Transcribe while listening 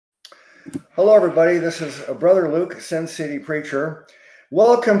Hello, everybody. This is Brother Luke, Sin City Preacher.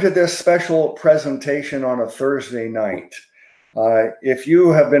 Welcome to this special presentation on a Thursday night. If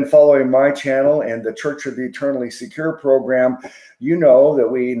you have been following my channel and the Church of the Eternally Secure program, you know that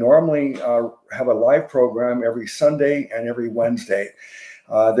we normally have a live program every Sunday and every Wednesday.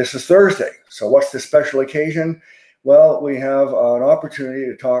 This is Thursday. So what's the special occasion? Well, we have an opportunity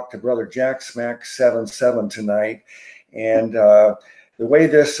to talk to Brother JACKSMACK77 tonight. And the way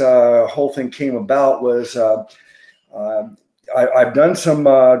this whole thing came about was I've done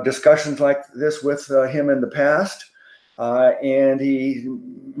some discussions like this with him in the past, and he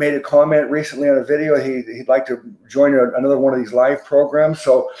made a comment recently on a video. He'd like to join another one of these live programs.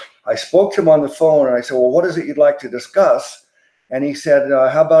 So I spoke to him on the phone, and I said, well, what is it you'd like to discuss? And he said,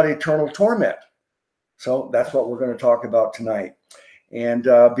 how about eternal torment? So that's what we're going to talk about tonight. And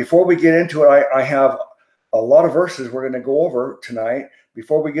before we get into it, I have a lot of verses we're going to go over tonight.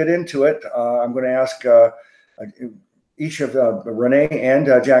 Before we get into it, I'm going to ask each of Renee and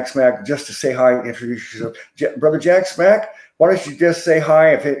JACKSMACK just to say hi, introduce yourself. Brother JACKSMACK, why don't you just say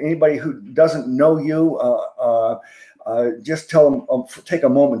hi? If anybody who doesn't know you, just tell them, take a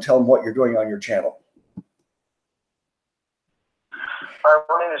moment, tell them what you're doing on your channel. My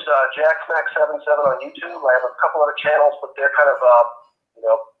name is JACKSMACK77 on YouTube. I have a couple other channels, but they're kind of,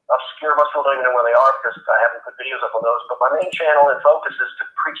 obscure. Most people don't even know where they are because I haven't put videos up on those. But my main channel and focus is to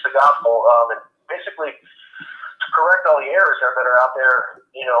preach the gospel and basically to correct all the errors that are out there,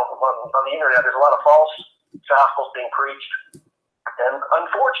 on the internet. There's a lot of false gospels being preached. And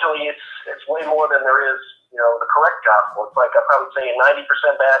unfortunately, it's way more than there is, the correct gospel. It's like I probably say 90%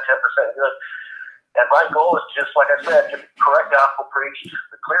 bad, 10% good. And my goal is just, like I said, to correct gospel preached,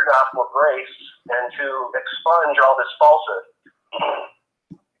 the clear gospel of grace, and to expunge all this falsehood.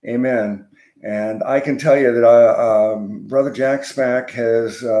 Amen. And I can tell you that Brother JACKSMACK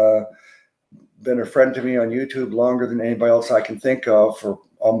has been a friend to me on YouTube longer than anybody else I can think of for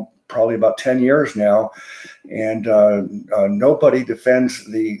probably about 10 years now. And nobody defends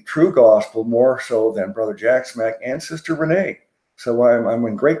the true gospel more so than Brother JACKSMACK and Sister Renee. So I'm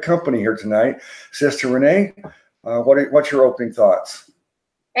in great company here tonight. Sister Renee, what's your opening thoughts?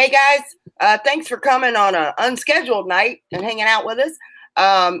 Hey, guys. Thanks for coming on an unscheduled night and hanging out with us.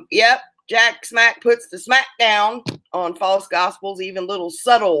 Yep, JACKSMACK puts the smack down on false gospels, even little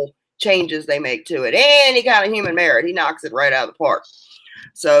subtle changes they make to it. Any kind of human merit, he knocks it right out of the park.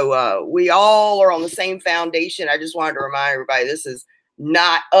 So we all are on the same foundation. I just wanted to remind everybody, this is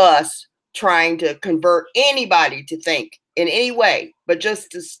not us trying to convert anybody to think in any way, but just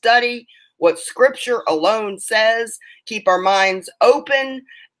to study what Scripture alone says, keep our minds open.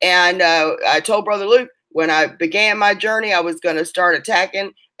 And I told Brother Luke, when I began my journey, I was going to start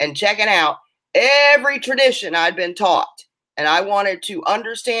attacking and checking out every tradition I'd been taught. And I wanted to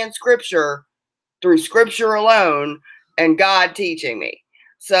understand Scripture through Scripture alone and God teaching me.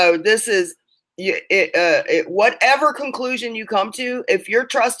 So this is, whatever conclusion you come to, if you're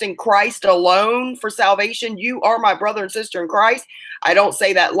trusting Christ alone for salvation, you are my brother and sister in Christ. I don't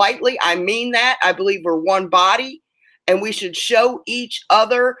say that lightly. I mean that. I believe we're one body, and we should show each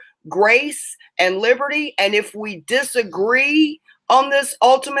other grace and liberty. And if we disagree on this,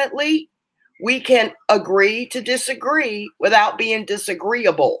 ultimately, we can agree to disagree without being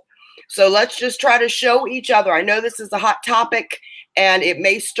disagreeable. So let's just try to show each other. I know this is a hot topic and it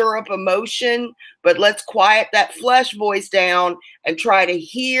may stir up emotion, but let's quiet that flesh voice down and try to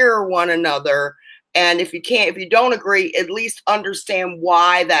hear one another. And if you don't agree, at least understand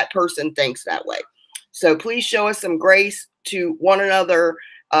why that person thinks that way. So please show us some grace to one another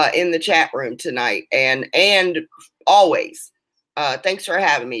in the chat room tonight and always. Thanks for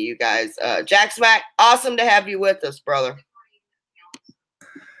having me, you guys. JACKSMACK, awesome to have you with us, brother.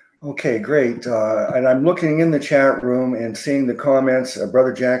 Okay, great. And I'm looking in the chat room and seeing the comments.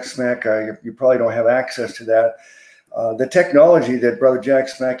 Brother JACKSMACK, you probably don't have access to that. The technology that Brother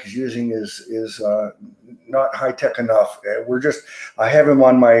JACKSMACK is using is not high tech enough. I have him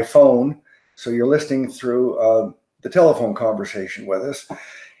on my phone, so you're listening through the telephone conversation with us.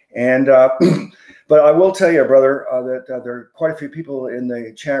 And but I will tell you, brother, that there are quite a few people in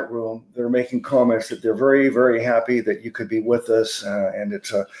the chat room that are making comments that they're very, very happy that you could be with us, and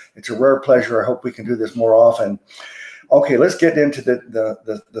it's a rare pleasure. I hope we can do this more often. Okay, let's get into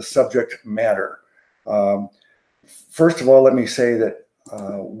the subject matter. First of all, let me say that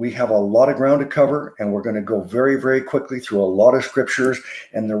we have a lot of ground to cover, and we're going to go very, very quickly through a lot of scriptures.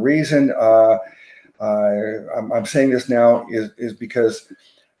 And the reason I'm saying this now is because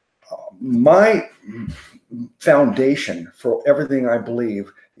my foundation for everything I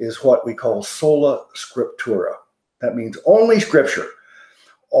believe is what we call sola scriptura. That means only Scripture.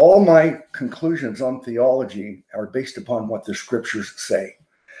 all my conclusions on theology are based upon what the scriptures say.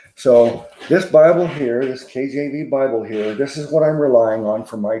 So this Bible here, this KJV Bible here, this is what I'm relying on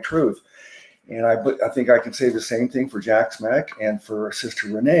for my truth. And I think I can say the same thing for JACKSMAC and for Sister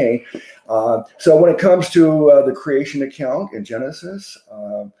Renee. So when it comes to the creation account in Genesis,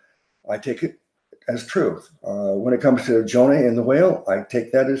 I take it as truth. When it comes to Jonah and the whale, I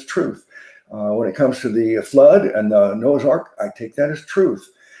take that as truth. When it comes to the flood and the Noah's Ark, I take that as truth.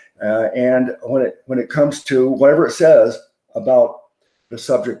 And when it comes to whatever it says about the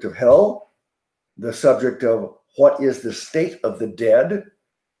subject of hell, the subject of what is the state of the dead,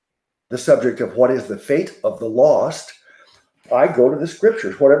 the subject of what is the fate of the lost, I go to the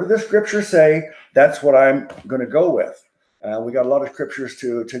scriptures. Whatever the scriptures say, that's what I'm going to go with. We got a lot of scriptures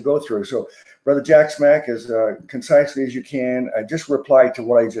to go through. So, Brother JACKSMAC, as concisely as you can, I just replied to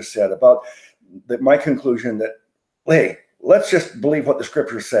what I just said about my conclusion that, hey, let's just believe what the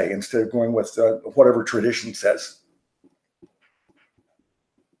scriptures say instead of going with whatever tradition says.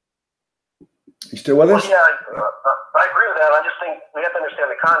 You still with us? Well, yeah, I agree with that. I just think we have to understand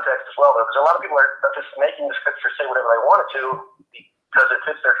the context as well, though, because a lot of people are just making the scriptures say whatever they want it to because it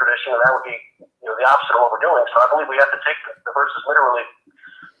fits their tradition, and that would be the opposite of what we're doing. So I believe we have to take the verses literally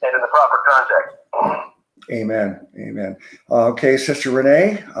and in the proper context. Amen. Amen. Okay, Sister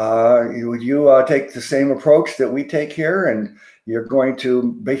Renee, would you take the same approach that we take here, and you're going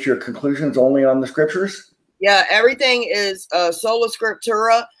to base your conclusions only on the scriptures? Yeah, everything is sola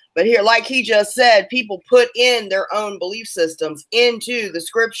scriptura. But here, like he just said, people put in their own belief systems into the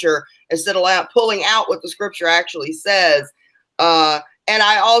scripture instead of pulling out what the scripture actually says. And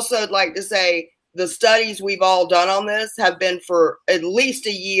I also would like to say the studies we've all done on this have been for at least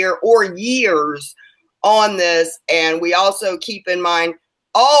a year or years on this. And we also keep in mind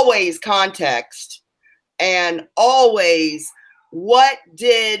always context and always what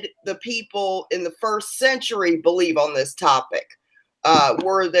did the people in the first century believe on this topic?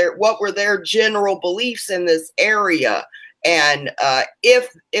 What were their general beliefs in this area? And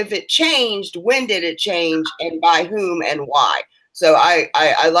if it changed, when did it change, and by whom and why? So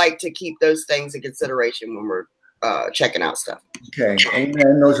I like to keep those things in consideration when we're checking out stuff. Okay,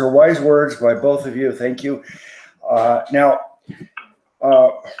 amen. Those are wise words by both of you. Thank you. Now,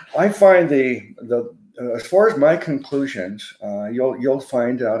 I find as far as my conclusions, you'll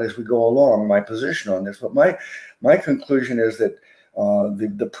find out as we go along my position on this. But my conclusion is that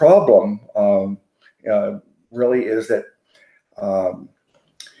the problem really is that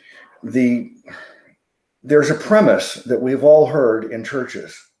there's a premise that we've all heard in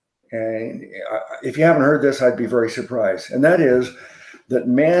churches. And if you haven't heard this, I'd be very surprised. And that is that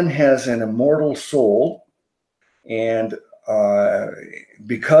man has an immortal soul. And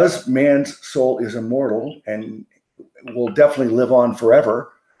because man's soul is immortal and will definitely live on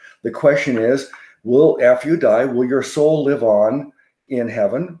forever, the question is, after you die, will your soul live on in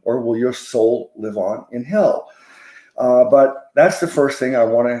heaven, or will your soul live on in hell? But that's the first thing I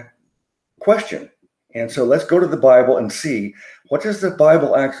want to question. And so let's go to the Bible and see, what does the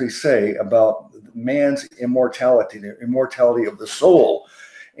Bible actually say about man's immortality, the immortality of the soul?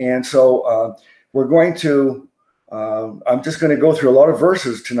 And so we're going to, I'm just going to go through a lot of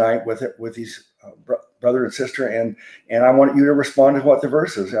verses tonight with these brother and sister, and I want you to respond to what the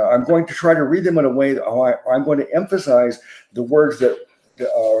verse is. I'm going to try to read them in a way that I'm going to emphasize the words that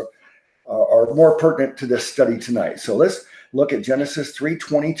are more pertinent to this study tonight. So let's look at Genesis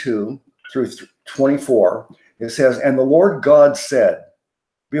 3:22 through 24. It says, "And the Lord God said,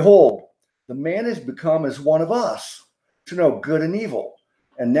 Behold, the man is become as one of us, to know good and evil.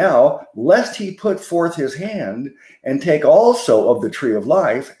 And now, lest he put forth his hand and take also of the tree of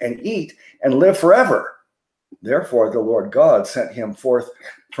life and eat and live forever. Therefore, the Lord God sent him forth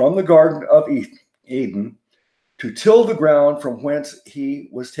from the garden of Eden to till the ground from whence he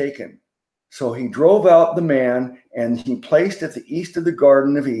was taken. So he drove out the man, and he placed at the east of the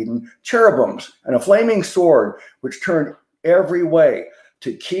garden of Eden cherubims and a flaming sword, which turned every way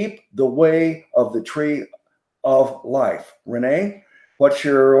to keep the way of the tree of life." Renee, what's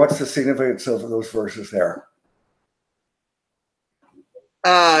the significance of those verses there?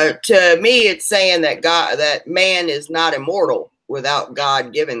 To me, it's saying that man is not immortal without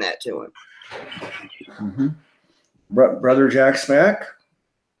God giving that to him. Mm-hmm. Brother JACKSMAC?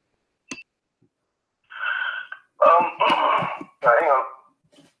 Hang on.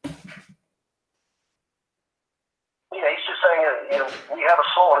 Yeah, he's just saying we have a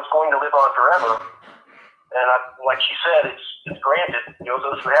soul and it's going to live on forever. And like she said, it's granted,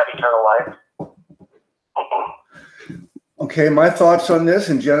 those who have eternal life. Okay, my thoughts on this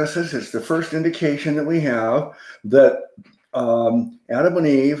in Genesis is the first indication that we have that Adam and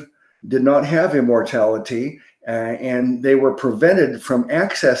Eve did not have immortality, and they were prevented from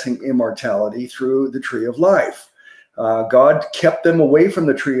accessing immortality through the tree of life. God kept them away from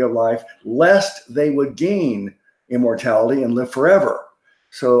the tree of life lest they would gain immortality and live forever.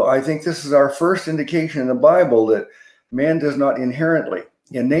 So I think this is our first indication in the Bible that man does not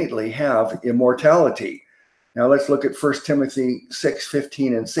innately have immortality. Now let's look at 1 Timothy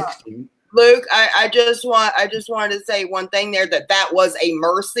 6:15 and 16. Luke, I just wanted to say one thing there, that was a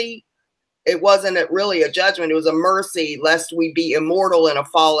mercy. It wasn't really a judgment. It was a mercy lest we be immortal in a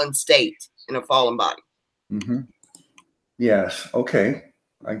fallen state, in a fallen body. Mm-hmm. Yes. Okay.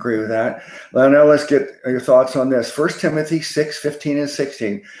 I agree with that. Now let's get your thoughts on this. 1 Timothy 6:15 and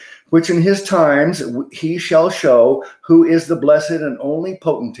 16, which in his times he shall show who is the blessed and only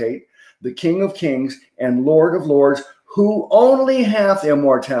potentate, the King of kings and Lord of lords, who only hath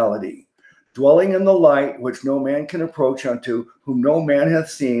immortality, dwelling in the light which no man can approach unto, whom no man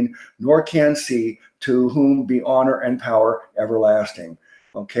hath seen, nor can see, to whom be honor and power everlasting.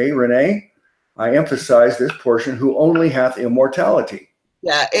 Okay, Renee, I emphasize this portion, who only hath immortality.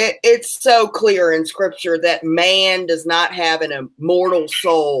 Yeah, it's so clear in scripture that man does not have an immortal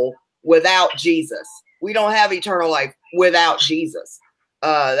soul without Jesus. We don't have eternal life without Jesus.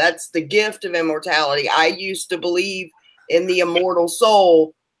 That's the gift of immortality. I used to believe in the immortal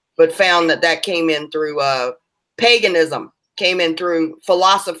soul, but found that came in through paganism, came in through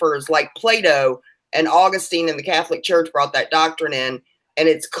philosophers like Plato and Augustine, and the Catholic Church brought that doctrine in. And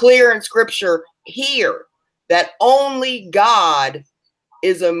it's clear in scripture here that only God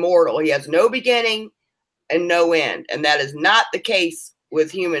is immortal. He has no beginning and no end. And that is not the case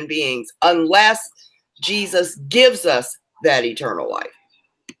with human beings unless Jesus gives us that eternal life.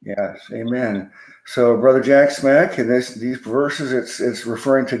 Yes, amen. So, Brother Jack Smack, in these verses, it's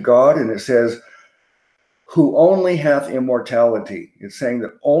referring to God, and it says, who only hath immortality. It's saying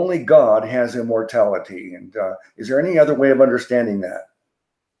that only God has immortality. And is there any other way of understanding that?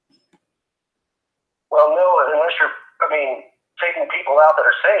 Well, no, unless you're, taking people out that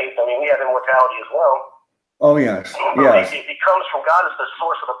are saved. We have immortality as well. Oh, yes, yes. It comes from God as the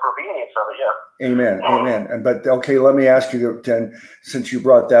source of the provenience of it, yeah. Amen, amen. But, okay, let me ask you then, since you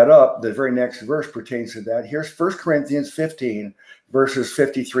brought that up, the very next verse pertains to that. Here's 1 Corinthians 15, verses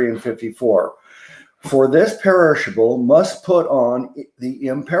 53 and 54. For this perishable must put on the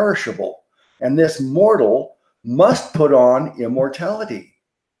imperishable, and this mortal must put on immortality.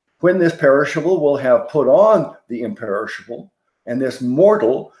 When this perishable will have put on the imperishable, and this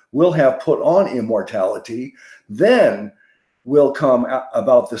mortal will have put on immortality, then will come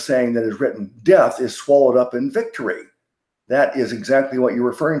about the saying that is written, death is swallowed up in victory. That is exactly what you're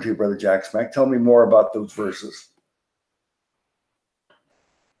referring to, Brother Jack Smack. Tell me more about those verses.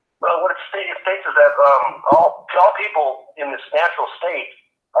 Well, what it states is that all people in this natural state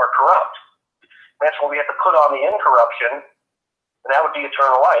are corrupt. That's why we have to put on the incorruption, and that would be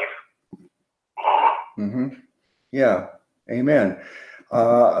eternal life. Mm-hmm. Yeah, amen.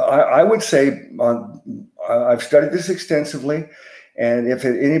 I would say I've studied this extensively, and if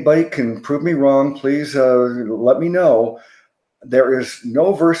anybody can prove me wrong, please let me know. There is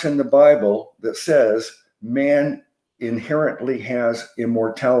no verse in the Bible that says man inherently has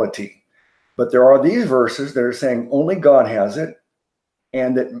immortality. But there are these verses that are saying only God has it,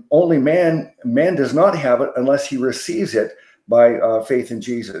 and that only man does not have it unless he receives it by faith in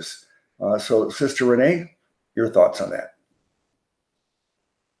Jesus. So, Sister Renee, your thoughts on that?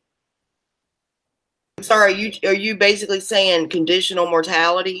 Sorry, are you basically saying conditional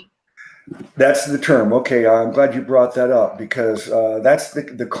mortality? That's the term. Okay, I'm glad you brought that up, because that's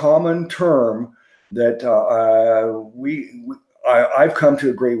the common term that I've come to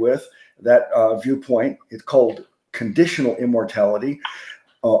agree with, that viewpoint. It's called conditional immortality.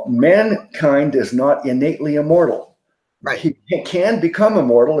 Mankind is not innately immortal. Right. He can become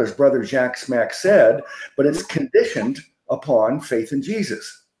immortal, as Brother Jack Smack said, but it's conditioned upon faith in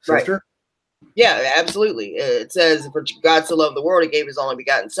Jesus. Sister? Right. Yeah, absolutely. It says, for God so loved the world, he gave his only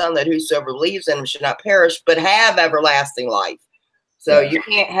begotten son, that whosoever believes in him should not perish, but have everlasting life. So you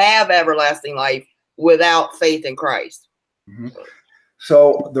can't have everlasting life without faith in Christ. Mm-hmm.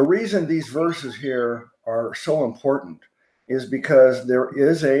 So the reason these verses here are so important is because there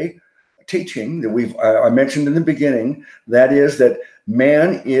is a teaching that I mentioned in the beginning, that is that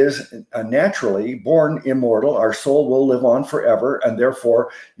man is naturally born immortal. Our soul will live on forever, and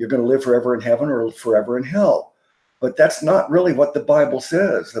therefore you're going to live forever in heaven or forever in hell. But that's not really what the Bible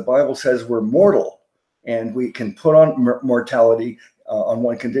says. The Bible says we're mortal, and we can put on mortality on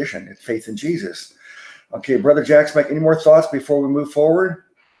one condition: it's faith in Jesus. Okay, Brother Jack Smack, any more thoughts before we move forward?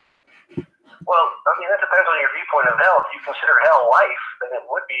 Well, that depends on your viewpoint. viewpoint of hell, if you consider hell life, then it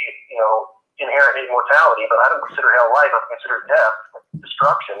would be, inherent immortality. But I don't consider hell life. I consider death,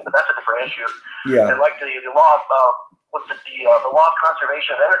 destruction. But that's a different issue. Yeah. And like the law of the law of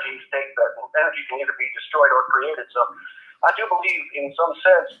conservation of energy states that energy can either be destroyed or created. So I do believe, in some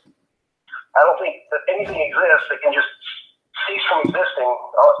sense, I don't think that anything exists that can just cease from existing,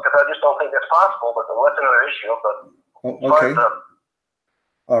 because I just don't think that's possible. But that's another issue. But okay.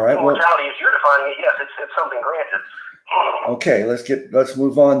 All right. Immortality, as you're defining it, yes, it's something granted. Okay, let's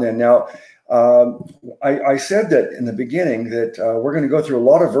move on then. Now, I said that in the beginning that we're going to go through a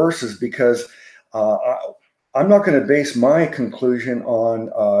lot of verses because I'm not going to base my conclusion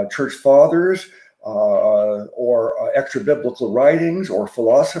on church fathers or extra biblical writings or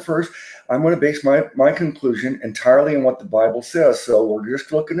philosophers. I'm going to base my conclusion entirely on what the Bible says. So we're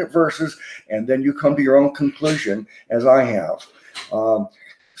just looking at verses, and then you come to your own conclusion, as I have.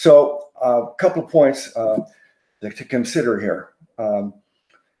 So a couple of points to consider here.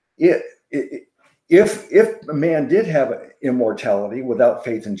 If a man did have immortality without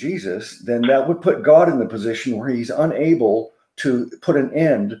faith in Jesus, then that would put God in the position where he's unable to put an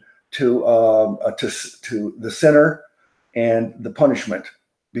end to the sinner and the punishment,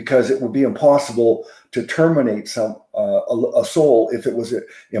 because it would be impossible to terminate a soul if it was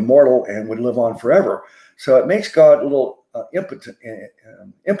immortal and would live on forever. So it makes God a little impotent,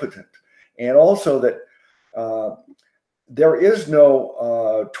 and also that there is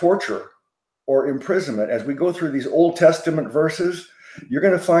no torture or imprisonment. As we go through these Old Testament verses, you're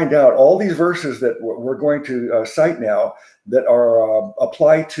going to find out all these verses that we're going to cite now that are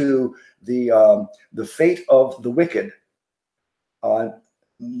applied to the fate of the wicked.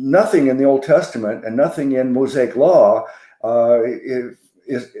 Nothing in the Old Testament and nothing in Mosaic law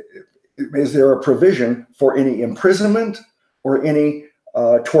is there a provision for any imprisonment or any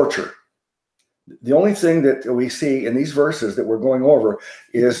torture. The only thing that we see in these verses that we're going over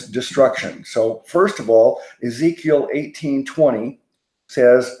is destruction. So first of all, Ezekiel 18:20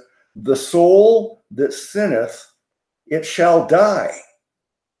 says, "The soul that sinneth, it shall die."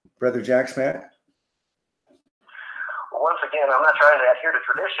 Brother Jack Smack? Once again, I'm not trying to adhere to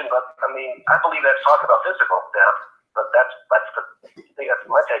tradition, but I mean, I believe that's talking about physical death. But that's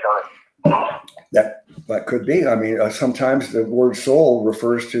my take on it. That could be. I mean, sometimes the word soul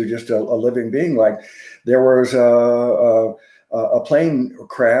refers to just a living being. Like there was a plane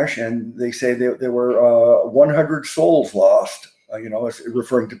crash, and they say there were 100 souls lost. It's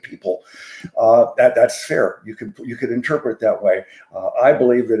referring to people. That's fair. You could interpret that way. I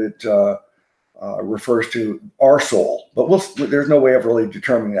believe that it refers to our soul, but there's no way of really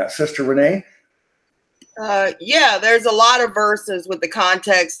determining that. Sister Renee? Yeah, there's a lot of verses with the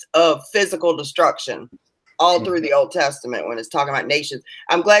context of physical destruction all through the Old Testament when it's talking about nations.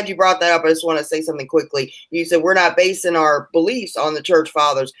 I'm glad you brought that up. I just want to say something quickly. You said we're not basing our beliefs on the church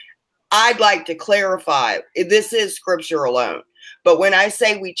fathers. I'd like to clarify, this is scripture alone. But when I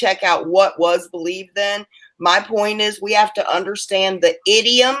say we check out what was believed then, my point is we have to understand the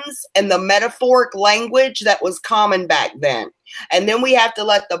idioms and the metaphoric language that was common back then. And then we have to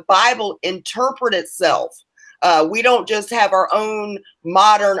let the Bible interpret itself. We don't just have our own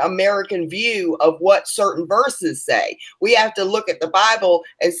modern American view of what certain verses say. We have to look at the Bible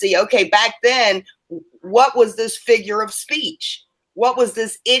and see, okay, back then, what was this figure of speech? What was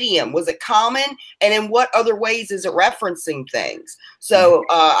this idiom? Was it common? And in what other ways is it referencing things? So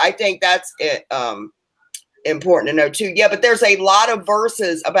I think that's important to know too. Yeah, but there's a lot of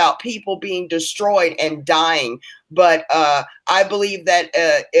verses about people being destroyed and dying. But I believe that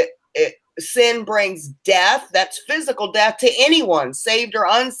sin brings death. That's physical death to anyone, saved or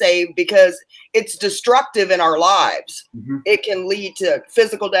unsaved, because it's destructive in our lives. It can lead to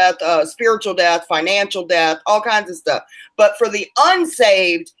physical death, spiritual death, financial death, all kinds of stuff. But for the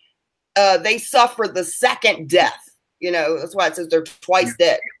unsaved, they suffer the second death. That's why it says they're twice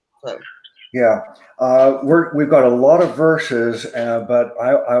dead. So. Yeah, we've got a lot of verses, but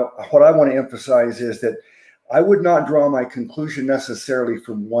what I want to emphasize is that I would not draw my conclusion necessarily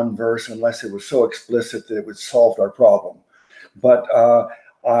from one verse unless it was so explicit that it would solve our problem. But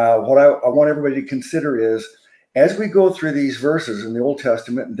what I want everybody to consider is, as we go through these verses in the Old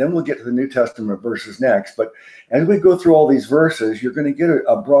Testament, and then we'll get to the New Testament verses next, but as we go through all these verses, you're going to get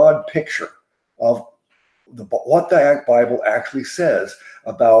a broad picture of what the Bible actually says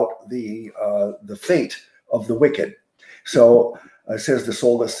about the fate of the wicked. So it says, "The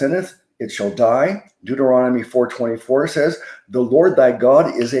soul that sinneth, it shall die." Deuteronomy 4:24 says, "The Lord thy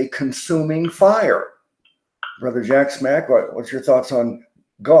God is a consuming fire." Brother Jack Smack, what's your thoughts on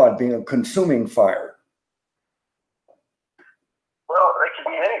God being a consuming fire? Well, it could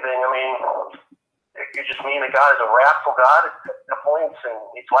be anything. I mean, it could just mean that God is a wrathful God at points, and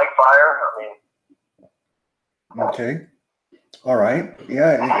it's like fire. I mean. Okay. All right.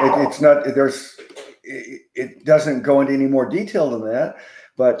 Yeah. It's not. It doesn't go into any more detail than that.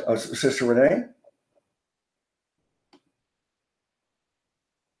 But Sister Renee.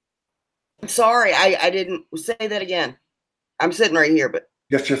 I'm sorry, I didn't say that again. I'm sitting right here, but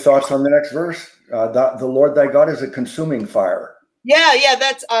Just your thoughts on the next verse. The Lord thy God is a consuming fire. yeah,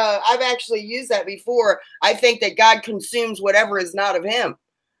 that's I've actually used that before. I think that God consumes whatever is not of him.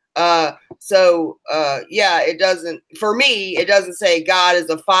 Yeah, it doesn't, for me, it doesn't say God is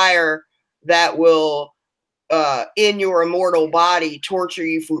a fire that will in your immortal body torture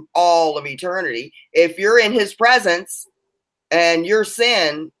you for all of eternity. If you're in his presence and your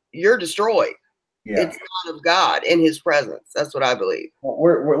sin, you're destroyed. Yeah. It's not of God in his presence. That's what I believe.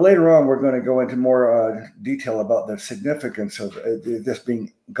 We're later on, we're going to go into more detail about the significance of this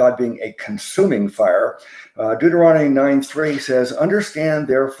being God being a consuming fire. Deuteronomy 9:3 says, understand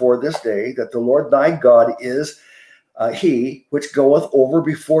therefore this day that the Lord thy God is he which goeth over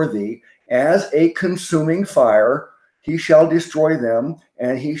before thee as a consuming fire. He shall destroy them,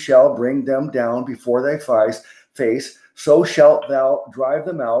 and he shall bring them down before thy face. So shalt thou drive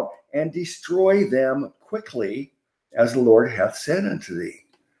them out and destroy them quickly, as the Lord hath said unto thee.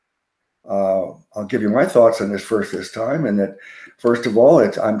 I'll give you my thoughts on this verse this time, and that first of all,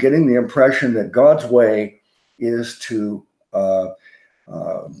 I'm getting the impression that God's way is to,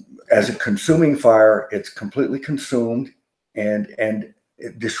 as a consuming fire, it's completely consumed and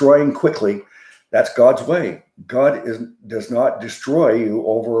destroying quickly. That's God's way. God does not destroy you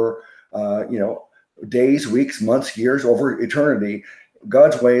over, days, weeks, months, years, over eternity.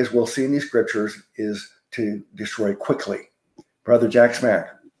 God's way, as we'll see in these scriptures, is to destroy quickly. Brother Jack Smack.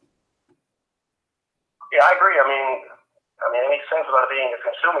 Yeah, I agree. I mean, it makes sense about it being a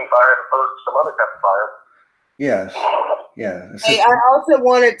consuming fire as opposed to some other type of fire. Yes. Yeah. Hey, I also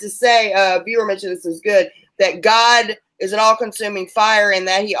wanted to say, viewer mentioned this is good, that God is an all-consuming fire and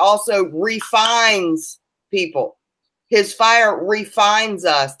that he also refines people. His fire refines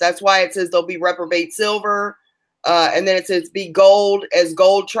us. That's why it says there'll be reprobate silver. And then it says be gold as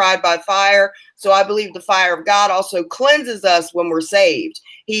gold tried by fire. So I believe the fire of God also cleanses us when we're saved.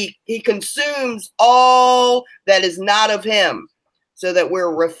 He consumes all that is not of him so that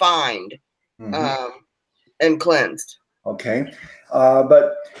we're refined and cleansed. Okay.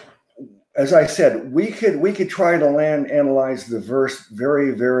 But as I said, we could try to analyze the verse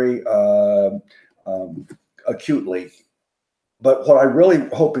very, very acutely. But what I really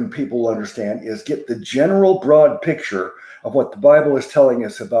hoping people will understand is get the general broad picture of what the Bible is telling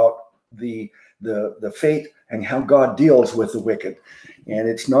us about the fate and how God deals with the wicked. And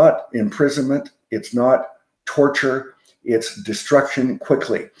it's not imprisonment, it's not torture, it's destruction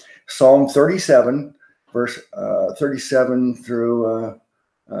quickly. Psalm 37, verse 37 through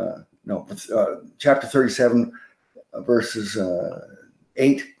chapter 37, verses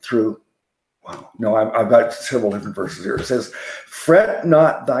 8 through. Wow. No, I've got several different verses here. It says, fret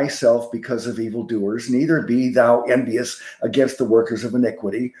not thyself because of evildoers, neither be thou envious against the workers of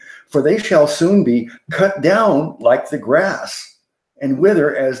iniquity, for they shall soon be cut down like the grass and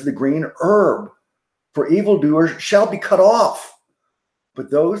wither as the green herb. For evildoers shall be cut off,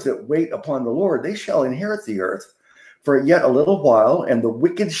 but those that wait upon the Lord, they shall inherit the earth. For yet a little while, and the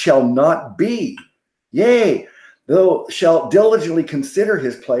wicked shall not be. Yea, thou shalt diligently consider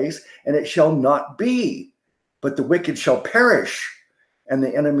his place, and it shall not be. But the wicked shall perish, and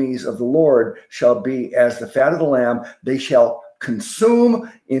the enemies of the Lord shall be as the fat of the lamb. They shall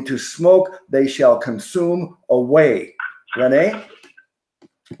consume into smoke. They shall consume away. Renee?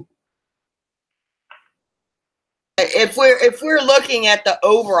 If we're looking at the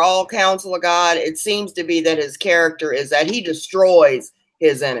overall counsel of God, it seems to be that his character is that he destroys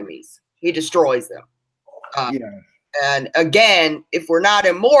his enemies. He destroys them. And again, if we're not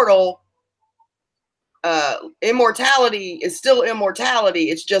immortal, immortality is still immortality.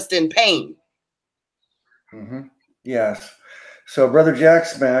 It's just in pain. Yes. So, Brother Jack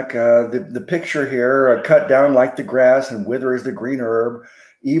Smack, the picture here, cut down like the grass and wither as the green herb.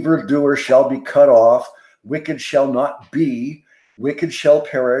 Evildoers shall be cut off. Wicked shall not be. Wicked shall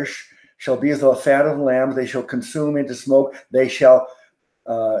perish. Shall be as the fat of the lamb. They shall consume into smoke. They shall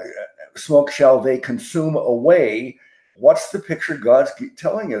smoke shall they consume away. What's the picture God's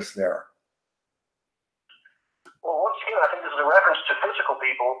telling us there? Well, once again, I think this is a reference to physical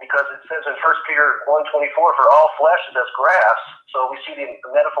people because it says in 1 Peter 1:24, for all flesh is as grass. So we see the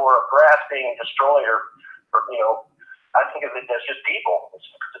metaphor of grass being destroyed or I think of it as just people. It's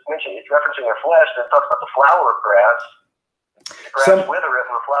mentioned, it's referencing their flesh, and it talks about the flower of grass. grass withereth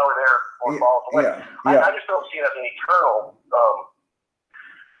and the flower there or falls away. Yeah, I just don't see it as an eternal.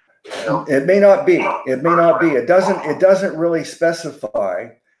 It may not be. It may not be. It doesn't really specify.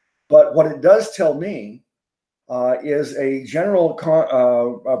 But what it does tell me is a general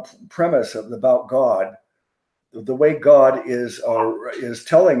premise about God. The way God is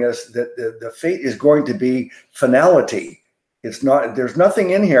telling us that the fate is going to be finality. It's not. There's nothing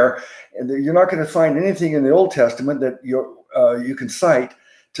in here, and you're not going to find anything in the Old Testament that you can cite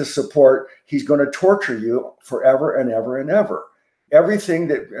to support he's going to torture you forever and ever and ever. Everything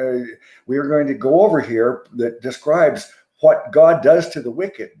that we are going to go over here that describes what God does to the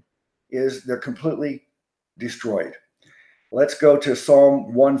wicked is they're completely destroyed. Let's go to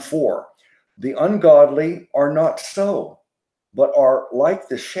Psalm 1:4. The ungodly are not so, but are like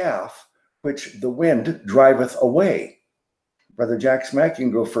the chaff which the wind driveth away. Brother Jack Smack, you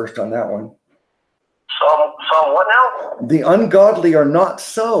can go first on that one. Psalm what now? The ungodly are not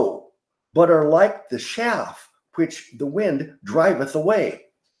so, but are like the chaff which the wind driveth away.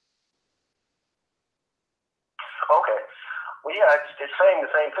 Okay. Well, yeah, it's saying the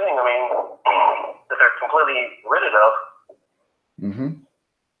same thing. I mean, that they're completely rid of. Mm-hmm.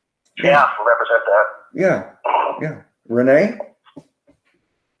 Chaff will represent that. Yeah. Renee?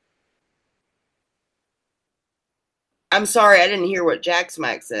 I'm sorry, I didn't hear what Jack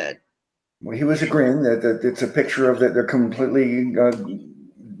Smack said. Well, he was agreeing that it's a picture of that they're completely.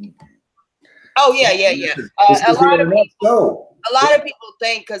 Oh yeah. A lot of people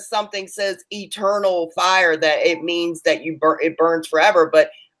think because something says eternal fire that it means that it burns forever.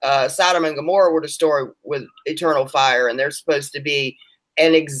 But Sodom and Gomorrah were destroyed with eternal fire, and they're supposed to be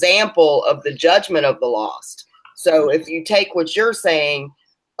an example of the judgment of the lost. So if you take what you're saying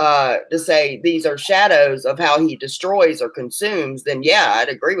to say these are shadows of how he destroys or consumes, then yeah, I'd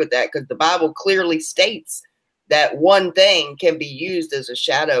agree with that, because the Bible clearly states that one thing can be used as a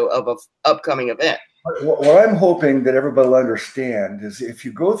shadow of an upcoming event. What I'm hoping that everybody will understand is if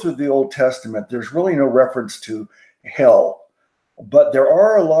you go through the Old Testament, there's really no reference to hell, but there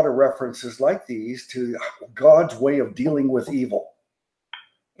are a lot of references like these to God's way of dealing with evil.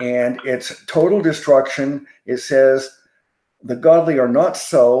 And it's total destruction. It says the godly are not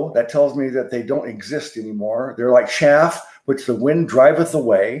so. That tells me that they don't exist anymore. They're like chaff, which the wind driveth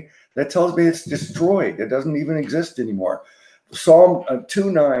away. That tells me it's destroyed. It doesn't even exist anymore. Psalm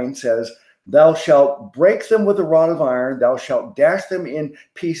 2:9 says, thou shalt break them with a rod of iron. Thou shalt dash them in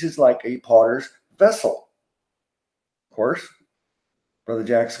pieces like a potter's vessel. Of course, Brother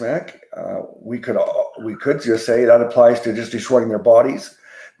Jack Smack, we could just say that applies to just destroying their bodies.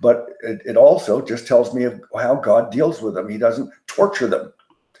 But it also just tells me of how God deals with them. He doesn't torture them.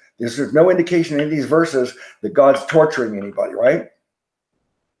 There's no indication in these verses that God's torturing anybody, right?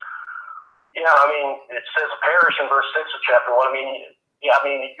 Yeah, I mean, it says perish in verse 6 of chapter 1. I mean, yeah, I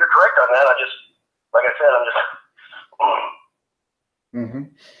mean, you're correct on that. Like I said, Mm-hmm.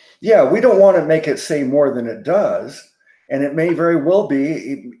 Yeah, we don't want to make it say more than it does. And it may very well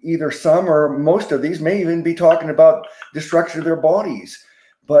be either some or most of these may even be talking about destruction of their bodies.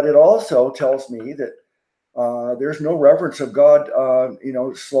 But it also tells me that there's no reverence of God,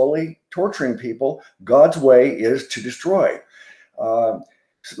 slowly torturing people. God's way is to destroy. So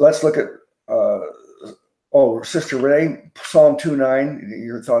let's look at, Sister Renee, Psalm 2:9.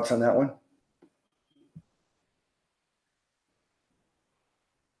 Your thoughts on that one?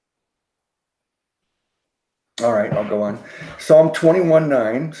 All right, I'll go on. Psalm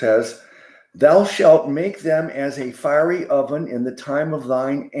 21:9 says, thou shalt make them as a fiery oven in the time of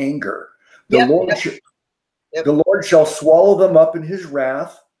thine anger. The Lord shall swallow them up in his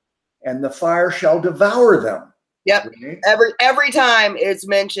wrath, and the fire shall devour them. Yep. Right? Every time it's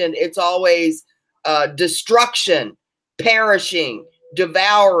mentioned, it's always destruction, perishing,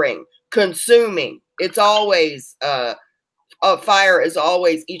 devouring, consuming. It's always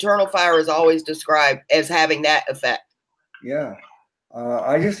eternal fire is always described as having that effect. Yeah.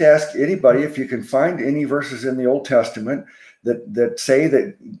 I just ask anybody if you can find any verses in the Old Testament that say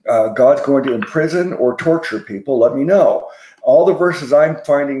that God's going to imprison or torture people. Let me know. All the verses I'm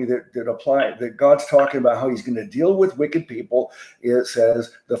finding that apply, that God's talking about how he's going to deal with wicked people, it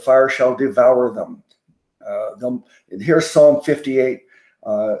says the fire shall devour them. Here's Psalm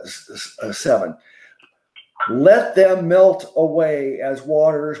 58:7. Let them melt away as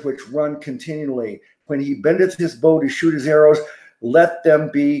waters which run continually. When he bendeth his bow to shoot his arrows, let them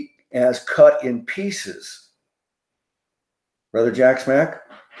be as cut in pieces. Brother Jack Smack?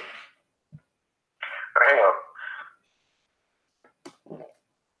 hang on.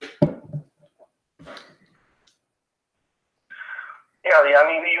 Yeah, I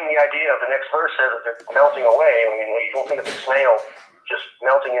mean, even the idea of the next verse says that they're melting away. I mean, you don't think of a snail just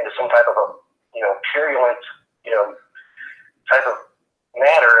melting into some type of a, purulent, type of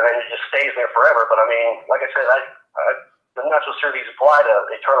matter, and then it just stays there forever. But I mean, like I said, I'm not so sure these apply to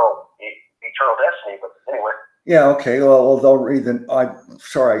eternal destiny. But anyway. Yeah. Okay. Well, they'll read. I'm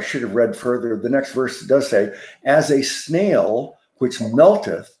sorry, I should have read further. The next verse does say, "As a snail which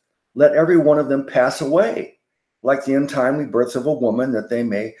melteth, let every one of them pass away, like the untimely birth of a woman, that they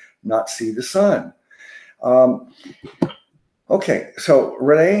may not see the sun." Okay. So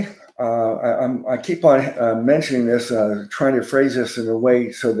Renee, I keep on mentioning this, trying to phrase this in a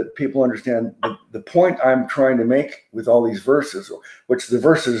way so that people understand the point I'm trying to make with all these verses, which the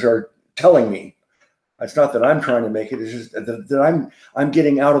verses are telling me. It's not that I'm trying to make it. It's just that I'm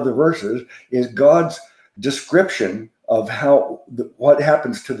getting out of the verses is God's description of how what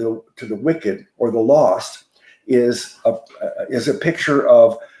happens to the wicked or the lost is a picture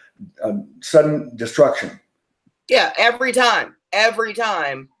of sudden destruction. Yeah, every time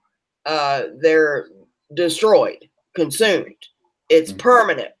they're destroyed, consumed. It's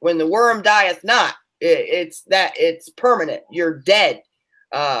permanent. When the worm dieth not, it's permanent. You're dead.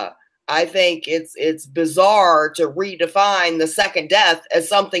 I think it's bizarre to redefine the second death as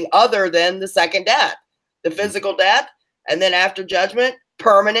something other than the second death, the physical death, and then after judgment,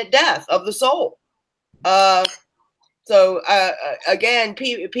 permanent death of the soul. So again,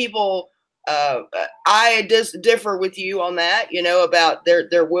 people, I differ with you on that, about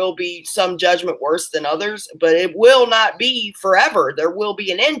there will be some judgment worse than others, but it will not be forever. There will be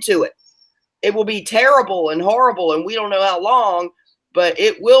an end to it. It will be terrible and horrible, and we don't know how long, but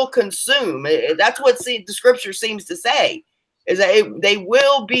it will consume. That's what the scripture seems to say, is that they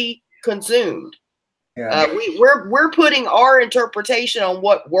will be consumed. Yeah. We're putting our interpretation on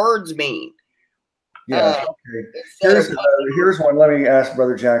what words mean. Yeah. Okay. Here's one. Let me ask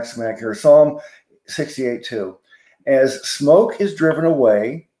Brother Jack Smack here. Psalm 68:2. As smoke is driven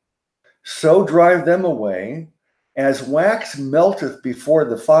away, so drive them away. As wax melteth before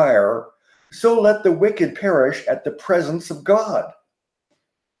the fire, so let the wicked perish at the presence of God.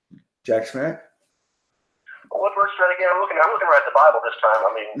 Jack Smack. What verse is that again? I'm looking right at the Bible this time.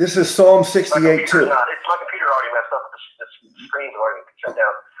 I mean, this is Psalm 68:2. My computer already messed up. The screen's already shut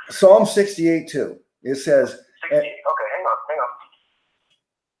down. Psalm 68:2. It says, 68. Okay, hang on.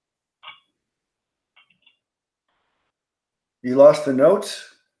 You lost the notes?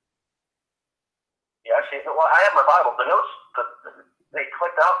 Yeah, I see. Well, I have my Bible. The notes, they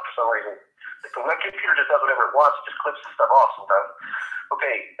clicked out for some reason. My computer just does whatever it wants. It just clips the stuff off sometimes.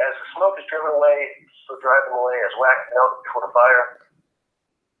 Okay, as the smoke is driven away, so drive them away, as wax melts before the fire.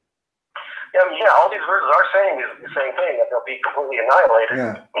 Yeah, all these verses are saying the same thing, that they'll be completely annihilated.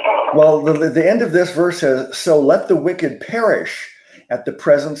 Yeah. Well, the end of this verse says, so let the wicked perish at the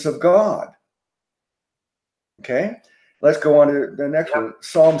presence of God. Okay, let's go on to the next one.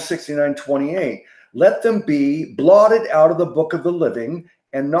 Psalm 69:28. Let them be blotted out of the book of the living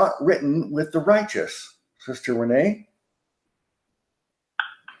and not written with the righteous. Sister Renee?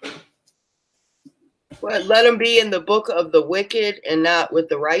 Well, let them be in the book of the wicked and not with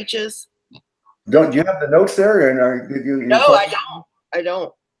the righteous. Don't you have the notes there? And no, I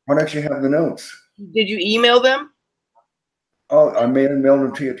don't. Why don't you have the notes? Did you email them? Oh, I may have mailed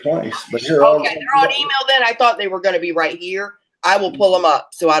them to you twice. But here, okay, they're on email then. I thought they were going to be right here. I will pull them up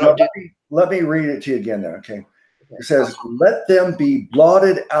so I don't do. Let me read it to you again then, okay? It says, let them be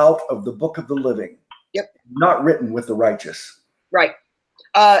blotted out of the book of the living. Yep. Not written with the righteous. Right.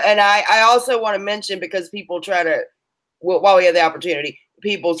 And I also want to mention, because people try to, while we have the opportunity,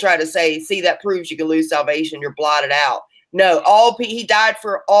 people try to say, see, that proves you can lose salvation. You're blotted out. No, he died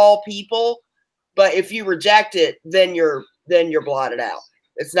for all people. But if you reject it, then you're blotted out.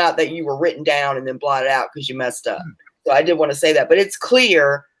 It's not that you were written down and then blotted out because you messed up. So I did want to say that. But it's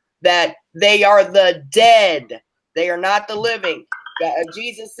clear that they are the dead. They are not the living.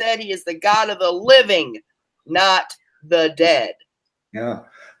 Jesus said he is the God of the living, not the dead. Yeah.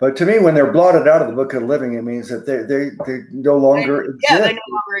 But to me, when they're blotted out of the book of the living, it means that they no longer exist. Yeah, they no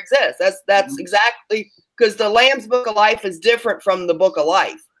longer exist. That's exactly, because the Lamb's Book of Life is different from the Book of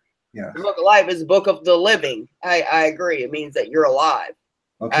Life. Yeah. The Book of Life is the book of the living. I agree. It means that you're alive.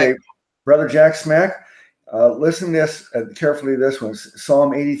 Okay. Brother Jack Smack, listen to this carefully. This one,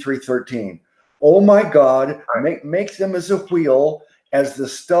 Psalm 83:13. Oh my God, make them as a wheel, as the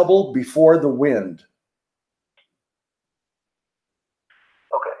stubble before the wind.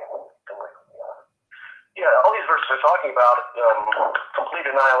 Okay. Yeah, all these verses are talking about complete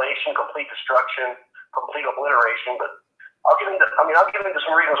annihilation, complete destruction, complete obliteration. But I'll get into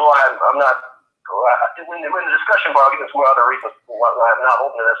some reasons why I'm not in the discussion bar, I'll get into more other reasons why I'm not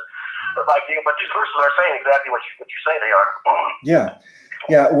open to this. But these verses are saying exactly what you say they are. Yeah.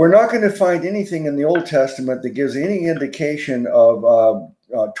 Yeah, we're not going to find anything in the Old Testament that gives any indication of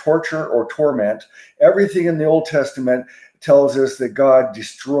torture or torment. Everything in the Old Testament tells us that God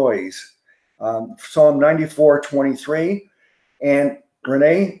destroys. Psalm 94:23. And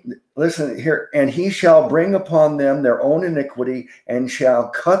Renee, listen here. And he shall bring upon them their own iniquity and shall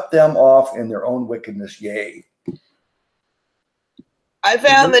cut them off in their own wickedness. Yea. I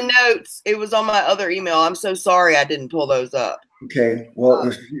found the notes. It was on my other email. I'm so sorry I didn't pull those up. Okay,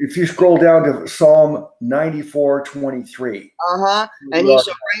 well, if you scroll down to Psalm 94:23. And he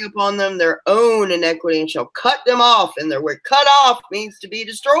shall bring upon them their own iniquity and shall cut them off. And their word cut off means to be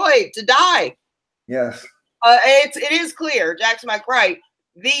destroyed, to die. Yes. It is clear, JACKSMACK right.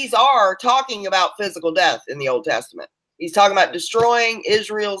 These are talking about physical death in the Old Testament. He's talking about destroying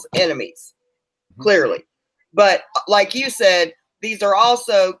Israel's enemies, clearly. But like you said, these are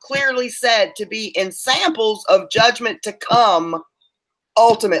also clearly said to be in samples of judgment to come,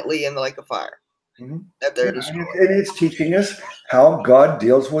 ultimately in the lake of fire. That they're destroyed. And it's teaching us how God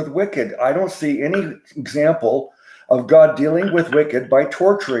deals with wicked. I don't see any example of God dealing with wicked by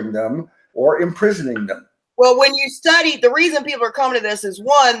torturing them or imprisoning them. Well, when you study, the reason people are coming to this is,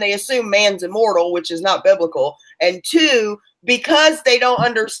 one, they assume man's immortal, which is not biblical, and two, because they don't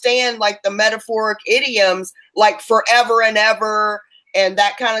understand like the metaphoric idioms like forever and ever and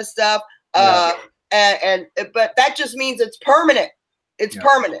that kind of stuff. But that just means it's permanent. It's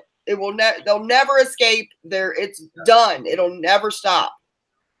permanent. It will they'll never escape there. It's done. It'll never stop.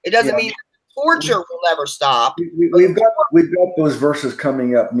 It doesn't mean torture will never stop. We've got those verses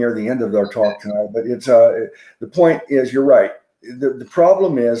coming up near the end of our talk tonight, but it's the point is, you're right. The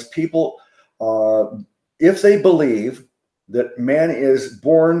problem is people, if they believe that man is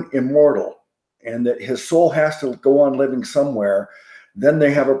born immortal and that his soul has to go on living somewhere, then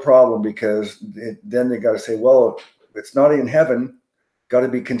they have a problem, because then they got to say, well, it's not in heaven, got to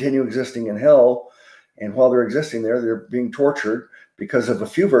be continue existing in hell. And while they're existing there, they're being tortured because of a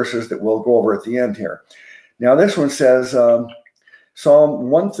few verses that we'll go over at the end here. Now, this one says, Psalm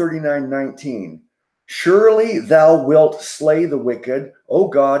 139:19, surely thou wilt slay the wicked. O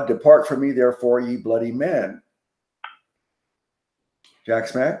God, depart from me, therefore, ye bloody men.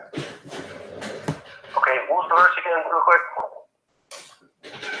 JACKSMACK. Okay, what was the verse again, real quick?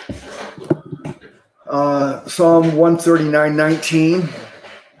 Psalm 139:19.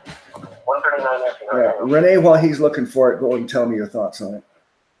 139:19. Yeah. Renee, while he's looking for it, go and tell me your thoughts on it.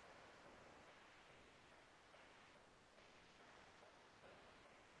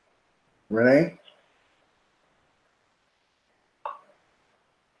 Renee?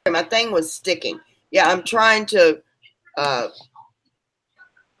 My thing was sticking. Yeah, I'm trying to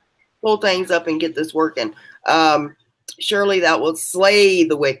pull things up and get this working. Surely that will slay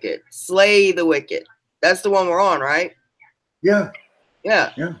the wicked. Slay the wicked. That's the one we're on, right? Yeah.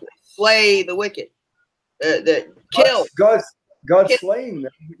 Yeah. Slay the wicked. Kill. God's slaying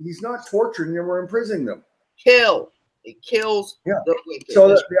them. He's not torturing them or imprisoning them. Kill. It kills the wicked.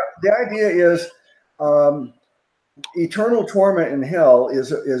 So the idea is eternal torment in hell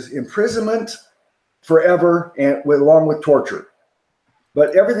is imprisonment forever, and along with torture.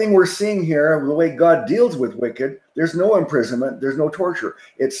 But everything we're seeing here, the way God deals with wicked, there's no imprisonment, there's no torture.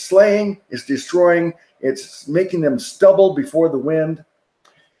 It's slaying, it's destroying, it's making them stubble before the wind.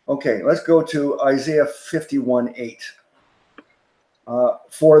 Okay, let's go to Isaiah 51:8.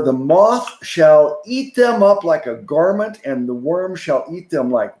 For the moth shall eat them up like a garment, and the worm shall eat them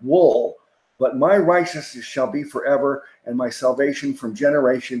like wool. But my righteousness shall be forever, and my salvation from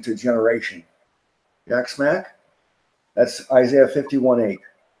generation to generation. JACKSMACK? That's Isaiah 51:8.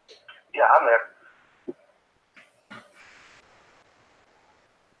 Yeah, I'm there.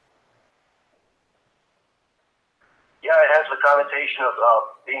 Yeah, it has the connotation of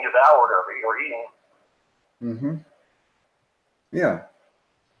being devoured or eating. Yeah.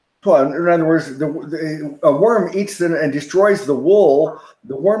 Well, in other words, a worm eats them and destroys the wool.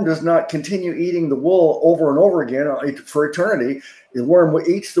 The worm does not continue eating the wool over and over again for eternity. The worm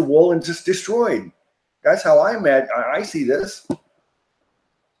eats the wool and just destroyed. That's how I see this.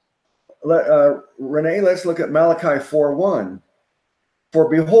 Renee, let's look at Malachi 4:1. For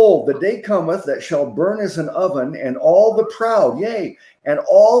behold, the day cometh that shall burn as an oven, and all the proud, yea, and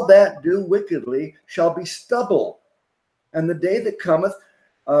all that do wickedly shall be stubble. And the day that cometh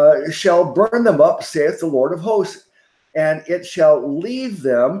shall burn them up, saith the Lord of hosts. And it shall leave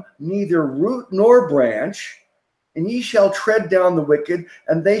them neither root nor branch. And ye shall tread down the wicked,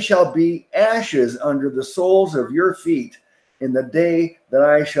 and they shall be ashes under the soles of your feet. in the day that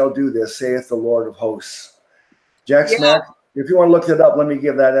I shall do this, saith the Lord of hosts. Jack Yeah. Smack, if you want to look that up, let me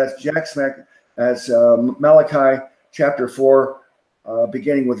give that. That's Jack Smack. That's Malachi chapter 4,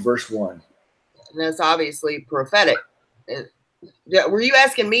 beginning with verse 1. And that's obviously prophetic. Were you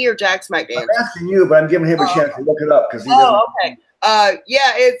asking me or Jack Smack to answer? I'm asking you, but I'm giving him a chance to look it up because he doesn't. Oh, okay.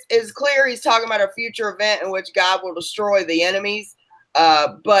 Yeah, it's clear he's talking about a future event in which God will destroy the enemies.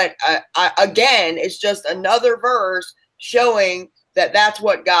 But again, it's just another verse showing that that's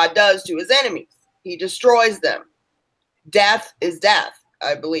what God does to his enemies. He destroys them. Death is death,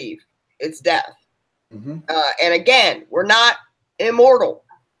 I believe. It's death. Mm-hmm. And again, we're not immortal.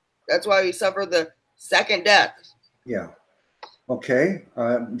 That's why we suffer the second death. Yeah. Okay.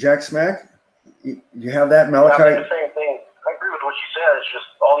 Jack Smack, you have that, Malachi? Yeah, the same thing. I agree with what you said. It's just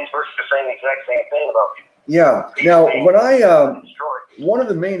all these verses are saying the exact same thing about people. Yeah. Now, when one of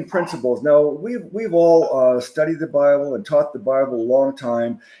the main principles. Now, we've all studied the Bible and taught the Bible a long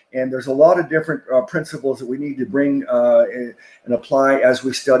time, and there's a lot of different principles that we need to bring and apply as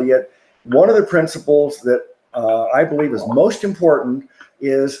we study it. One of the principles that I believe is most important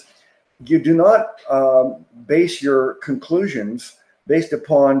is you do not base your conclusions based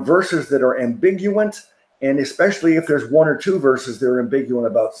upon verses that are ambiguous, and especially if there's one or two verses that are ambiguous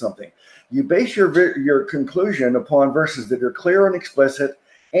about something. You base your conclusion upon verses that are clear and explicit,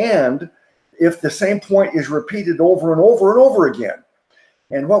 and if the same point is repeated over and over and over again.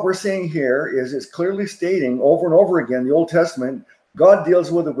 And what we're seeing here is it's clearly stating over and over again, the Old Testament, God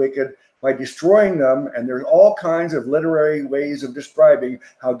deals with the wicked by destroying them, and there's all kinds of literary ways of describing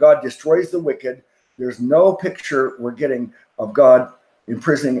how God destroys the wicked. There's no picture we're getting of God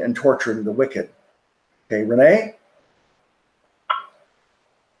imprisoning and torturing the wicked. Okay, Renee?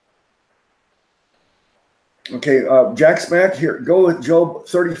 Okay, Jack Smack, here, go with Job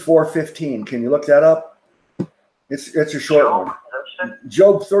 34:15. Can you look that up? It's a short one.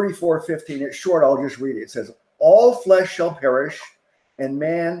 Job 34:15. It's short. I'll just read it. It says, "All flesh shall perish, and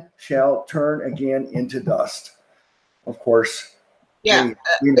man shall turn again into dust." Of course. Yeah,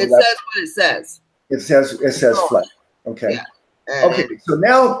 it says what it says. It says flesh. Okay. Yeah. Okay. So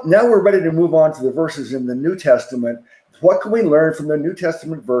now we're ready to move on to the verses in the New Testament. What can we learn from the New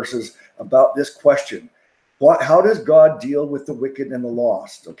Testament verses about this question? How does God deal with the wicked and the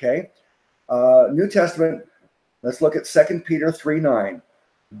lost? Okay. New Testament. Let's look at 2 Peter 3:9.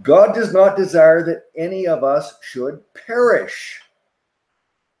 God does not desire that any of us should perish.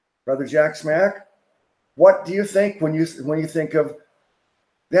 Brother Jack Smack, what do you think when you think of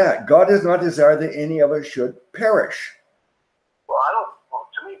that? God does not desire that any of us should perish. Well,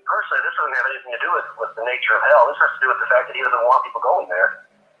 to me personally, this doesn't have anything to do with the nature of hell. This has to do with the fact that he doesn't want people going there.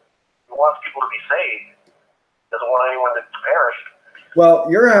 He wants people to be saved. He doesn't want anyone to perish. Well,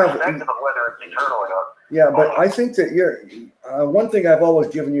 irrespective of whether it's eternal or not. Yeah, but I think that you're one thing I've always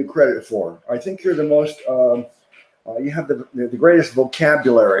given you credit for. I think you're the most you have the greatest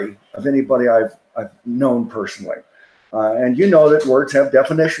vocabulary of anybody I've known personally, and you know that words have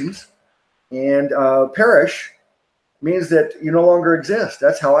definitions, and perish means that you no longer exist.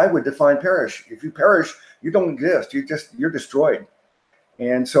 That's how I would define perish. If you perish, you don't exist. You're destroyed.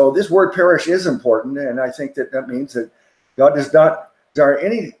 And so this word perish is important, and I think that means that God does not desire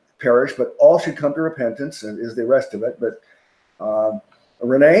any perish, but all should come to repentance, and is the rest of it. But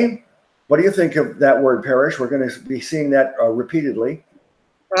Renee, what do you think of that word perish? We're going to be seeing that repeatedly.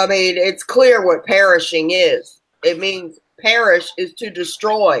 I mean, it's clear what perishing is. It means perish is to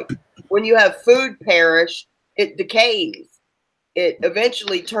destroy. When you have food perish, it decays. It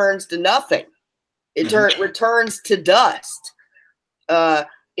eventually turns to nothing. It returns to dust.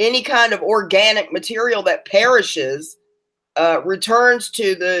 Any kind of organic material that perishes returns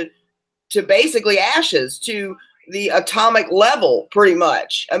to basically ashes, to the atomic level, pretty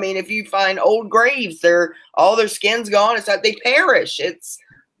much. I mean, if you find old graves, all their skin's gone. It's like they perish. It's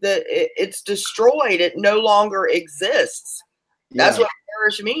destroyed. It no longer exists. Yeah. That's what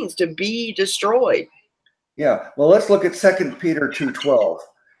perish means, to be destroyed. Yeah. Well, let's look at 2 Peter 2:12.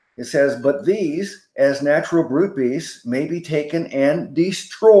 It says, "But these, as natural brute beasts, may be taken and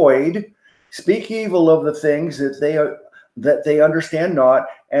destroyed. Speak evil of the things that they understand not,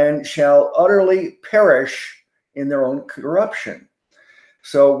 and shall utterly perish in their own corruption."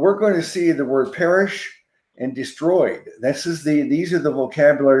 So we're going to see the word perish and destroyed. These are the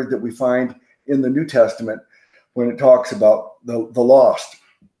vocabulary that we find in the New Testament when it talks about the lost.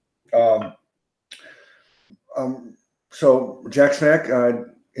 So Jack Smack,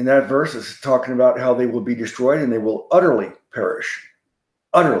 in that verse, is talking about how they will be destroyed and they will utterly perish.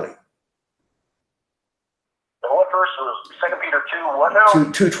 Utterly. And what verse was 2 Peter 2? What now?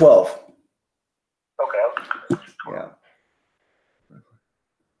 2:12. Okay. Yeah.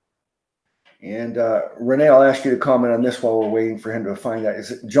 And Renee, I'll ask you to comment on this while we're waiting for him to find that.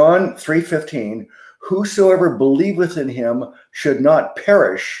 Is it John 3:15? Whosoever believeth in him should not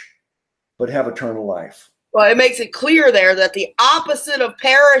perish, but have eternal life. Well, it makes it clear there that the opposite of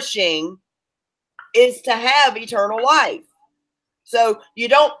perishing is to have eternal life. So you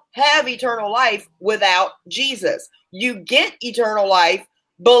don't have eternal life without Jesus. You get eternal life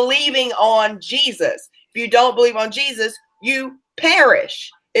believing on Jesus. If you don't believe on Jesus, you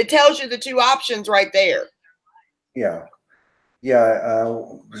perish. It tells you the two options right there. Yeah. Yeah.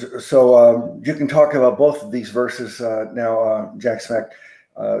 So you can talk about both of these verses now, Jack Smack.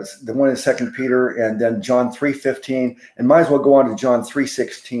 The one in 2 Peter and then John 3:15, and might as well go on to John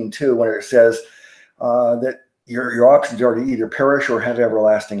 3:16 too, when it says that your options are to either perish or have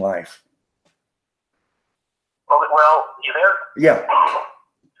everlasting life. Well, you there? Yeah.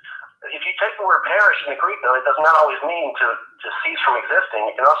 If you take the word perish in the Greek, though, it does not always mean to cease from existing.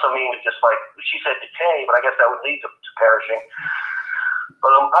 It can also mean to just, like she said, decay, but I guess that would lead to perishing.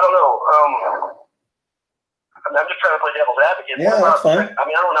 But I don't know. I'm just trying to play devil's advocate. Yeah, that's fine. I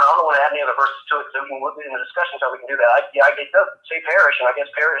mean, I don't want to add any other verses to it, so we can look in the discussion so we can do that. It does say perish, and I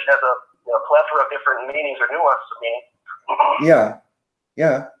guess perish has a plethora of different meanings or nuances of meaning.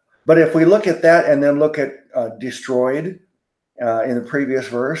 Yeah. But if we look at that and then look at destroyed in the previous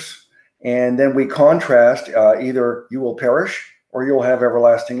verse, and then we contrast either you will perish or you'll have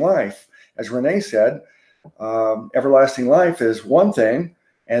everlasting life. As Renee said, everlasting life is one thing,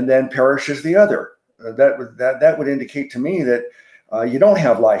 and then perish is the other. That would indicate to me that you don't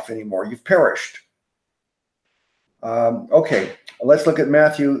have life anymore. You've perished. Okay, let's look at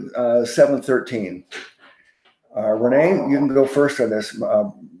Matthew 7:13. Renee, you can go first on this.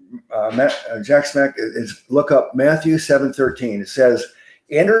 Jack Smack is look up Matthew 7:13. It says,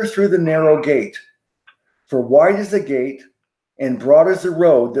 "Enter through the narrow gate, for wide is the gate, and broad is the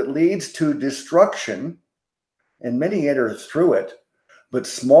road that leads to destruction, and many enter through it. But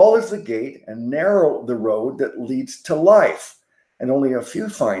small is the gate and narrow the road that leads to life, and only a few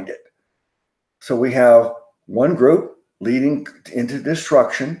find it." So we have one group leading into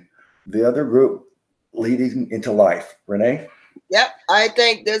destruction, the other group leading into life. Renee? Yep, I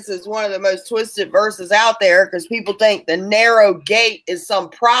think this is one of the most twisted verses out there because people think the narrow gate is some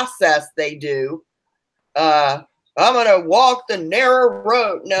process they do. I'm going to walk the narrow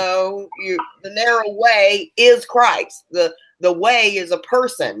road. No, the narrow way is Christ. The way is a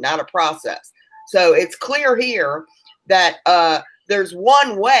person, not a process. So it's clear here that there's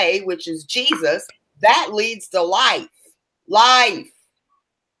one way, which is Jesus, that leads to life.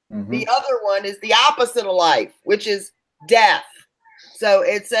 Mm-hmm. The other one is the opposite of life, which is death. So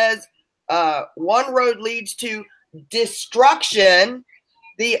it says one road leads to destruction.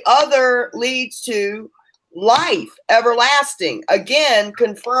 The other leads to life, everlasting. Again,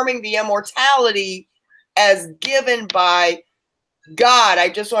 confirming the immortality as given by God. I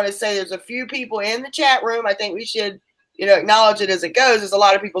just want to say there's a few people in the chat room. I think we should, acknowledge it as it goes. There's a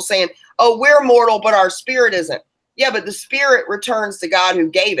lot of people saying, "Oh, we're mortal, but our spirit isn't." Yeah, but the spirit returns to God who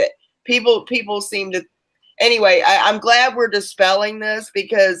gave it. People seem to. Anyway, I'm glad we're dispelling this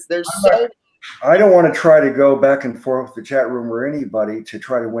because there's so. I don't want to try to go back and forth with the chat room or anybody to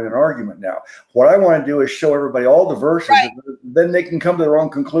try to win an argument now. What I want to do is show everybody all the verses, right. Then they can come to their own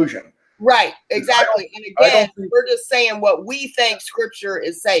conclusion. Right, exactly. And again, we're just saying what we think Scripture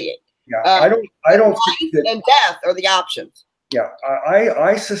is saying. Yeah, I don't think that, and death are the options. Yeah,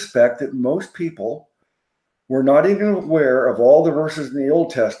 I suspect that most people were not even aware of all the verses in the Old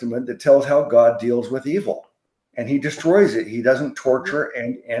Testament that tells how God deals with evil. And he destroys it. He doesn't torture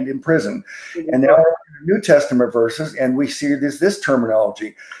and imprison. And now we're in the New Testament verses, and we see this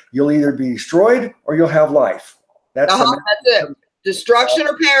terminology. You'll either be destroyed or you'll have life. That's it. Destruction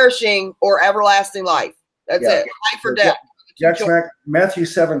or perishing or everlasting life. That's it. Life or death. Jack Smack, Matthew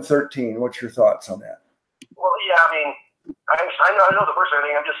 7:13. What's your thoughts on that? Well, yeah, I mean, I know the verse and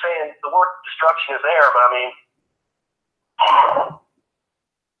everything. I'm just saying the word destruction is there, but I mean.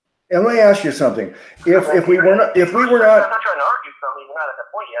 And let me ask you something. If we were not, I'm not trying to argue something. We're not at that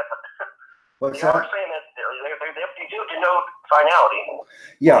point yet. But what's that? I'm saying that they do denote finality.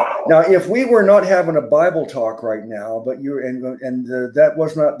 Yeah. Now, if we were not having a Bible talk right now, but that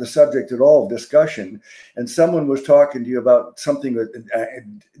was not the subject at all of discussion, and someone was talking to you about something with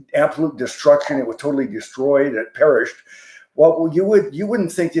absolute destruction, it was totally destroyed, it perished. Well, you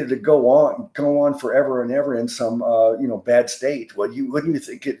wouldn't think that it'd go on forever and ever in some bad state. Wouldn't you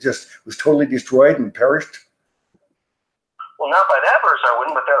think it just was totally destroyed and perished? Well, not by that verse, I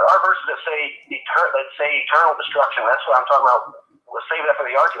wouldn't. But there are verses that say eternal destruction. That's what I'm talking about. We'll save that for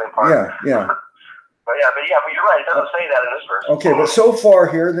the argument part. Yeah. But you're right. It doesn't say that in this verse. Okay, but so far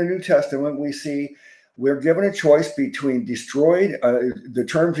here in the New Testament, we see we're given a choice between destroyed, the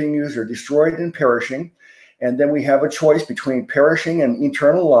terms being used are destroyed and perishing. And then we have a choice between perishing and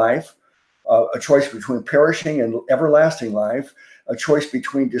eternal life, a choice between perishing and everlasting life, a choice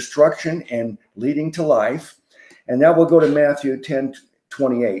between destruction and leading to life. And now we'll go to Matthew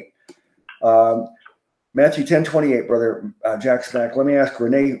 10:28. Matthew 10:28, brother Jack Smack. Let me ask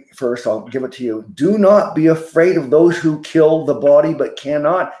Renee first. I'll give it to you. Do not be afraid of those who kill the body but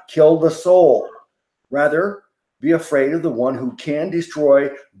cannot kill the soul. Rather, be afraid of the one who can destroy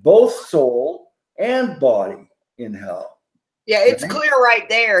both soul and body in hell. Yeah, it's clear right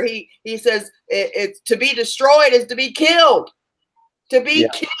there. He says it's to be destroyed is to be killed. To be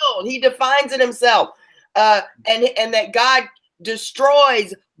killed. He defines it himself. And that God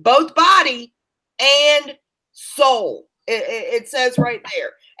destroys both body and soul. It says right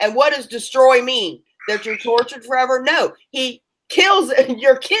there. And what does destroy mean? That you're tortured forever? No. He kills,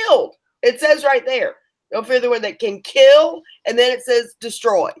 you're killed. It says right there. Don't fear the one that can kill. And then it says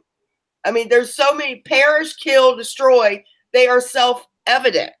destroy. I mean, there's so many perish, kill, destroy. They are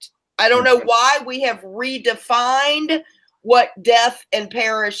self-evident. I don't know why we have redefined what death and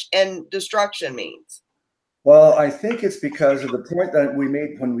perish and destruction means. Well, I think it's because of the point that we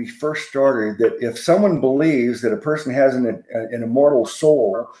made when we first started, that if someone believes that a person has an immortal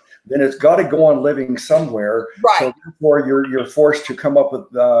soul, then it's got to go on living somewhere. Right. So therefore, you're forced to come up with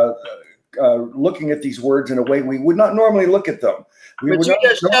looking at these words in a way we would not normally look at them. But you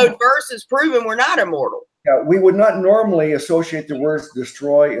just showed verses proving we're not immortal. Yeah, we would not normally associate the words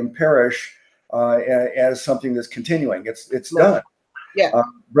destroy and perish as something that's continuing. It's done. Yeah.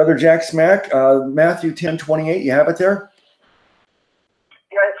 Brother Jack Smack, Matthew 10:28, you have it there?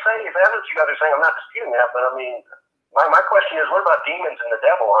 Yeah, I'd say if that's what you guys are saying, I'm not disputing that, but I mean, my question is, what about demons and the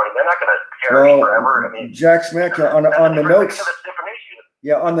devil? I mean, they're not going to perish forever. I mean, Jack Smack, on the notes. That's a different issue.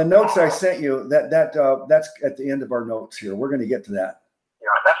 Yeah, on the notes I sent you, that's at the end of our notes here. We're going to get to that. Yeah,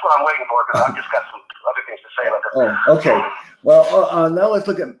 that's what I'm waiting for, because I've just got some other things to say about this. Oh, okay. Well, now let's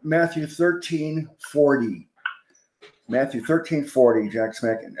look at Matthew 13:40. Matthew 13:40, Jack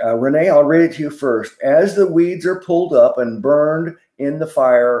Smack. Renee, I'll read it to you first. As the weeds are pulled up and burned in the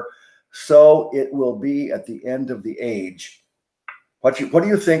fire, so it will be at the end of the age. What do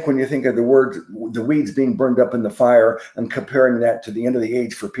you think when you think of the words, the weeds being burned up in the fire, and comparing that to the end of the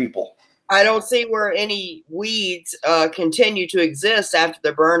age for people? I don't see where any weeds continue to exist after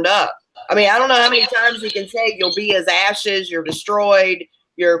they're burned up. I mean, I don't know how many times you can say you'll be as ashes, you're destroyed,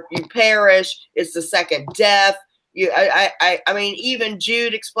 you perish. It's the second death. I mean, even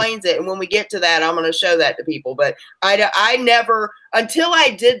Jude explains it. And when we get to that, I'm going to show that to people. But I never, until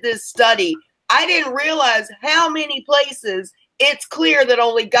I did this study, I didn't realize how many places it's clear that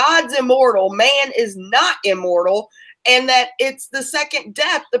only God's immortal, man is not immortal, and that it's the second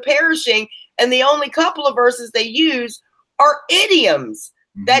death, the perishing. And the only couple of verses they use are idioms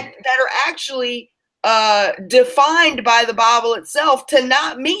that are actually defined by the Bible itself to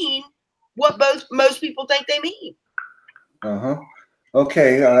not mean what most people think they mean.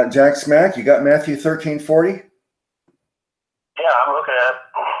 Okay, Jack Smack, you got Matthew 13:40? Yeah, I'm looking at it.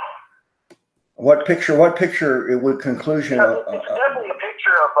 What picture would conclusion? It's definitely a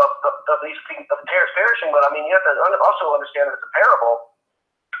picture of these things, of perishing, but I mean, you have to also understand that it's a parable.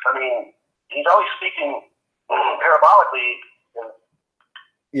 I mean, he's always speaking parabolically.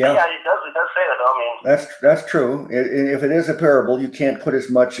 Yeah, it does say that, though. I mean, that's true. If it is a parable, you can't put as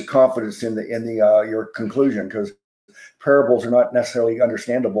much confidence in your conclusion, because parables are not necessarily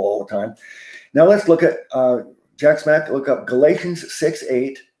understandable all the time. Now let's look at Jack Smack. Look up Galatians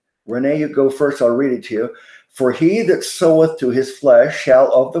 6:8. Renee, you go first. I'll read it to you. For he that soweth to his flesh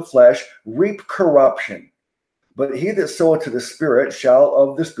shall of the flesh reap corruption, but he that soweth to the Spirit shall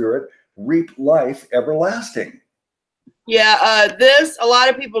of the Spirit reap life everlasting. Yeah, this, a lot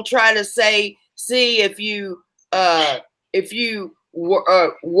of people try to say, see, if you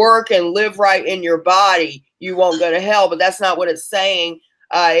work and live right in your body, you won't go to hell. But that's not what it's saying.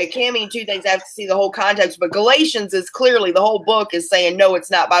 It can mean two things. I have to see the whole context. But Galatians is clearly, the whole book is saying, no,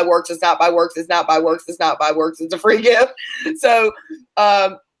 it's not by works. It's not by works. It's not by works. It's not by works. It's a free gift. So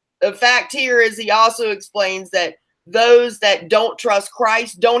the fact here is he also explains that those that don't trust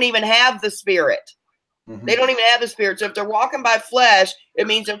Christ don't even have the Spirit. They don't even have the Spirit. So if they're walking by flesh, it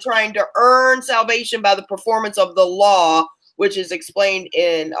means they're trying to earn salvation by the performance of the law, which is explained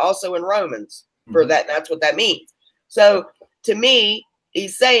also in Romans for that. That's what that means. So to me,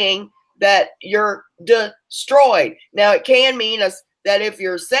 he's saying that you're destroyed. Now, it can mean that if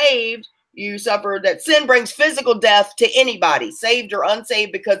you're saved, you suffer, that sin brings physical death to anybody, saved or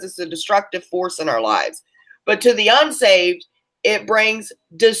unsaved, because it's a destructive force in our lives. But to the unsaved, it brings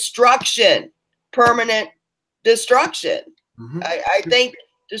destruction, permanent destruction. I think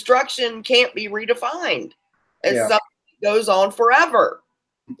destruction can't be redefined. It's something that goes on forever.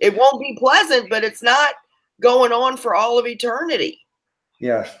 It won't be pleasant, but it's not going on for all of eternity.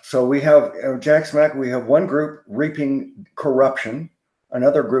 Yes. So we have, Jack Smack, we have one group reaping corruption,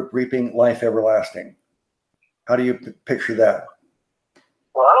 another group reaping life everlasting. How do you picture that?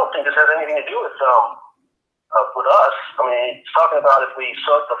 Well, I don't think this has anything to do with us. I mean, it's talking about if we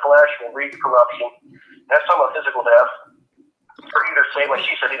sow the flesh and reap corruption. That's talking about physical death. Or either say, like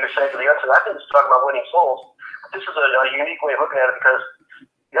she said, either say to the unsaved. I think it's talking about winning souls. This is a unique way of looking at it, because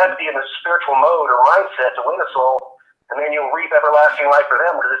you have to be in a spiritual mode or mindset to win a soul, and then you'll reap everlasting life for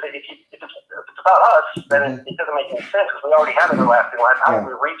them. Because if it's about us, then it doesn't make any sense, because we already have everlasting life. How do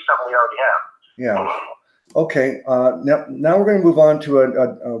we reap something we already have? Yeah. Okay. Now we're going to move on to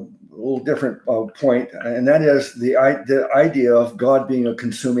a little different point, and that is the idea of God being a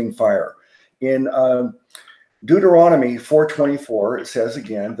consuming fire. In Deuteronomy 4:24, it says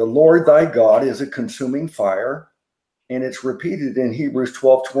again, "The Lord thy God is a consuming fire," and it's repeated in Hebrews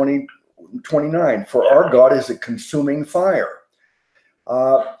 12:29. "For our God is a consuming fire."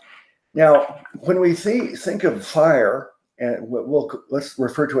 Now, when we think of fire, and let's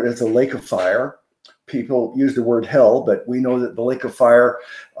refer to it as the lake of fire. People use the word hell, but we know that the lake of fire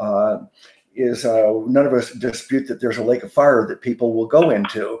is, none of us dispute that there's a lake of fire that people will go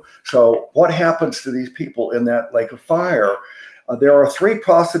into. So what happens to these people in that lake of fire? There are three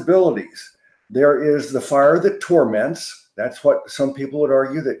possibilities. There is the fire that torments. That's what some people would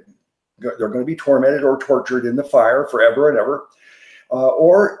argue, that they're going to be tormented or tortured in the fire forever and ever.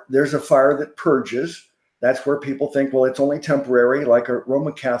 Or there's a fire that purges. That's where people think, well, it's only temporary. Like a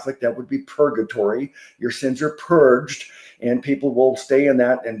Roman Catholic, that would be purgatory. Your sins are purged, and people will stay in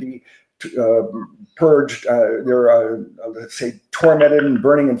that and be purged. They're, let's say, tormented and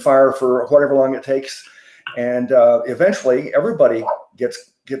burning in fire for whatever long it takes. And eventually, everybody gets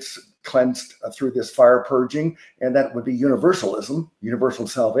cleansed through this fire purging, and that would be universalism, universal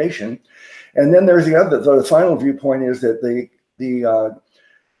salvation. And then there's the final viewpoint is that the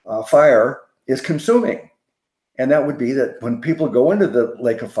fire is consuming. And that would be that when people go into the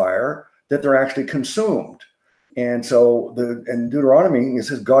lake of fire, that they're actually consumed. And so in Deuteronomy, it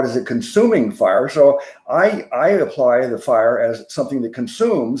says God is a consuming fire. So I apply the fire as something that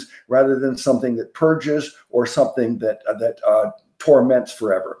consumes rather than something that purges or something that torments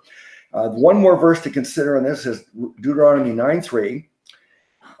forever. One more verse to consider on this is Deuteronomy 9:3.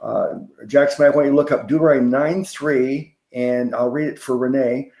 Jack Smack, why don't you look up Deuteronomy 9:3, and I'll read it for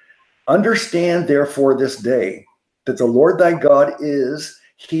Renee. "Understand therefore this day that the Lord thy God is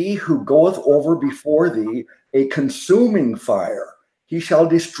he who goeth over before thee a consuming fire. He shall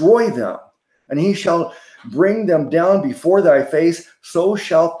destroy them, and he shall bring them down before thy face. So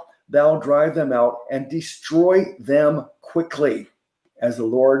shalt thou drive them out and destroy them quickly, as the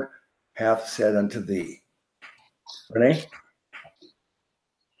Lord hath said unto thee." Renee?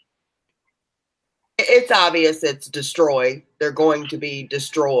 It's obvious it's destroy. They're going to be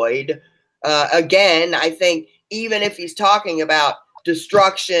destroyed. Again, I think even if he's talking about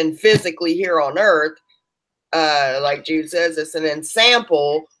destruction physically here on earth, like Jude says, it's an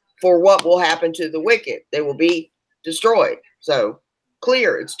ensample for what will happen to the wicked. They will be destroyed. So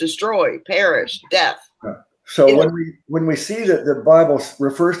clear, it's destroyed, perish, death. So when we see that the Bible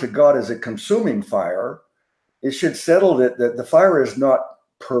refers to God as a consuming fire, it should settle that the fire is not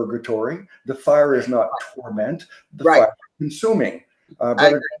purgatory. The fire is not torment. The fire is consuming.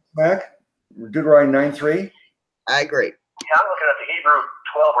 Brother Mac, Deuteronomy 9:3. I agree. Yeah, I'm looking at the Hebrew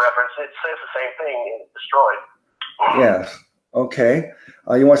 12 reference. It says the same thing, destroyed. Yes. Okay.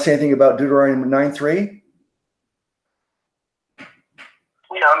 You want to say anything about Deuteronomy 9:3?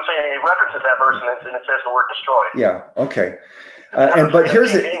 Yeah, I'm saying it references that verse and it says the word destroyed. Yeah. Okay. But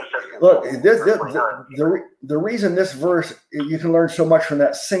here's it. Look, the reason this verse, you can learn so much from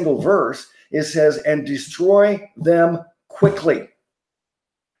that single verse. It says, "And destroy them quickly."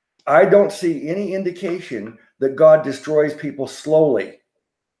 I don't see any indication that God destroys people slowly,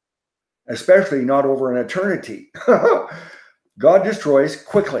 especially not over an eternity. God destroys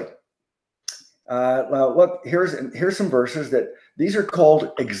quickly. Now look, here's some verses that these are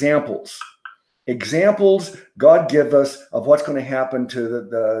called examples. Examples God give us of what's going to happen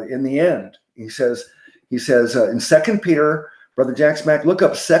to in the end. He says in 2 Peter Brother Jack Smack, look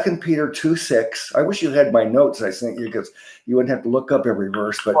up 2 Peter 2:6. I wish you had my notes I sent you because you wouldn't have to look up every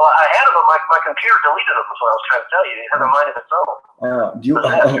verse. But well, I had them, but my computer deleted them. That's what I was trying to tell you. It has a mind of its own. Do you?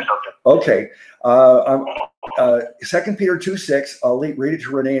 Okay. 2 Peter 2:6. I'll read it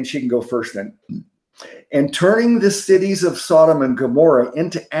to Renee, and she can go first then. And turning the cities of Sodom and Gomorrah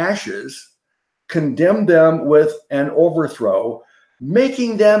into ashes, condemned them with an overthrow,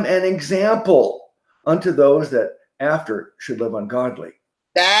 making them an example unto those that after should live ungodly.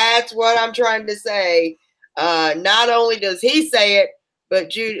 That's what I'm trying to say. Not only does he say it, but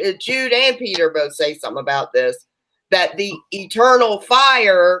Jude and Peter both say something about this, that the eternal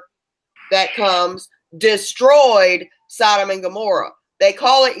fire that comes destroyed Sodom and Gomorrah. They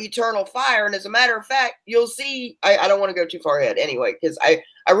call it eternal fire. And as a matter of fact, you'll see, I don't want to go too far ahead anyway, because I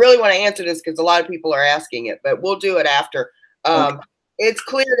really want to answer this because a lot of people are asking it, but we'll do it after. Okay. It's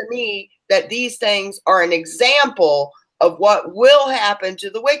clear to me that these things are an example of what will happen to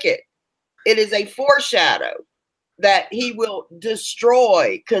the wicked. It is a foreshadow that he will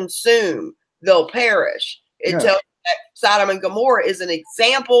destroy, consume, they'll perish. It tells you that Sodom and Gomorrah is an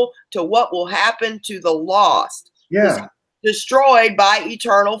example to what will happen to the lost. Yeah. Destroyed by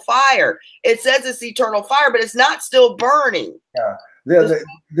eternal fire. It says it's eternal fire, but it's not still burning. Yeah.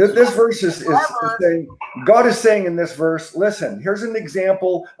 This verse is saying, God is saying in this verse, listen, here's an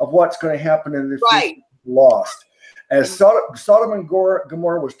example of what's going to happen in the future. Lost. As Sodom and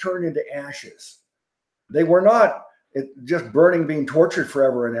Gomorrah was turned into ashes. They were not just burning, being tortured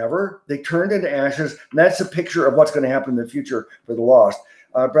forever and ever. They turned into ashes. And that's a picture of what's going to happen in the future for the lost.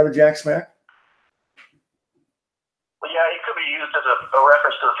 Brother Jack Smack? Well, yeah, it could be used as a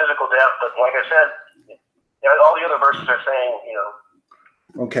reference to the physical death, but like I said, all the other verses are saying,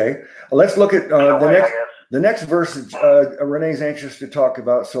 Okay, let's look at the next verse Renee's anxious to talk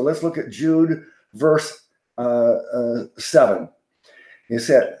about. So let's look at Jude verse 7.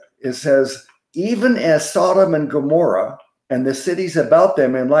 It says, even as Sodom and Gomorrah and the cities about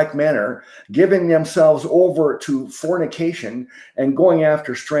them in like manner, giving themselves over to fornication and going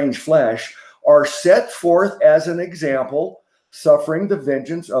after strange flesh, are set forth as an example, suffering the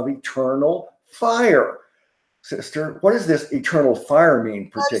vengeance of eternal fire. Sister, what does this eternal fire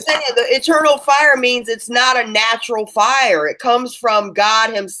mean? The eternal fire means it's not a natural fire. It comes from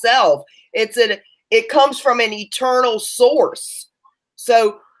God himself. It comes from an eternal source.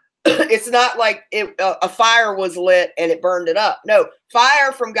 So it's not like a fire was lit and it burned it up. No,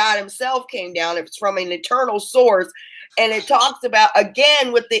 fire from God himself came down. It's from an eternal source. And it talks about,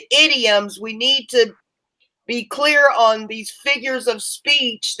 again, with the idioms, we need to be clear on these figures of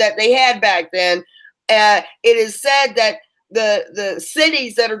speech that they had back then. It is said that the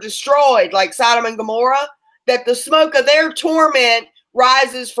cities that are destroyed, like Sodom and Gomorrah, that the smoke of their torment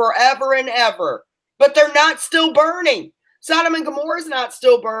rises forever and ever. But they're not still burning. Sodom and Gomorrah is not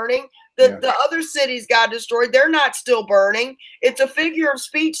still burning. The other cities God destroyed, they're not still burning. It's a figure of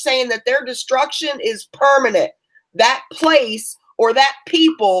speech saying that their destruction is permanent. That place or that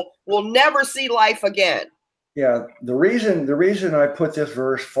people will never see life again. Yeah, the reason I put this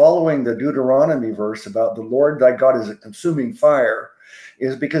verse following the Deuteronomy verse about the Lord thy God is a consuming fire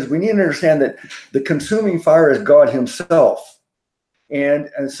is because we need to understand that the consuming fire is God himself. And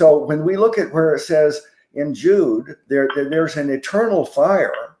so when we look at where it says in Jude, there's an eternal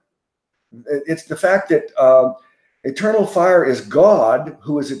fire. It's the fact that eternal fire is God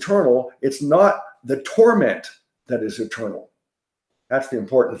who is eternal. It's not the torment that is eternal. That's the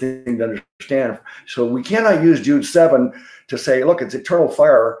important thing to understand. So we cannot use Jude 7 to say, look, it's eternal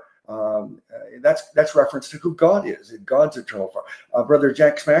fire. That's reference to who God is. God's eternal fire. Brother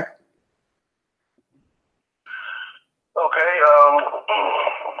Jack Smack? Okay.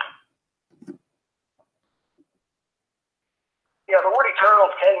 Yeah, the word eternal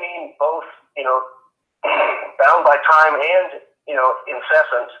can mean both, bound by time and,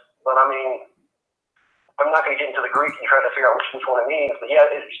 incessant. But I mean, I'm not going to get into the Greek and try to figure out which one it means, but yeah,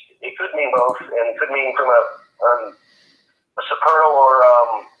 it could mean both, and it could mean from a supernal or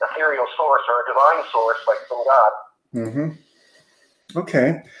ethereal source or a divine source, like from God. Mm-hmm.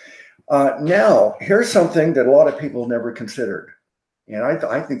 Okay. Now, here's something that a lot of people never considered, and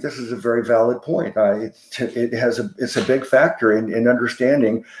I think this is a very valid point. It's a big factor in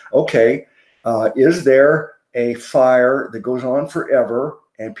understanding. Okay, is there a fire that goes on forever?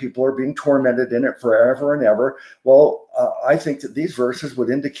 And people are being tormented in it forever and ever. Well, I think that these verses would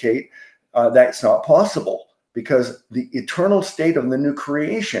indicate that's not possible because the eternal state of the new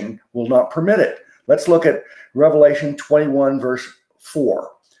creation will not permit it. Let's look at Revelation 21, verse 4.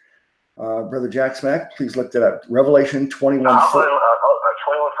 Brother Jack Smack, please look that up. Revelation 21, 4. 21,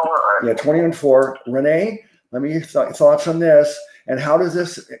 4. Yeah, 21, 4. Renee, Let me hear thoughts on this. And how does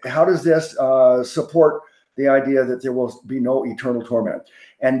this support the idea that there will be no eternal torment?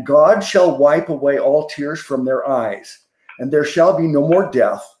 And God shall wipe away all tears from their eyes, and there shall be no more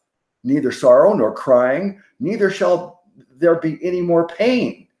death, neither sorrow nor crying, neither shall there be any more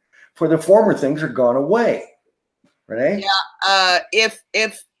pain, for the former things are gone away. Renee? Yeah.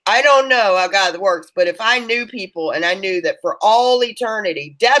 If I don't know how God works, but if I knew people and I knew that for all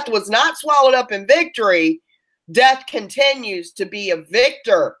eternity, death was not swallowed up in victory, death continues to be a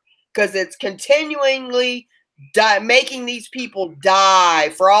victor because it's continually making these people die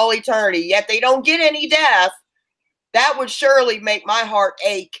for all eternity, yet they don't get any death. That would surely make my heart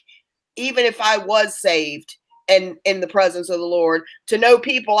ache, even if I was saved and in the presence of the Lord, to know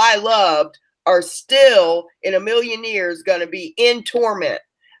people I loved are still in a million years going to be in torment.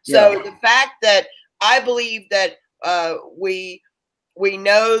 So the fact that I believe that we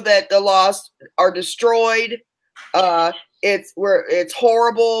know that the lost are destroyed, it's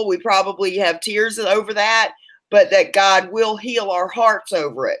horrible. We probably have tears over that, but that God will heal our hearts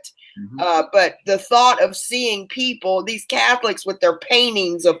over it. Mm-hmm. But the thought of seeing people, these Catholics with their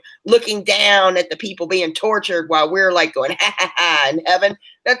paintings of looking down at the people being tortured while we're like going, ha ha ha, in heaven,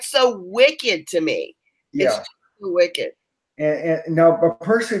 that's so wicked to me. Yeah. It's so wicked. And now a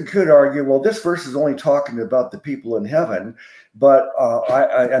person could argue, well, this verse is only talking about the people in heaven, but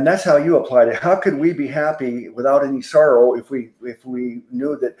and that's how you applied it. How could we be happy without any sorrow if we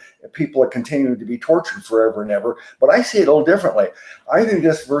knew that people are continuing to be tortured forever and ever? But I see it a little differently. I think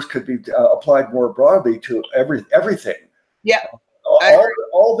this verse could be applied more broadly to everything. Yeah.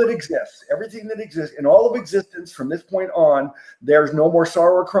 All that exists, everything that exists in all of existence from this point on, there's no more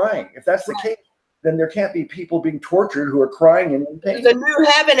sorrow or crying. If that's the case, then there can't be people being tortured who are crying and in pain. There's a new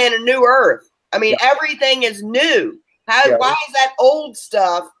heaven and a new earth. I mean, everything is new. Why is that old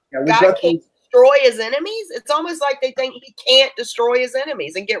stuff? God can't destroy his enemies? It's almost like they think he can't destroy his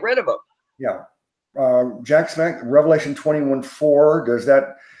enemies and get rid of them. Yeah. Jack Smack, Revelation 21:4, does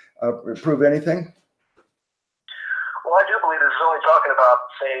that prove anything? Well, I do believe this is only talking about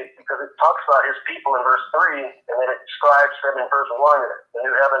saved because it talks about his people in verse 3, and then it describes them in verse 1, the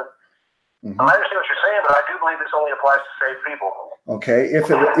new heaven. Mm-hmm. I understand what you're saying, but I do believe this only applies to saved people. Okay,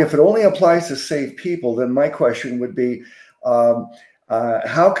 if it only applies to saved people, then my question would be,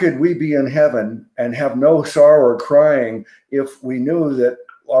 how could we be in heaven and have no sorrow or crying if we knew that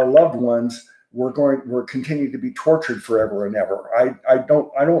our loved ones were continuing to be tortured forever and ever? I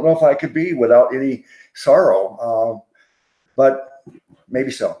don't know if I could be without any sorrow, but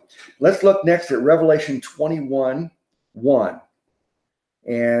maybe so. Let's look next at Revelation 21:1.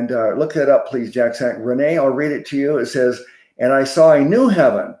 And look that up, please, Jackson. Renee, I'll read it to you. It says, "And I saw a new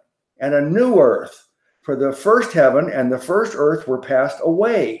heaven and a new earth, for the first heaven and the first earth were passed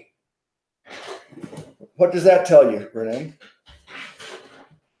away." What does that tell you, Renee?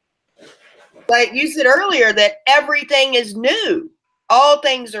 Like you said earlier, that everything is new. All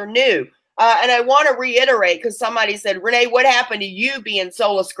things are new. And I want to reiterate, because somebody said, Renee, what happened to you being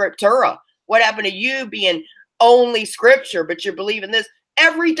sola scriptura? What happened to you being only scripture, but you're believing this?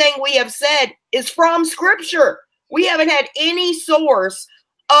 Everything we have said is from scripture. We haven't had any source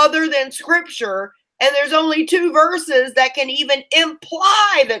other than scripture. And there's only 2 verses that can even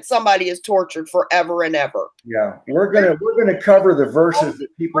imply that somebody is tortured forever and ever. Yeah, we're gonna cover the verses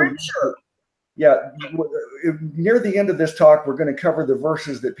that people. Yeah, near the end of this talk, we're going to cover the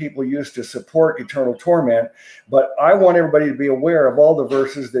verses that people use to support eternal torment. But I want everybody to be aware of all the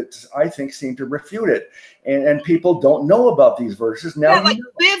verses that I think seem to refute it. And people don't know about these verses. Now, like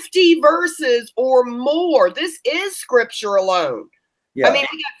 50 verses or more. This is scripture alone. Yeah. I mean,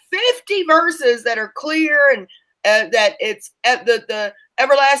 we got 50 verses that are clear and that it's the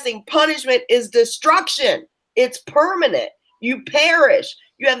everlasting punishment is destruction. It's permanent. You perish.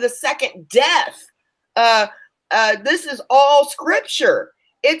 You have the second death. This is all scripture.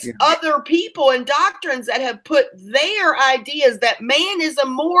 It's other people and doctrines that have put their ideas that man is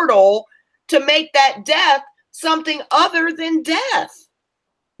immortal to make that death something other than death.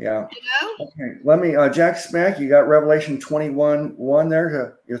 Yeah. You know? Okay. Let me, Jack Smack, you got Revelation 21:1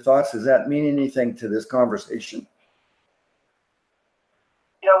 there. Your thoughts? Does that mean anything to this conversation?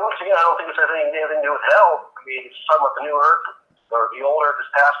 Yeah, once again, I don't think it's anything to do with hell. I mean, it's talking about the new earth, or the old earth has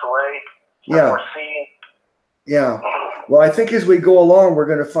passed away. Yeah. More sea. Yeah. Well, I think as we go along, we're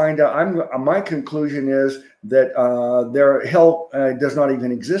going to find out. My conclusion is that hell does not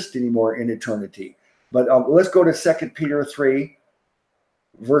even exist anymore in eternity. But let's go to 2 Peter 3,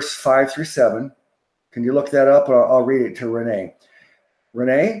 verse 5 through 7. Can you look that up? I'll read it to Renee.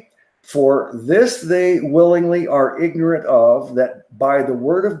 Renee, For this they willingly are ignorant of, that by the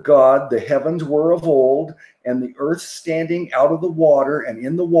word of God the heavens were of old, and the earth standing out of the water and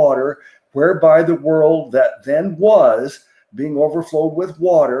in the water, whereby the world that then was, being overflowed with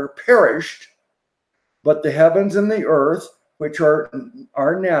water, perished. But the heavens and the earth, which are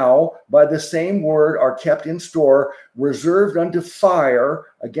now by the same word, are kept in store, reserved unto fire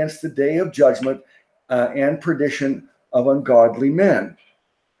against the day of judgment and perdition of ungodly men.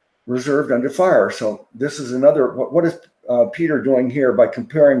 Reserved unto fire. So this is another, what is Peter doing here by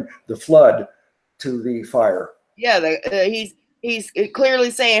comparing the flood to the fire? Yeah, he's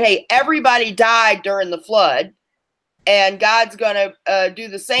clearly saying, hey, everybody died during the flood, and God's going to do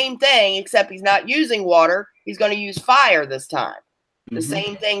the same thing, except he's not using water. He's going to use fire this time. The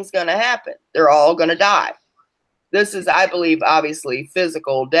same thing's going to happen. They're all going to die. This is, I believe, obviously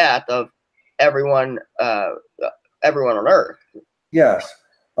physical death of everyone on earth. Yes.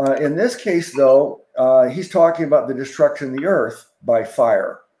 In this case, though, he's talking about the destruction of the earth by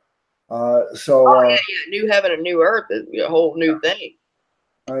fire. New heaven and new earth is a whole new thing.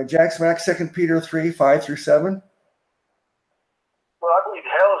 Jack Smack, 2 Peter 3, 5 through 7. Well, I believe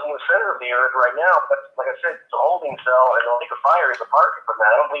hell is in the center of the earth right now, but like I said, it's a holding cell, and the lake of fire is apart from that.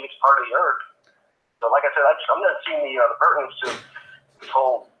 I don't believe it's part of the earth. So, like I said, I'm not seeing the pertinence to this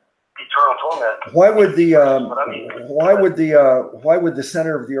whole eternal torment. Why would the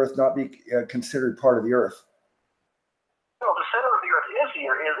center of the earth not be considered part of the earth? No, the center of the earth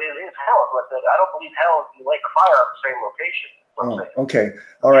is hell, but I don't believe hell and the lake of fire are the same location. Oh, okay.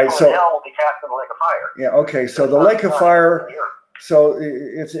 All right. So hell will be cast in the lake of fire. Yeah. Okay. So the lake of fire. So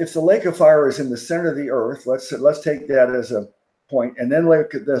if the lake of fire is in the center of the earth, let's take that as a point, and then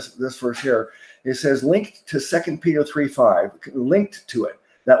look at this verse here. It says linked to 2 Peter 3:5, linked to it.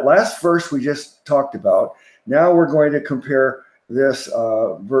 That last verse we just talked about. Now we're going to compare this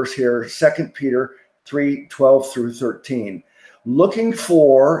verse here, 2 Peter 3:12 through 13. Looking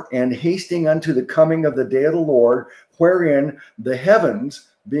for and hasting unto the coming of the day of the Lord, wherein the heavens,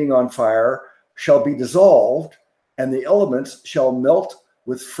 being on fire, shall be dissolved, and the elements shall melt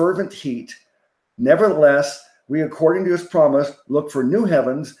with fervent heat. Nevertheless, we, according to his promise, look for new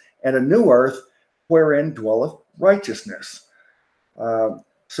heavens and a new earth, wherein dwelleth righteousness.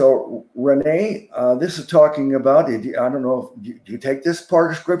 So, Renee, this is talking about, I don't know, do you take this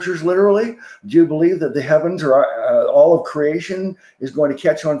part of scriptures literally? Do you believe that the heavens are all of creation is going to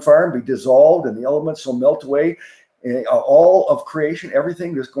catch on fire and be dissolved, and the elements will melt away? All of creation,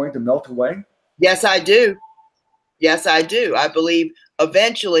 everything is going to melt away? Yes, I do. Yes, I do. I believe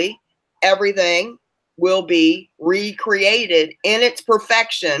eventually everything will be recreated in its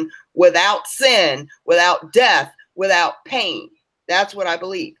perfection, without sin, without death, without pain. That's what I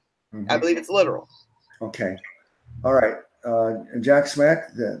believe. I believe it's literal. Okay. All right. Jack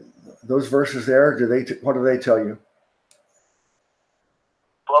Smack, those verses there, what do they tell you?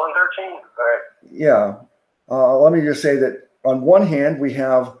 12 and 13. All right. Yeah. Let me just say that on one hand, we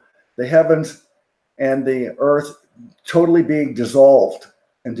have the heavens and the earth totally being dissolved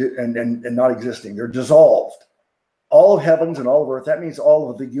and not existing. They're dissolved. All of heavens and all of earth, that means all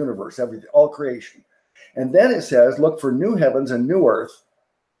of the universe, everything, all creation. And then it says, look for new heavens and new earth,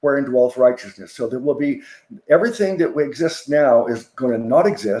 wherein dwelleth righteousness. So there will be, everything that exists now is going to not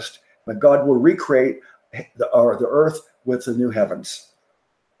exist, but God will recreate the earth with the new heavens.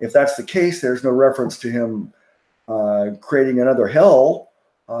 If that's the case, there's no reference to him creating another hell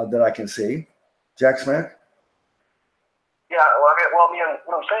that I can see. Jack Smack? Yeah, well, I mean,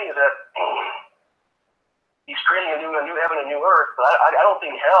 what I'm saying is that he's creating a new heaven and new earth, but I don't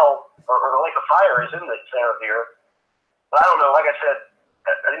think hell or the lake of fire is in the center of the earth. But I don't know. Like I said,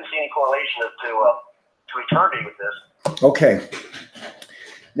 I didn't see any correlation to eternity with this. Okay.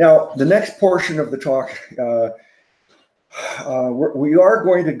 Now, the next portion of the talk, we are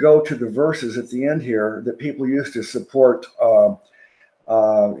going to go to the verses at the end here that people use to support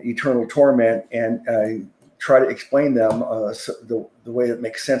eternal torment and try to explain them the way that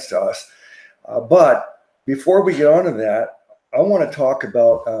makes sense to us. But before we get on to that, I want to talk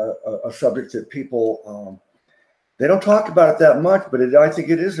about a subject that people, they don't talk about it that much, but I think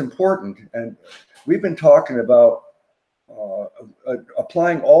it is important. And we've been talking about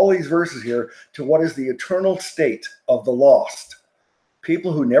applying all these verses here to what is the eternal state of the lost.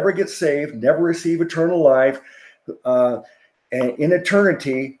 People who never get saved, never receive eternal life. And in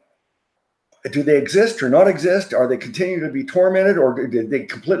eternity, do they exist or not exist? Are they continue to be tormented, or did they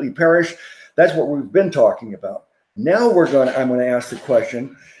completely perish? That's what we've been talking about. Now I'm going to ask the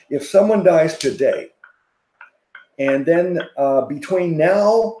question, if someone dies today, and then between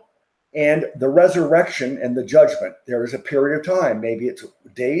now and the resurrection and the judgment. There is a period of time, maybe it's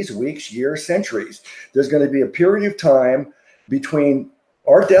days, weeks, years, centuries. There's going to be a period of time between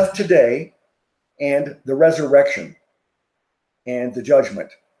our death today and the resurrection and the judgment.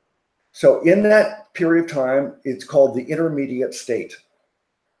 So in that period of time, it's called the intermediate state.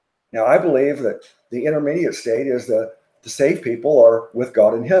 Now, I believe that the intermediate state is the saved people are with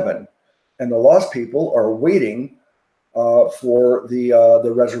God in heaven, and the lost people are waiting for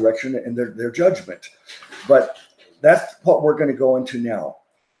the resurrection and their judgment. But that's what we're going to go into now.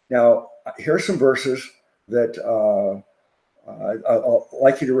 Now, here's some verses that I'd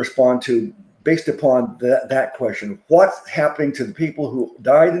like you to respond to based upon that question. What's happening to the people who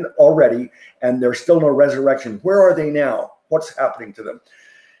died already and there's still no resurrection? Where are they now? What's happening to them?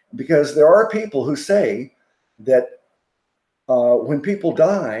 Because there are people who say that when people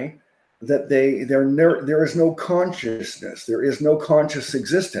die, that there is no consciousness, there is no conscious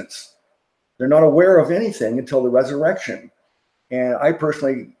existence. They're not aware of anything until the resurrection. And I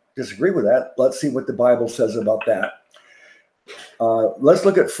personally disagree with that. Let's see what the Bible says about that. Let's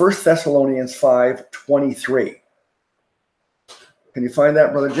look at 1 Thessalonians 5:23. Can you find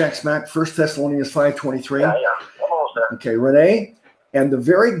that, Brother Jack Smack? 1 Thessalonians 5:23. Yeah, I'm almost there. Okay, Renee. And the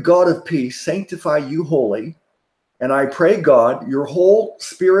very God of peace sanctify you wholly. And I pray, God, your whole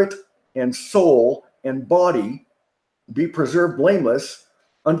spirit and soul and body be preserved blameless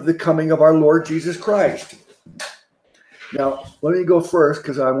unto the coming of our Lord Jesus Christ. Now, let me go first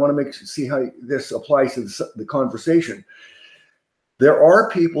because I want to see how this applies to the conversation. There are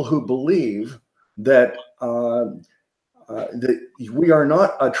people who believe that, that we are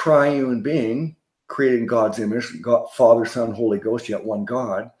not a triune being created in God's image, God, Father, Son, Holy Ghost, yet one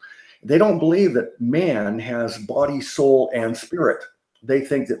God. They don't believe that man has body, soul, and spirit. They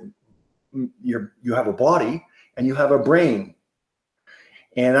think that you have a body and you have a brain,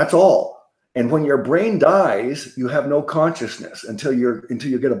 and that's all. And when your brain dies, you have no consciousness until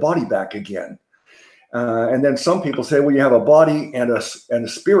you get a body back again. And then some people say, well, you have a body and a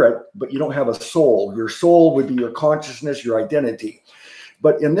spirit, but you don't have a soul. Your soul would be your consciousness, your identity.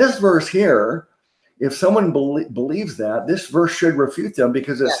 But in this verse here, if someone believes that, this verse should refute them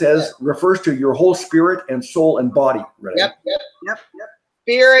because it refers to your whole spirit and soul and body. Right? Yep.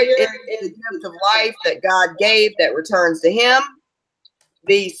 Spirit is the gift of life that God gave that returns to him.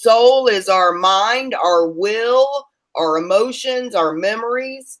 The soul is our mind, our will, our emotions, our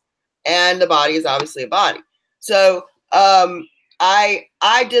memories, and the body is obviously a body. So I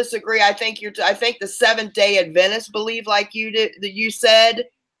disagree. I think the Seventh-day Adventists believe like you did, that you said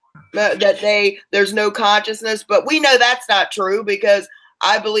that there's no consciousness, but we know that's not true because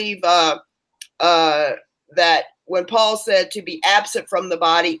I believe that when Paul said to be absent from the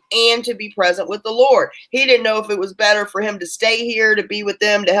body and to be present with the Lord, he didn't know if it was better for him to stay here to be with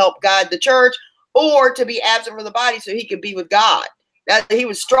them to help guide the church, or to be absent from the body so he could be with God. That he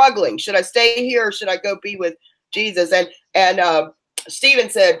was struggling. Should I stay here or should I go be with Jesus? And Stephen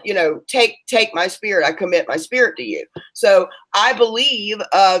said, take my spirit. I commit my spirit to you. So I believe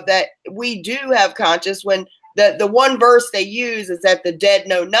that we do have conscience. When the one verse they use is that the dead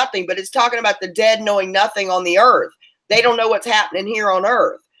know nothing, but it's talking about the dead knowing nothing on the earth. They don't know what's happening here on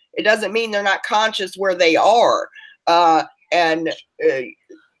earth. It doesn't mean they're not conscious where they are. I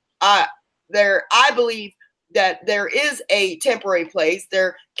believe that there is a temporary place.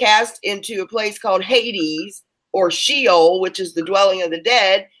 They're cast into a place called Hades or Sheol, which is the dwelling of the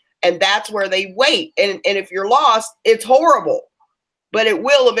dead, and that's where they wait. And if you're lost, it's horrible. But it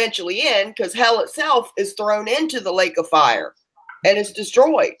will eventually end because hell itself is thrown into the lake of fire and it's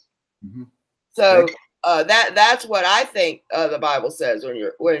destroyed. Mm-hmm. So that's what I think the Bible says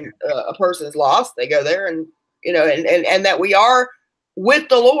when a person is lost, they go there and that we are with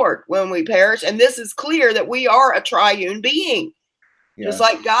the Lord when we perish. And this is clear that we are a triune being. Yeah. Just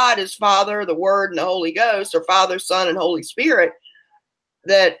like God is Father, the Word, and the Holy Ghost, or Father, Son, and Holy Spirit,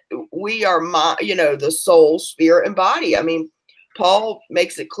 that we are the soul, spirit, and body. I mean, Paul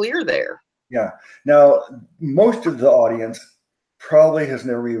makes it clear there. Yeah. Now, most of the audience probably has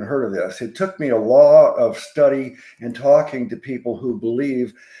never even heard of this. It took me a lot of study and talking to people who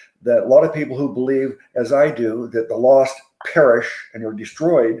believe that, a lot of people who believe, as I do, that the lost perish and are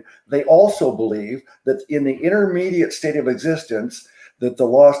destroyed. They also believe that in the intermediate state of existence, that the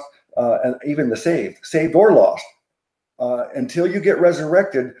lost, and even the saved or lost, until you get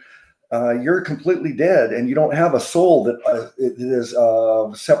resurrected, you're completely dead and you don't have a soul that is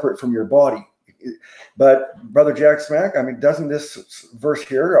separate from your body. But Brother Jack Smack, I mean, doesn't this verse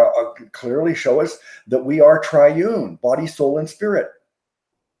here clearly show us that we are triune, body, soul, and spirit?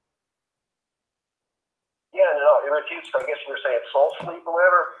 Yeah, no, it refutes, I guess you were saying soul sleep or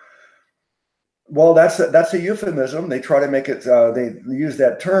whatever. Well, that's a euphemism. They try to make it. They use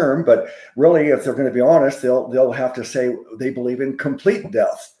that term, but really, if they're going to be honest, they'll have to say they believe in complete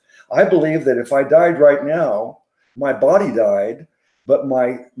death. I believe that if I died right now, my body died, but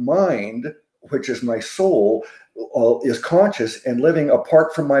my mind, which is my soul, is conscious and living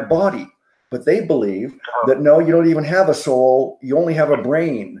apart from my body. But they believe that no, you don't even have a soul. You only have a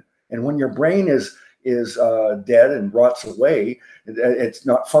brain, and when your brain is dead and rots away, it's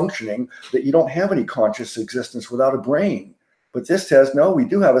not functioning, that you don't have any conscious existence without a brain. But this says, no, we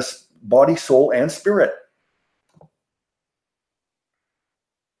do have a body, soul, and spirit.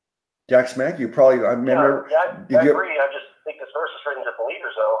 Jack Smack, you probably, I remember. Yeah, I agree. I just think this verse is written to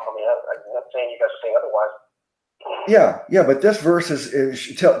believers, though. I mean, I'm not saying you guys are saying otherwise. Yeah, but this verse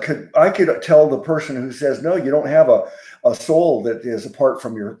I could tell the person who says, no, you don't have a soul that is apart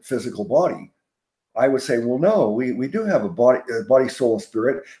from your physical body. I would say, well, no, we do have a body, soul, and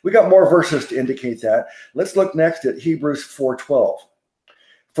spirit. We got more verses to indicate that. Let's look next at Hebrews 4:12.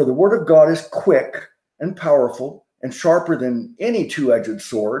 For the word of God is quick and powerful and sharper than any two-edged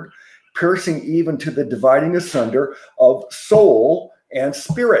sword, piercing even to the dividing asunder of soul and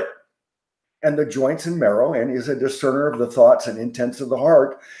spirit, and the joints and marrow, and is a discerner of the thoughts and intents of the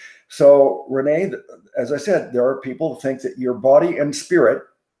heart. So, Renee, as I said, there are people who think that your body and spirit,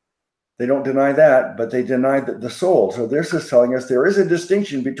 they don't deny that, but they deny the soul. So this is telling us there is a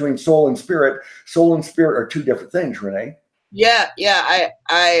distinction between soul and spirit. Soul and spirit are two different things, Renee. Yeah,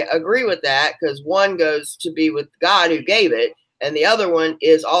 I agree with that, because one goes to be with God who gave it, and the other one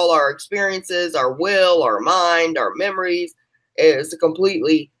is all our experiences, our will, our mind, our memories. Is a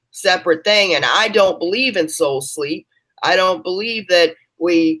completely separate thing, and I don't believe in soul sleep. I don't believe that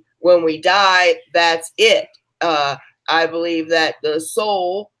when we die, that's it. I believe that the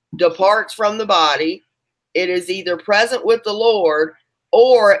soul departs from the body. It is either present with the Lord,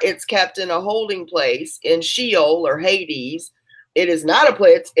 or it's kept in a holding place in Sheol or Hades. It is not a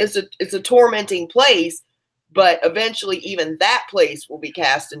place. It's a tormenting place, but eventually even that place will be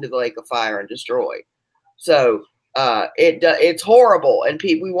cast into the lake of fire and destroyed. So it's horrible, and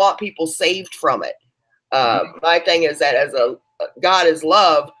we want people saved from it. My thing is that as God is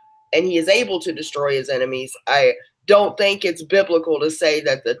love, and He is able to destroy His enemies, I don't think it's biblical to say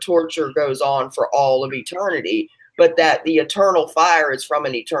that the torture goes on for all of eternity, but that the eternal fire is from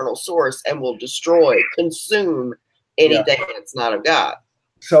an eternal source and will consume anything that's not of God.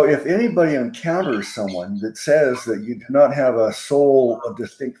 So if anybody encounters someone that says that you do not have a soul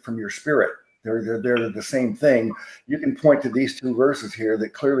distinct from your spirit, they're the same thing, you can point to these two verses here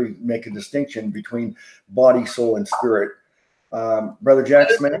that clearly make a distinction between body, soul, and spirit. Brother Jack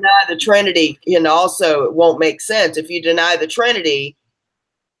Smith? Deny the Trinity, and also it won't make sense. If you deny the Trinity,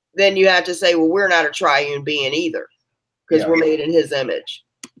 then you have to say, well, we're not a triune being either, because we're made in His image.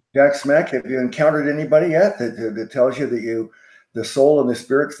 Jack Smack, have you encountered anybody yet that tells you that the soul and the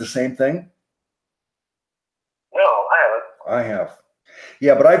spirit's the same thing? No, I haven't. I have.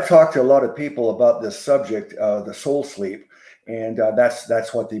 Yeah, but I've talked to a lot of people about this subject, the soul sleep, and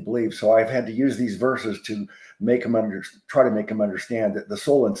that's what they believe. So I've had to use these verses to try to make them understand that the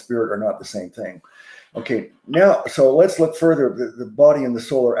soul and spirit are not the same thing. Okay, now, so let's look further. The body and the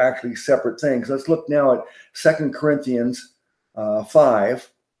soul are actually separate things. Let's look now at 2 Corinthians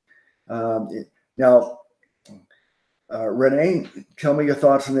 5. Now, Renee, tell me your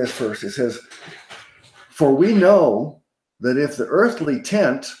thoughts on this first. It says, for we know that if the earthly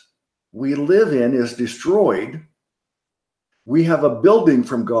tent we live in is destroyed, we have a building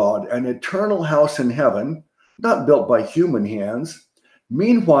from God, an eternal house in heaven, not built by human hands.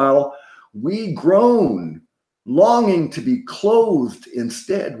 Meanwhile, we groan, longing to be clothed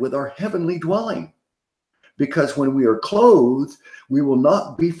instead with our heavenly dwelling. Because when we are clothed, we will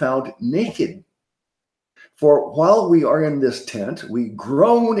not be found naked. For while we are in this tent, we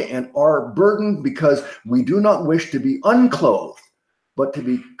groan and are burdened, because we do not wish to be unclothed, but to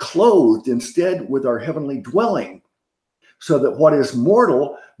be clothed instead with our heavenly dwelling, so that what is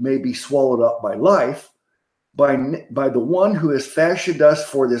mortal may be swallowed up by life. By the one who has fashioned us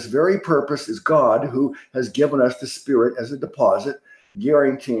for this very purpose is God, who has given us the Spirit as a deposit,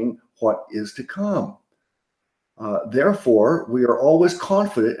 guaranteeing what is to come. Therefore, we are always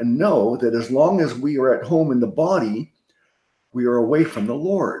confident and know that as long as we are at home in the body, we are away from the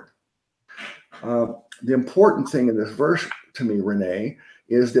Lord. The important thing in this verse to me, Renee,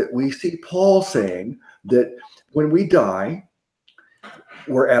 is that we see Paul saying that when we die,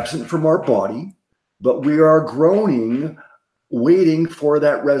 we're absent from our body, but we are groaning, waiting for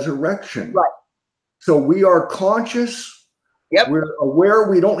that resurrection. Right. So we are conscious. Yep. We're aware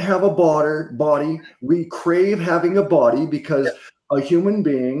we don't have a body. We crave having a body because a human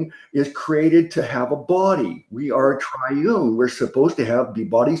being is created to have a body. We are triune. We're supposed to be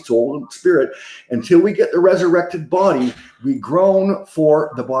body, soul, and spirit. Until we get the resurrected body, we groan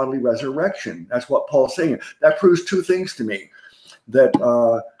for the bodily resurrection. That's what Paul's saying. That proves two things to me: that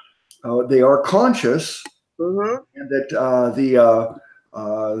they are conscious, and that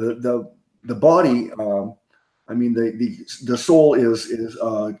the body. I mean, the soul is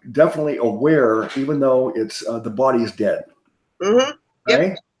definitely aware, even though it's the body is dead. Yep.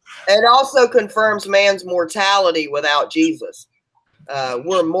 Right? It also confirms man's mortality without Jesus.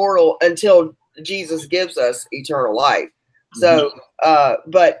 We're mortal until Jesus gives us eternal life. So,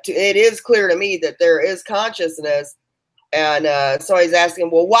 but it is clear to me that there is consciousness. And so he's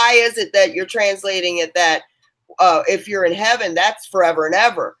asking, well, why is it that you're translating it that if you're in heaven, that's forever and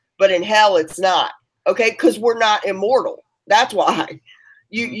ever, but in hell, it's not? Okay, because we're not immortal. That's why.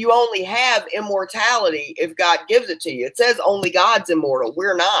 You only have immortality if God gives it to you. It says only God's immortal.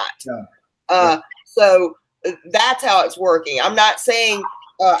 We're not. Yeah. So that's how it's working. I'm not saying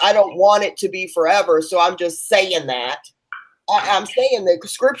I don't want it to be forever. So I'm just saying that. I'm saying that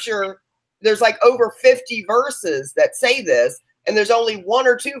scripture, there's like over 50 verses that say this, and there's only 1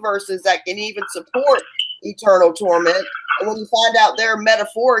 or 2 verses that can even support eternal torment. And when you find out they're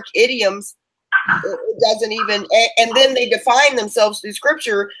metaphoric idioms, it doesn't even, and then they define themselves through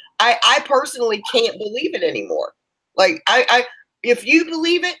scripture. I personally can't believe it anymore. Like if you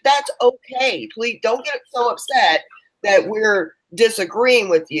believe it, that's okay. Please don't get so upset that we're disagreeing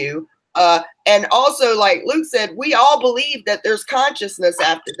with you. And also, like Luke said, we all believe that there's consciousness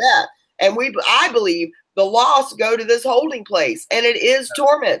after death. And I believe the lost go to this holding place, and it is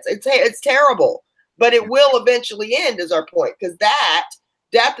torment. It's terrible, but it will eventually end, is our point, because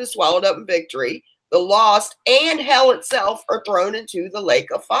death is swallowed up in victory. The lost and hell itself are thrown into the lake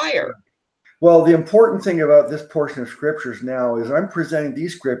of fire. Well, the important thing about this portion of scriptures now is I'm presenting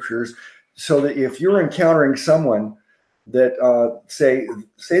these scriptures so that if you're encountering someone that say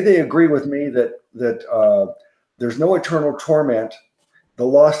they agree with me that there's no eternal torment, the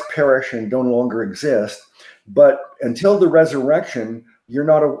lost perish and no longer exist, but until the resurrection, you're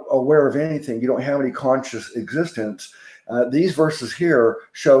not aware of anything. You don't have any conscious existence. These verses here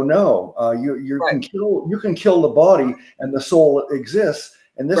show no. You can kill the body and the soul exists.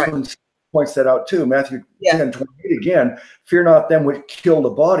 And this one points that out too. Matthew 10:28 again. Fear not them which kill the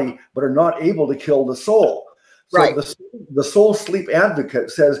body, but are not able to kill the soul. So the soul sleep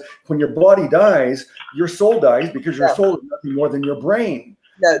advocate says when your body dies, your soul dies because your soul is nothing more than your brain.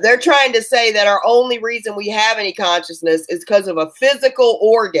 No, they're trying to say that our only reason we have any consciousness is because of a physical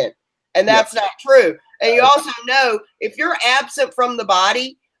organ. And that's not true. And you also know if you're absent from the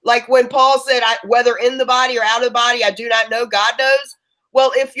body, like when Paul said, whether in the body or out of the body, I do not know, God knows.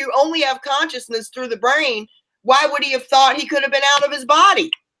 Well, if you only have consciousness through the brain, why would he have thought he could have been out of his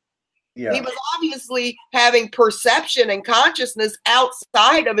body? Yeah. He was obviously having perception and consciousness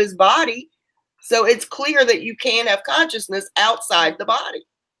outside of his body. So it's clear that you can have consciousness outside the body.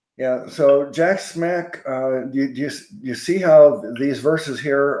 Yeah. So Jack Smack, you see how these verses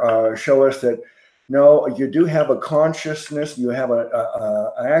here show us that no, you do have a consciousness. You have an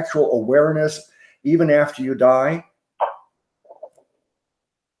actual awareness even after you die.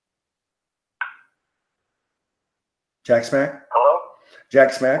 Jack Smack? Hello?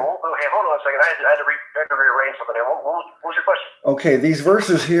 Jack Smack? Okay, hold on a second. I had to rearrange something here. What was your question? Okay, these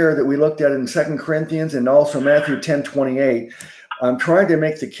verses here that we looked at in 2 Corinthians and also Matthew 10:28, I'm trying to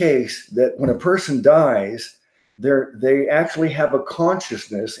make the case that when a person dies, they actually have a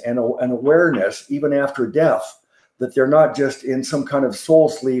consciousness and an awareness even after death, that they're not just in some kind of soul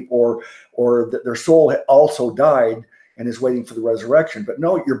sleep or that their soul also died and is waiting for the resurrection. But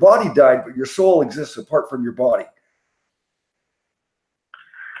no, your body died, but your soul exists apart from your body.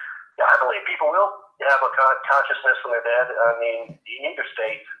 Yeah, I believe people will have a consciousness when they're dead. I mean, you need your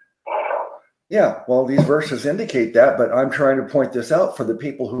state. Yeah, well, these verses indicate that, but I'm trying to point this out for the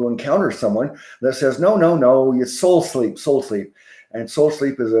people who encounter someone that says, no, it's soul sleep. And soul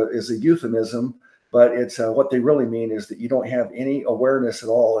sleep is a euphemism, but it's what they really mean is that you don't have any awareness at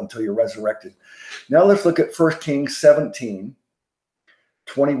all until you're resurrected. Now let's look at 1 Kings 17,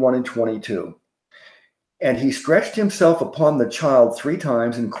 21 and 22. And he stretched himself upon the child 3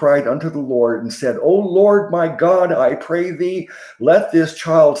 times and cried unto the Lord and said, O Lord my God, I pray thee, let this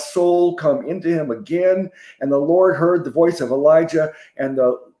child's soul come into him again. And the Lord heard the voice of Elijah, and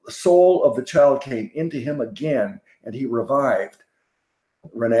the soul of the child came into him again, and he revived.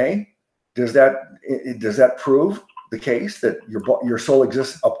 Renee, does that prove the case that your soul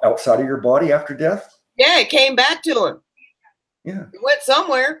exists outside of your body after death? Yeah, it came back to him. Yeah. It went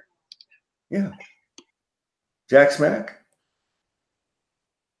somewhere. Yeah. Jack Smack?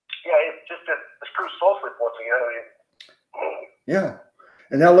 true soul sleep once again. Yeah.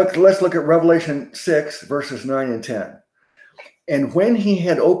 And now let's look at Revelation 6, verses 9 and 10. And when he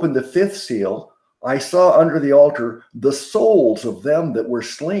had opened the fifth seal, I saw under the altar the souls of them that were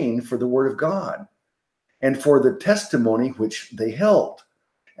slain for the word of God and for the testimony which they held.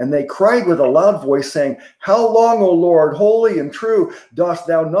 And they cried with a loud voice, saying, How long, O Lord, holy and true, dost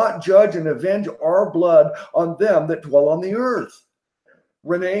thou not judge and avenge our blood on them that dwell on the earth?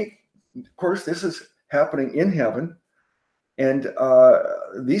 Renee, of course, this is happening in heaven. And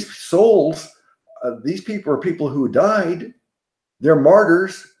these souls, these people are people who died. They're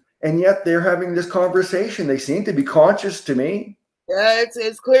martyrs. And yet they're having this conversation. They seem to be conscious to me. Yeah,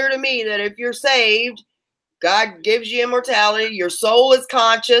 it's clear to me that if you're saved, God gives you immortality. Your soul is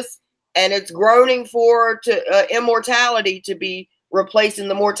conscious, and it's groaning for immortality to be replacing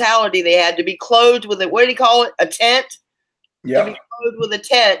the mortality they had, to be clothed with it. What did he call it? A tent? Yeah. To be clothed with a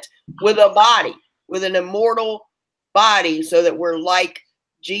tent, with a body, with an immortal body, so that we're like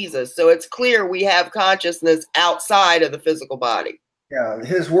Jesus. So it's clear we have consciousness outside of the physical body. Yeah,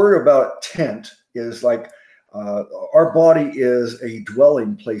 his word about tent is like our body is a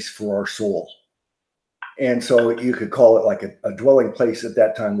dwelling place for our soul. And so you could call it like a dwelling place at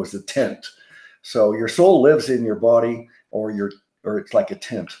that time was a tent. So your soul lives in your body, or it's like a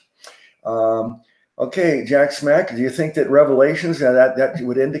tent. Okay, Jack Smack, do you think that Revelations, that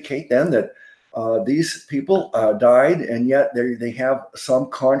would indicate then that these people died, and yet they have some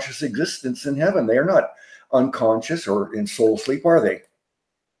conscious existence in heaven? They are not unconscious or in soul sleep, are they?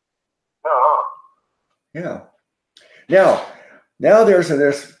 Yeah. Now there's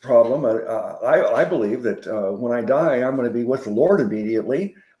this problem. I believe that when I die, I'm going to be with the Lord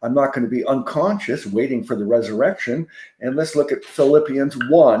immediately. I'm not going to be unconscious waiting for the resurrection. And let's look at Philippians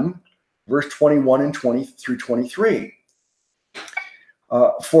 1, verse 21 and 20 through 23.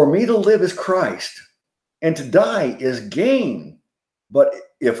 For me to live is Christ, and to die is gain. But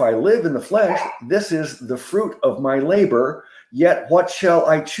if I live in the flesh, this is the fruit of my labor. Yet what shall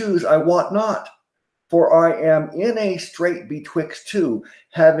I choose? I wot not. For I am in a strait betwixt two,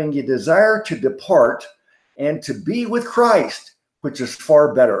 having a desire to depart and to be with Christ, which is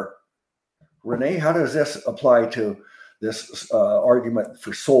far better. Renee, how does this apply to this argument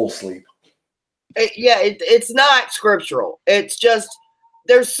for soul sleep? It's not scriptural. It's just,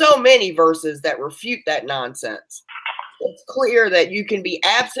 there's so many verses that refute that nonsense. It's clear that you can be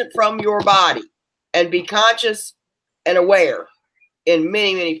absent from your body and be conscious and aware in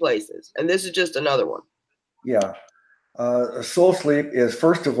many, many places. And this is just another one. Yeah. Soul sleep is,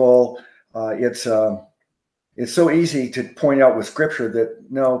 first of all, it's so easy to point out with scripture that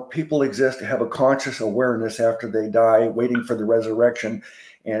no, people exist to have a conscious awareness after they die, waiting for the resurrection.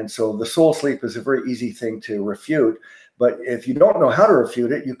 And so the soul sleep is a very easy thing to refute. But if you don't know how to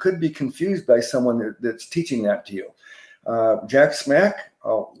refute it, you could be confused by someone that's teaching that to you. Jack Smack,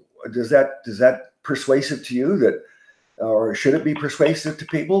 does that persuasive to you, that, or should it be persuasive to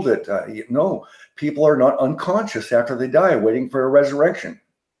people that no, people are not unconscious after they die, waiting for a resurrection?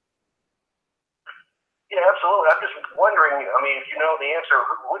 Yeah, absolutely. I'm just wondering, I mean, if you know the answer,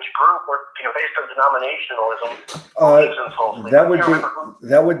 which group, or based on denominationalism,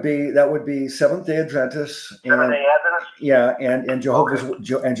 that would be Seventh-day Adventists, Seventh-day Adventists? Yeah, and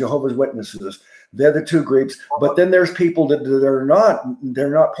Jehovah's Witnesses. They're the two groups. But then there's people that they're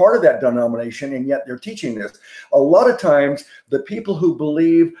not part of that denomination, and yet they're teaching this. A lot of times, the people who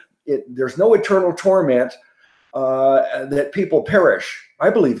believe there's no eternal torment, that people perish. I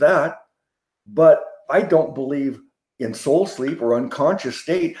believe that, but I don't believe in soul sleep or unconscious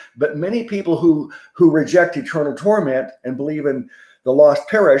state. But many people who reject eternal torment and believe in the lost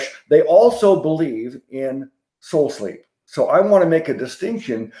perish, they also believe in soul sleep. So I want to make a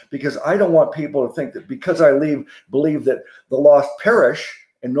distinction, because I don't want people to think that because I believe that the lost perish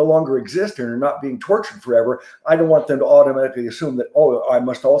and no longer exist and are not being tortured forever, I don't want them to automatically assume that, oh, I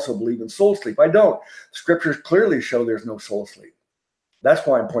must also believe in soul sleep. I don't. Scriptures clearly show there's no soul sleep. That's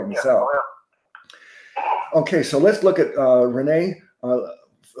why I'm pointing this out. Okay, so let's look at Renee,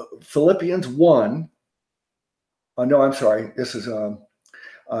 Philippians 1. No, I'm sorry. This is 2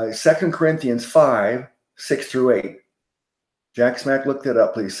 Corinthians 5, 6 through 8. Jack Smack, look that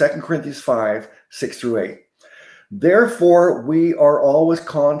up, please. 2 Corinthians 5, 6 through 8. Therefore, we are always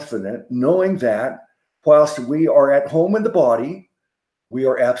confident, knowing that whilst we are at home in the body, we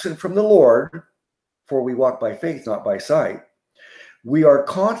are absent from the Lord, for we walk by faith, not by sight. We are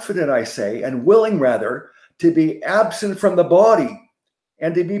confident, I say, and willing rather, to be absent from the body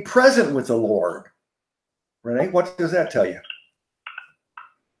and to be present with the Lord. Renee, what does that tell you?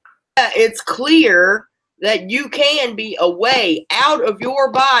 It's clear that you can be away out of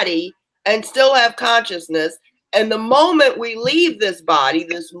your body and still have consciousness. And the moment we leave this body,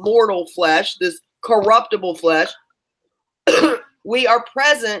 this mortal flesh, this corruptible flesh, we are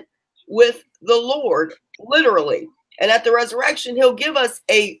present with the Lord, literally. And at the resurrection, he'll give us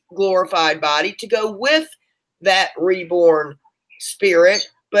a glorified body to go with that reborn spirit.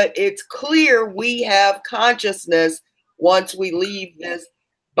 But it's clear we have consciousness once we leave this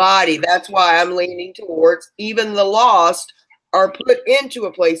body. That's why I'm leaning towards even the lost are put into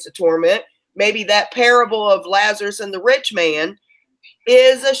a place of torment. Maybe that parable of Lazarus and the rich man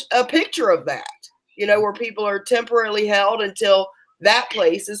is a picture of that, you know, where people are temporarily held until that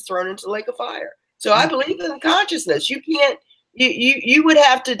place is thrown into the lake of fire. So I believe in consciousness. You can't, you would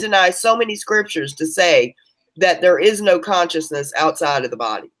have to deny so many scriptures to say that there is no consciousness outside of the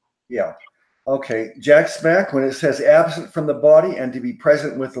body. Yeah. Okay. Jack Smack, when it says absent from the body and to be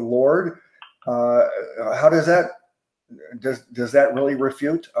present with the Lord, how does that, does that really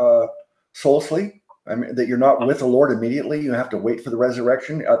refute soul sleep? I mean, that you're not with the Lord immediately. You have to wait for the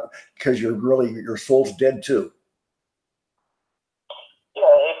resurrection because you're really, your soul's dead too. Yeah,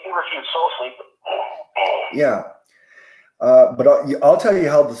 if you refute soul sleep. Yeah. But I'll tell you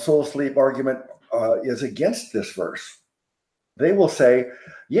how the soul sleep argument is against this verse. They will say,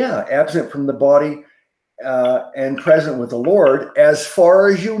 yeah, absent from the body and present with the Lord as far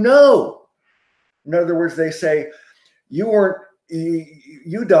as you know. In other words, they say, you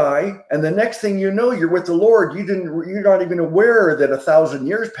die, and the next thing you know, you're with the Lord. You're not even aware that 1,000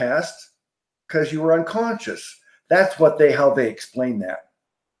 years passed because you were unconscious. That's how they explain that.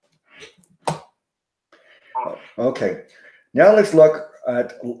 Okay, now let's look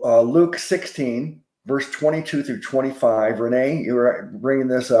at Luke 16, verse 22 through 25. Renee, you were bringing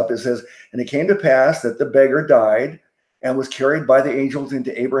this up. It says, and it came to pass that the beggar died and was carried by the angels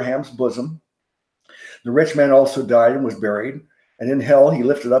into Abraham's bosom. The rich man also died and was buried. And in hell he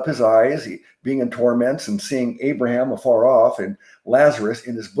lifted up his eyes, being in torments, and seeing Abraham afar off and Lazarus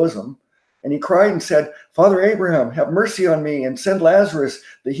in his bosom. And he cried and said, Father Abraham, have mercy on me, and send Lazarus,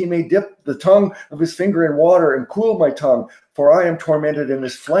 that he may dip the tongue of his finger in water and cool my tongue, for I am tormented in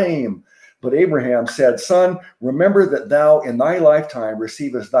this flame. But Abraham said, Son, remember that thou in thy lifetime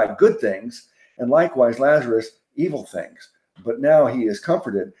receivest thy good things, and likewise Lazarus evil things. But now he is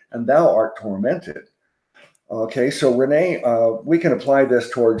comforted, and thou art tormented. Okay, so Renee, we can apply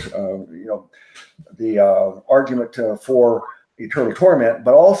this towards, the argument for eternal torment,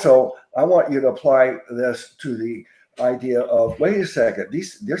 but also I want you to apply this to the idea of, wait a second,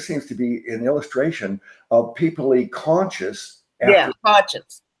 there seems to be an illustration of people conscious.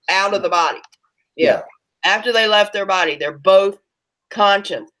 Conscious, out of the body. Yeah. After they left their body, they're both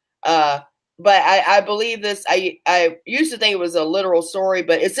conscious. But I believe this, I used to think it was a literal story,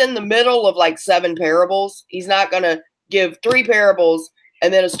 but it's in the middle of like 7 parables. He's not going to give 3 parables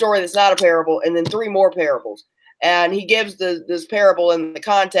and then a story that's not a parable and then 3 more parables. And he gives this parable in the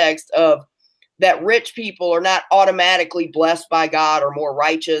context of that rich people are not automatically blessed by God or more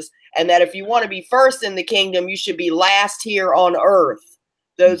righteous. And that if you want to be first in the kingdom, you should be last here on earth.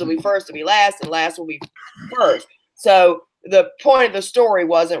 Those will be first to be last, and last will be first. So the point of the story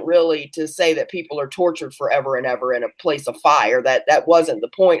wasn't really to say that people are tortured forever and ever in a place of fire. That wasn't the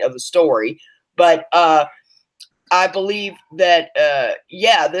point of the story. But I believe that,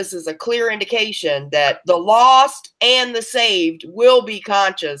 this is a clear indication that the lost and the saved will be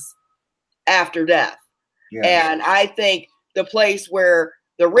conscious after death. Yeah. And I think the place where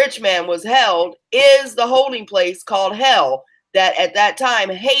the rich man was held is the holding place called hell. That at that time,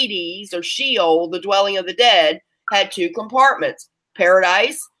 Hades or Sheol, the dwelling of the dead, had 2 compartments,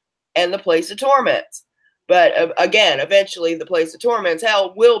 paradise and the place of torments. But again, eventually the place of torments,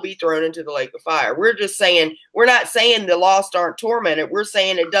 hell, will be thrown into the lake of fire. We're not saying the lost aren't tormented. We're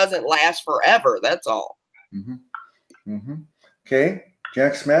saying it doesn't last forever. That's all. Mm-hmm. Mm-hmm. Okay.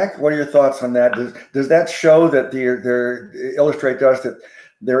 Jack Smack, what are your thoughts on that? Does that show that illustrate to us that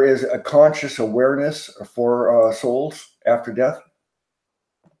there is a conscious awareness for souls after death?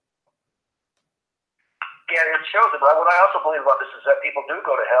 Yeah, it shows it. But what I also believe about this is that people do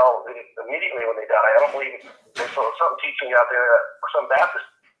go to hell immediately when they die. I don't believe there's some teaching out there, or some Baptist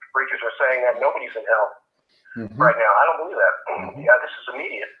preachers are saying that nobody's in hell right now. I don't believe that. Yeah, this is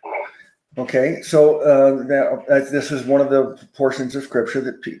immediate. Okay, so this is one of the portions of Scripture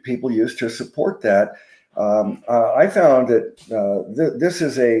that people use to support that. I found that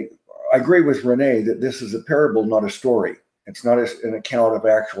I agree with Renee that this is a parable, not a story. It's not an account of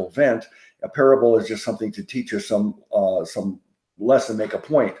actual event. A parable is just something to teach us some lesson, make a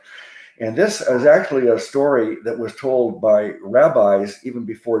point. And this is actually a story that was told by rabbis even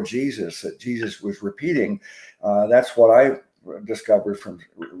before Jesus, that Jesus was repeating. That's what I discovered from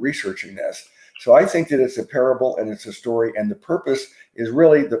researching this. So I think that it's a parable and it's a story, and the purpose is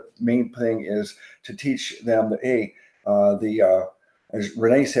really, the main thing is to teach them that, hey, as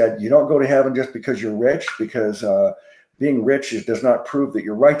Renee said, you don't go to heaven just because you're rich, because being rich does not prove that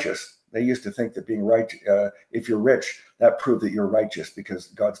you're righteous. They used to think that being right, if you're rich, that proved that you're righteous because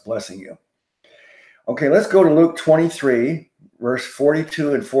God's blessing you. Okay, let's go to Luke 23, verse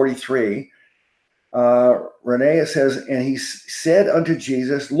 42 and 43. Renee, it says, and he said unto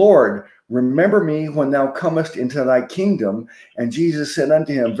Jesus, Lord, remember me when thou comest into thy kingdom. And Jesus said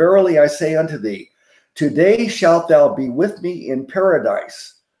unto him, verily I say unto thee, today shalt thou be with me in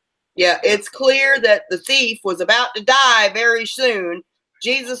paradise. Yeah, it's clear that the thief was about to die very soon.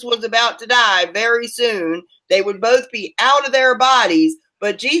 Jesus was about to die very soon. They would both be out of their bodies.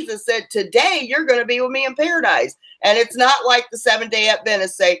 But Jesus said, today you're going to be with me in paradise. And it's not like the Seventh-day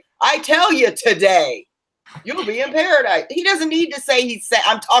Adventists say, I tell you today, you'll be in paradise. He doesn't need to say,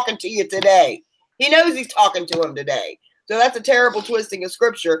 I'm talking to you today. He knows he's talking to him today. So that's a terrible twisting of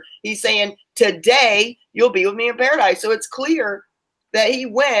scripture. He's saying, today you'll be with me in paradise. So it's clear that he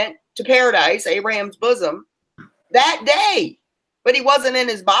went to paradise, Abraham's bosom, that day. But he wasn't in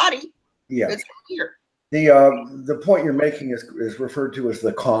his body. Yeah. It's clear. The point you're making is referred to as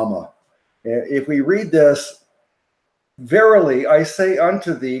the comma. If we read this, verily I say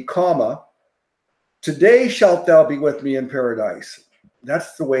unto thee, comma, today shalt thou be with me in paradise.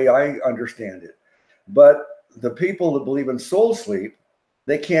 That's the way I understand it. But the people that believe in soul sleep,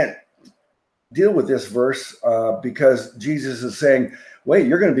 they can't deal with this verse because Jesus is saying, wait,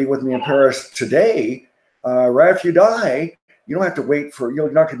 you're going to be with me in paradise today. Right after you die, you don't have to wait for,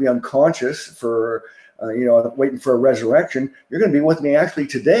 you're not going to be unconscious for, waiting for a resurrection. You're going to be with me actually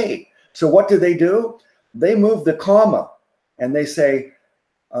today. So what do? They move the comma and they say,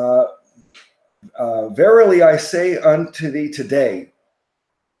 verily I say unto thee today,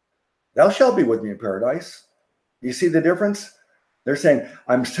 thou shalt be with me in paradise. You see the difference? They're saying,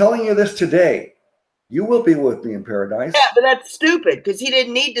 I'm telling you this today. You will be with me in paradise. Yeah, but that's stupid because he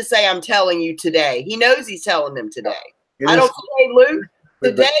didn't need to say, I'm telling you today. He knows he's telling them today. I don't say, Luke,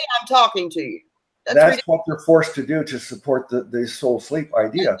 today I'm talking to you. That's what they're forced to do to support the soul sleep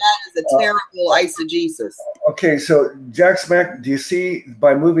idea. And that is a terrible eisegesis. Okay, so Jack Smack, do you see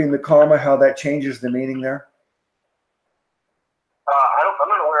by moving the comma how that changes the meaning there? I'm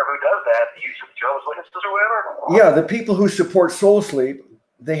not aware of who does that. The use of Jehovah's Witnesses or whatever? Yeah, the people who support soul sleep,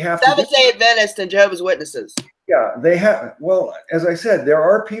 they have to. Seventh-day Adventists and Jehovah's Witnesses. Yeah, they have. Well, as I said, there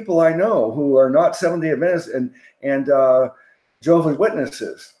are people I know who are not Seventh-day Adventists and Jehovah's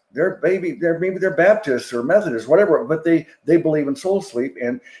Witnesses. Maybe they're Baptists or Methodists, whatever, but they believe in soul sleep.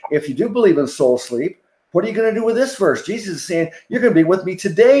 And if you do believe in soul sleep, what are you going to do with this verse? Jesus is saying, you're going to be with me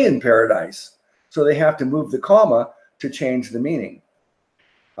today in paradise. So they have to move the comma to change the meaning.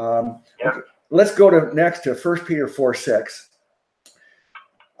 Okay, let's go next to 1 Peter 4:6.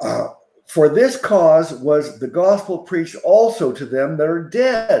 For this cause was the gospel preached also to them that are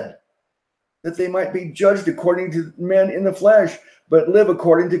dead, that they might be judged according to men in the flesh, but live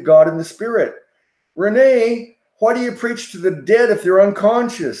according to God in the spirit. Renee, why do you preach to the dead if they're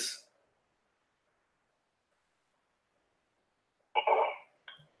unconscious?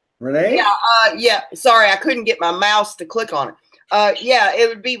 Renee? Yeah. Sorry, I couldn't get my mouse to click on it. Yeah, it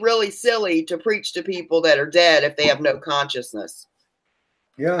would be really silly to preach to people that are dead if they have no consciousness.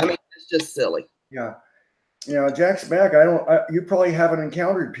 Yeah. I mean, it's just silly. Yeah. Jack Smack, you probably haven't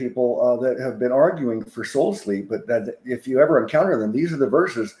encountered people that have been arguing for soul sleep, but that if you ever encounter them, these are the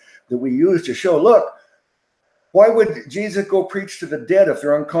verses that we use to show, look, why would Jesus go preach to the dead if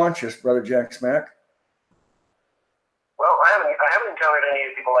they're unconscious, Brother Jack Smack? Well, I haven't encountered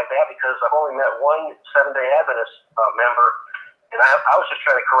any people like that because I've only met one Seventh-day Adventist member, and I was just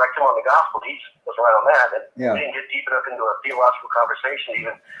trying to correct him on the gospel. He was right on that, and we didn't get deep enough into a theological conversation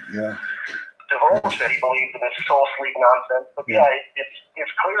even. Yeah. Divulge that he believes in this soul sleep nonsense, but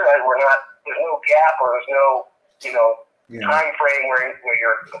it's clear that there's no gap or there's no time frame where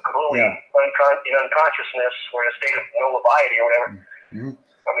you're completely in unconsciousness or in a state of no leviety or whatever. Mm-hmm.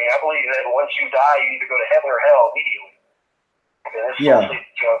 I mean, I believe that once you die, you either go to heaven or hell immediately. And this soul sleep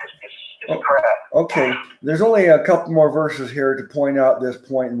junk is crap. Okay, there's only a couple more verses here to point out this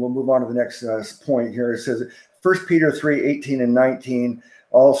point, and we'll move on to the next point here. It says 1 Peter 3:18 and 19.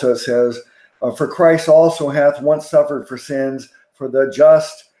 Also, it says, for Christ also hath once suffered for sins, for the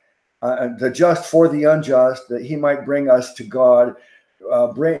just for the unjust, that he might bring us to God,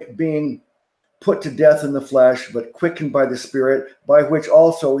 being put to death in the flesh, but quickened by the Spirit, by which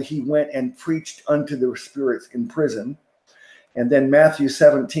also he went and preached unto the spirits in prison. And then Matthew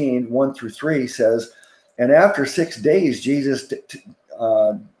 17:1-3 says, And after 6 days, Jesus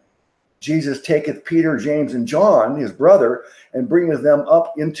taketh Peter, James, and John, his brother, and bringeth them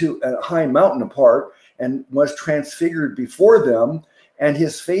up into a high mountain apart, and was transfigured before them. And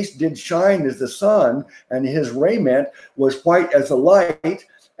his face did shine as the sun, and his raiment was white as the light.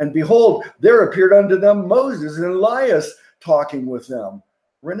 And behold, there appeared unto them Moses and Elias talking with them.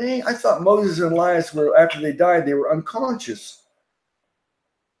 Renee, I thought Moses and Elias were, after they died, they were unconscious.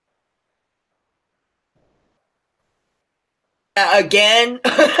 Again,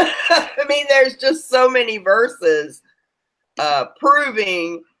 I mean, there's just so many verses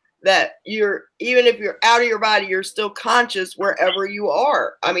proving that even if you're out of your body, you're still conscious wherever you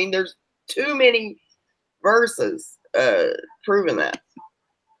are. I mean, there's too many verses proving that.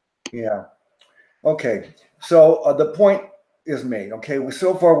 Yeah. Okay. So the point is made. Okay.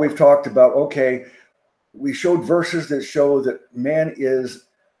 So far we've talked about, okay, we showed verses that show that man is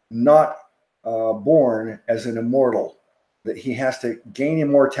not born as an immortal, that he has to gain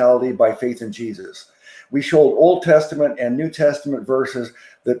immortality by faith in Jesus. We showed Old Testament and New Testament verses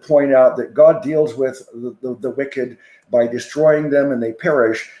that point out that God deals with the wicked by destroying them and they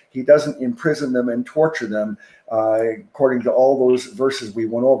perish. He doesn't imprison them and torture them, according to all those verses we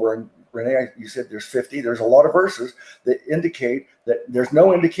went over. And Renee, you said there's 50. There's a lot of verses that indicate that there's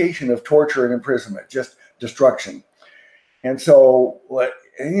no indication of torture and imprisonment, just destruction. And so,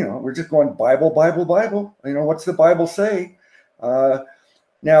 we're just going Bible, Bible, Bible. What's the Bible say?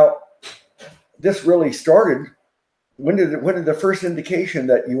 Now, this really started. When did the first indication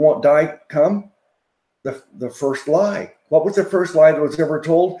that you won't die come? The first lie. What was the first lie that was ever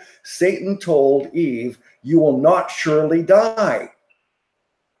told? Satan told Eve, "You will not surely die."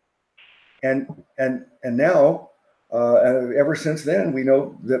 And now, ever since then, we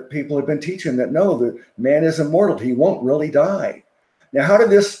know that people have been teaching that no, that man is immortal. He won't really die. Now, how did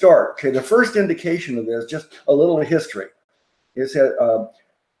this start? Okay, the first indication of this, just a little history, is that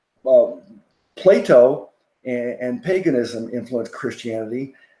Plato and paganism influenced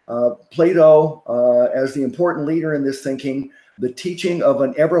Christianity. Plato, as the important leader in this thinking, the teaching of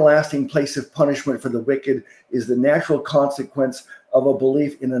an everlasting place of punishment for the wicked is the natural consequence of a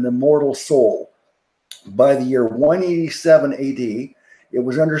belief in an immortal soul. By the year 187 AD, it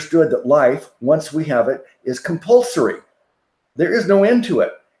was understood that life, once we have it, is compulsory. There is no end to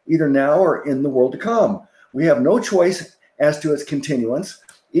it, either now or in the world to come. We have no choice as to its continuance,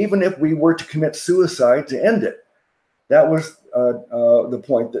 even if we were to commit suicide to end it. That was the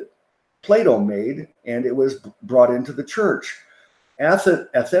point that Plato made, and it was brought into the church.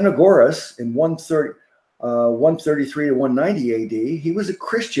 Athenagoras in 133 to 190 AD, he was a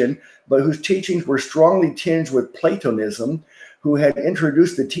Christian, but whose teachings were strongly tinged with Platonism, who had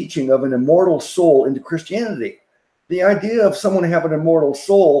introduced the teaching of an immortal soul into Christianity. The idea of someone having an immortal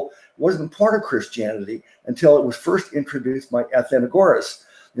soul wasn't part of Christianity until it was first introduced by Athenagoras.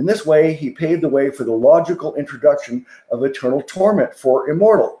 In this way, he paved the way for the logical introduction of eternal torment for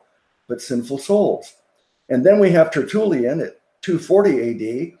immortal but sinful souls. And then we have Tertullian at 240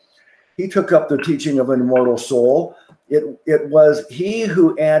 AD. He took up the teaching of an immortal soul. It was he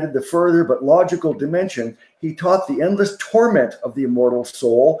who added the further but logical dimension. He taught the endless torment of the immortal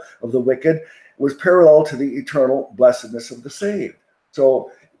soul of the wicked was parallel to the eternal blessedness of the saved.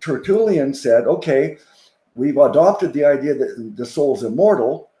 So Tertullian said, okay, we've adopted the idea that the soul is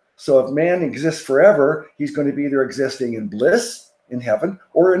immortal. So if man exists forever, he's going to be either existing in bliss in heaven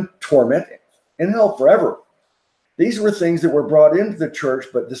or in torment in hell forever. These were things that were brought into the church,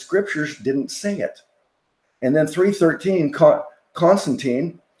 but the scriptures didn't say it. And then 313,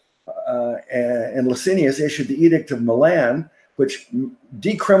 Constantine and Licinius issued the Edict of Milan, which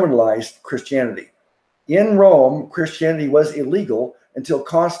decriminalized Christianity. In Rome, Christianity was illegal until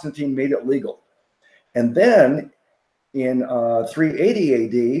Constantine made it legal. And then in 380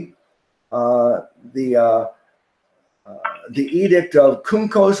 AD, the Edict of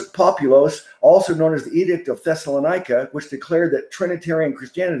Cumcos Populos, also known as the Edict of Thessalonica, which declared that Trinitarian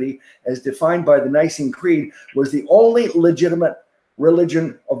Christianity, as defined by the Nicene Creed, was the only legitimate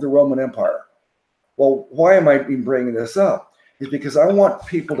religion of the Roman Empire. Well, why am I bringing this up? Is because I want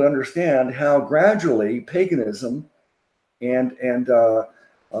people to understand how gradually paganism and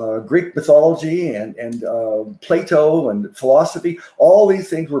Greek mythology and Plato and philosophy, all these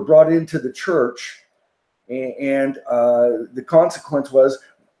things were brought into the church, and the consequence was,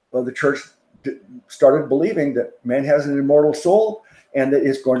 well, the church started believing that man has an immortal soul and that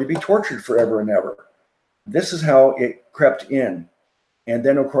it's going to be tortured forever and ever. This is how it crept in. And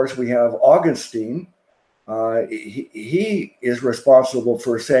then, of course, we have Augustine, he is responsible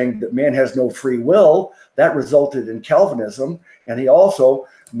for saying that man has no free will. That resulted in Calvinism. And he also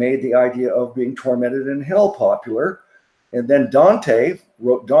made the idea of being tormented in hell popular. And then Dante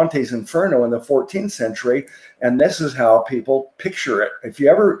wrote Dante's Inferno in the 14th century. And this is how people picture it. If you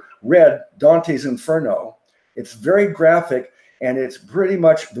ever read Dante's Inferno, it's very graphic, and it's pretty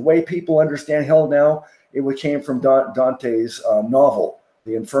much the way people understand hell now. It came from Dante's novel,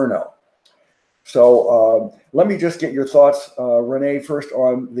 The Inferno. So let me just get your thoughts, Renee, first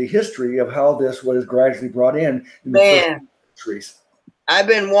on the history of how this was gradually brought in the first centuries. I've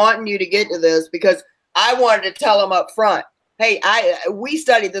been wanting you to get to this because I wanted to tell them up front. Hey, we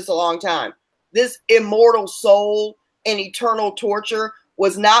studied this a long time. This immortal soul and eternal torture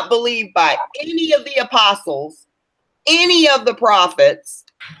was not believed by any of the apostles, any of the prophets,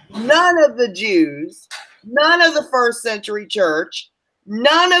 none of the Jews, none of the first century church.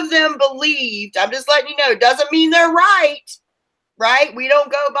 None of them believed. I'm just letting you know, it doesn't mean they're right? We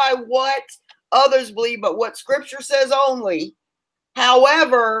don't go by what others believe, but what scripture says only.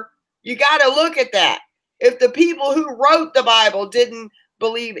 However, you got to look at that. If the people who wrote the Bible didn't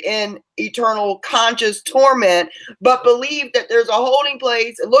believe in eternal conscious torment, but believe that there's a holding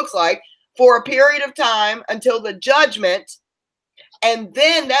place, it looks like, for a period of time until the judgment, and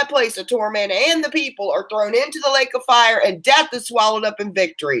then that place of torment and the people are thrown into the lake of fire, and death is swallowed up in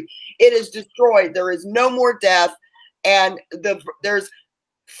victory. It is destroyed. There is no more death. And there's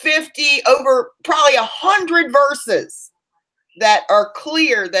 50, over probably 100 verses that are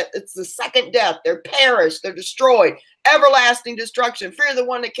clear that it's the second death. They're perished. They're destroyed. Everlasting destruction. Fear the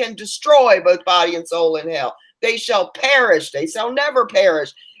one that can destroy both body and soul in hell. They shall perish. They shall never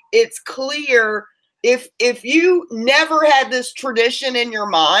perish. It's clear. If you never had this tradition in your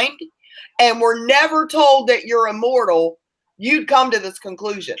mind and were never told that you're immortal, you'd come to this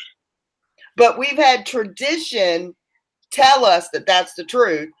conclusion. But we've had tradition tell us that that's the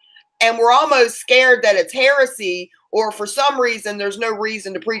truth, and we're almost scared that it's heresy, or for some reason there's no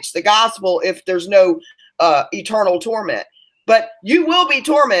reason to preach the gospel if there's no eternal torment. But you will be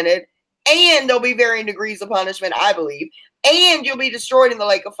tormented, and there'll be varying degrees of punishment, I believe, and you'll be destroyed in the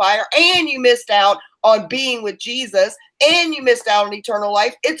lake of fire, and you missed out on being with Jesus, and you missed out on eternal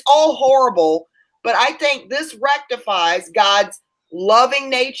life. It's all horrible, but I think this rectifies God's loving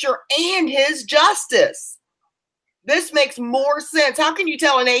nature and his justice. This makes more sense. How can you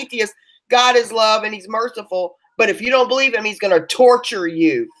tell an atheist God is love and he's merciful, but if you don't believe him, he's going to torture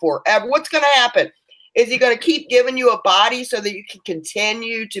you forever? What's going to happen? Is he going to keep giving you a body so that you can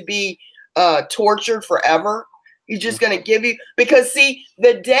continue to be tortured forever? He's just going to give you, because see,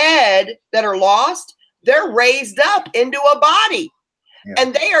 the dead that are lost, they're raised up into a body,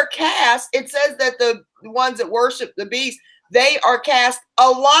 and they are cast. It says that the ones that worship the beast, they are cast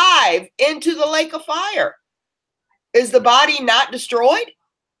alive into the lake of fire. Is the body not destroyed?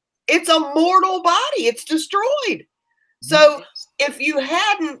 It's a mortal body. It's destroyed. So if you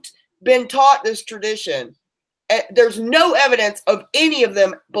hadn't been taught this tradition, there's no evidence of any of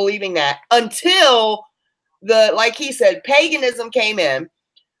them believing that until like he said, paganism came in.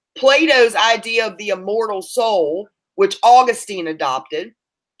 Plato's idea of the immortal soul, which Augustine adopted.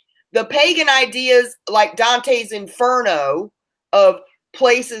 The pagan ideas like Dante's Inferno of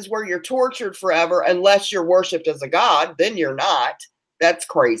places where you're tortured forever unless you're worshipped as a god, then you're not. That's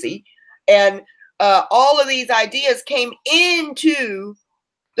crazy. And all of these ideas came into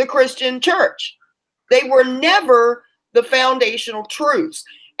the Christian church. They were never the foundational truths.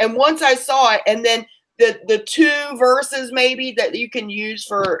 And once I saw it, and then the two verses maybe that you can use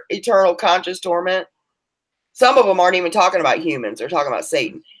for eternal conscious torment, some of them aren't even talking about humans. They're talking about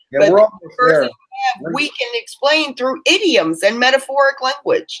Satan. Yeah, but we're almost there. We can explain through idioms and metaphoric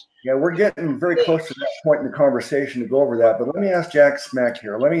language. Yeah, we're getting very close to that point in the conversation to go over that. But let me ask Jack Smack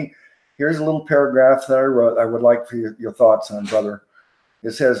here. Here's a little paragraph that I wrote. I would like for your thoughts on, brother.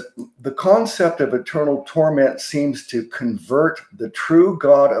 It says, the concept of eternal torment seems to convert the true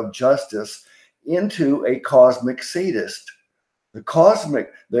God of justice into a cosmic sadist. The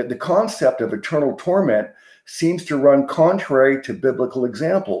concept of eternal torment seems to run contrary to biblical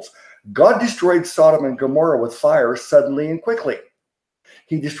examples. God destroyed Sodom and Gomorrah with fire suddenly and quickly.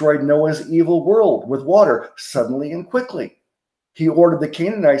 He destroyed Noah's evil world with water suddenly and quickly. He ordered the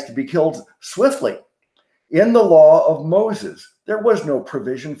Canaanites to be killed swiftly. In the law of Moses, there was no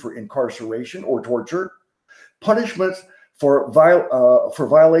provision for incarceration or torture. Punishments for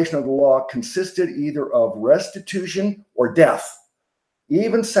violation of the law consisted either of restitution or death.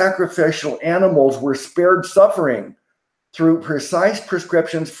 Even sacrificial animals were spared suffering through precise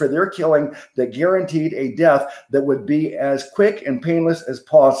prescriptions for their killing that guaranteed a death that would be as quick and painless as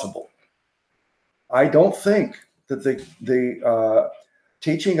possible. I don't think that the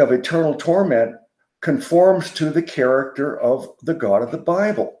teaching of eternal torment conforms to the character of the God of the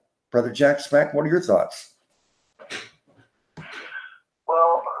Bible. Brother Jack Smack, what are your thoughts?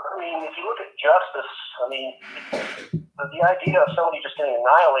 Well, I mean, if you look at justice, I mean, the idea of somebody just getting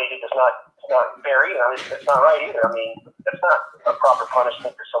annihilated is not fair either. I mean, it's not right either. I mean, it's not a proper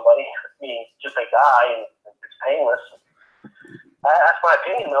punishment for somebody. I mean, just they die and it's painless. That's my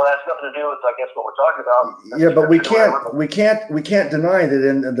opinion, though. That's nothing to do with, I guess, what we're talking about. Yeah, but we can't deny that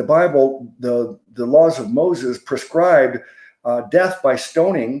in the Bible, the laws of Moses prescribed death by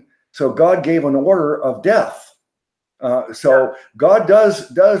stoning. So God gave an order of death. So God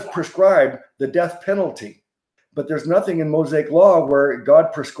does prescribe the death penalty, but there's nothing in Mosaic law where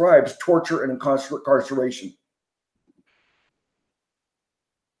God prescribes torture and incarceration.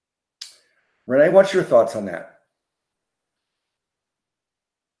 Renee, what's your thoughts on that?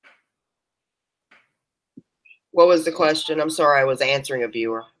 What was the question? I'm sorry, I was answering a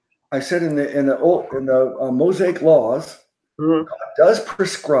viewer. I said in the Mosaic laws, God does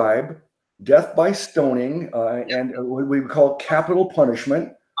prescribe death by stoning and what we call capital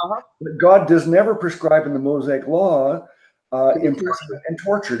punishment. But God does never prescribe in the Mosaic law imprisonment and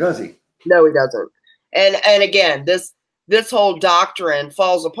torture, does he? No, he doesn't. And again, this whole doctrine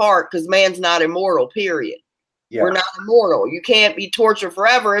falls apart because man's not immortal, period. Yeah. We're not immortal. You can't be tortured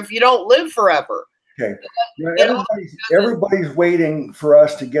forever if you don't live forever. Okay. Everybody's waiting for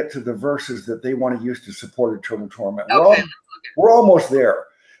us to get to the verses that they want to use to support eternal torment. We're almost there.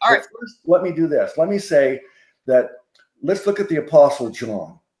 All right. First, let me do this. Let me say that let's look at the Apostle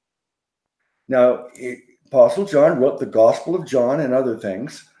John. Now, Apostle John wrote the Gospel of John and other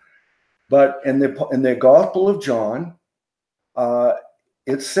things, but in the Gospel of John,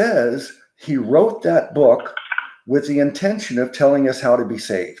 it says he wrote that book with the intention of telling us how to be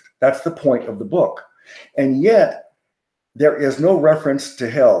saved. That's the point of the book. And yet, there is no reference to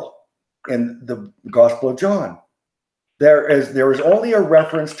hell in the Gospel of John. There is only a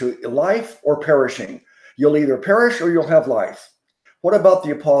reference to life or perishing. You'll either perish or you'll have life. What about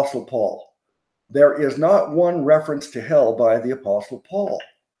the Apostle Paul? There is not one reference to hell by the Apostle Paul.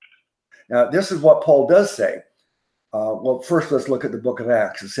 Now, this is what Paul does say. Well, first, let's look at the book of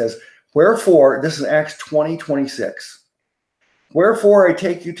Acts. It says, wherefore, this is Acts 20:26. Wherefore I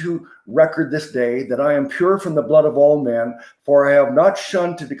take you to record this day that I am pure from the blood of all men, for I have not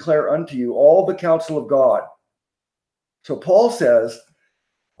shunned to declare unto you all the counsel of God. So Paul says,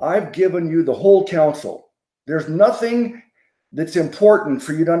 I've given you the whole counsel. There's nothing that's important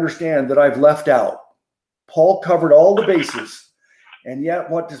for you to understand that I've left out. Paul covered all the bases. And yet,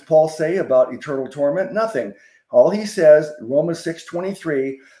 what does Paul say about eternal torment? Nothing. All he says, Romans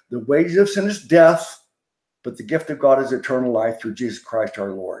 6:23, the wages of sin is death, but the gift of God is eternal life through Jesus Christ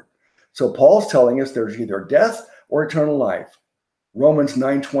our Lord. So Paul's telling us there's either death or eternal life. Romans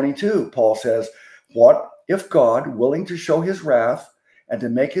 9:22, Paul says, what if God, willing to show his wrath and to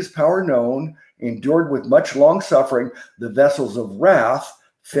make his power known, endured with much long suffering the vessels of wrath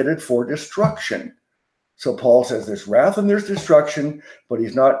fitted for destruction? So Paul says there's wrath and there's destruction, but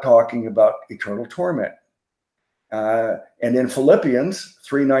he's not talking about eternal torment. And in Philippians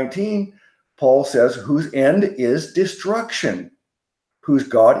 3:19, Paul says, whose end is destruction, whose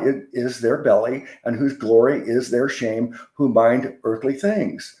God is their belly, and whose glory is their shame, who mind earthly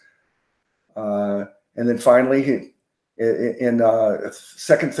things. And then finally, in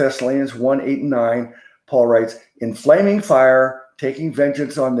 2 Thessalonians 1:8-9, Paul writes, in flaming fire, taking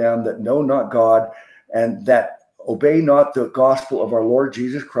vengeance on them that know not God, and that obey not the gospel of our Lord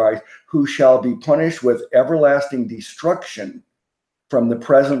Jesus Christ, who shall be punished with everlasting destruction from the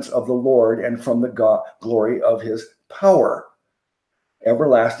presence of the Lord and from the glory of his power.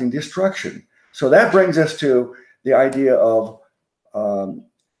 Everlasting destruction. So that brings us to the idea of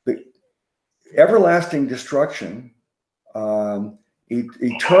the everlasting destruction,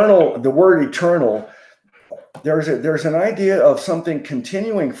 eternal. The word eternal, there's an idea of something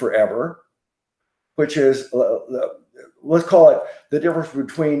continuing forever, which is, let's call it the difference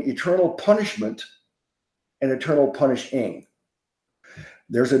between eternal punishment and eternal punishing.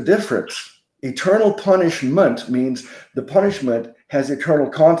 There's a difference. Eternal punishment means the punishment has eternal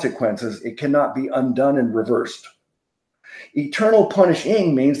consequences. It cannot be undone and reversed. Eternal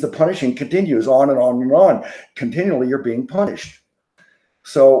punishing means the punishing continues on and on and on. Continually, you're being punished.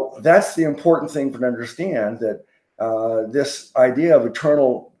 So that's the important thing to understand, that this idea of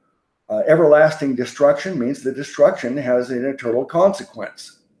eternal everlasting destruction means the destruction has an eternal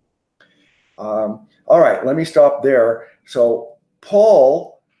consequence. All right, let me stop there. So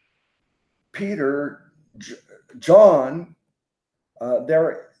Paul, Peter, John,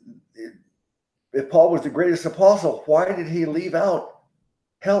 if Paul was the greatest apostle, why did he leave out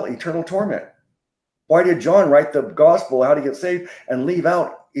hell, eternal torment? Why did John write the gospel, how to get saved, and leave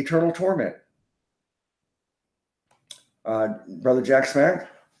out eternal torment? Brother Jack Smack?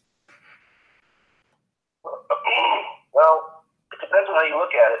 Well, it depends on how you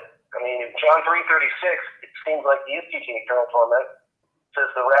look at it. I mean, in John 3:36, it seems like he is teaching eternal torment. It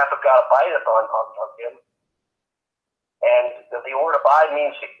says the wrath of God abideth on him. And the word abide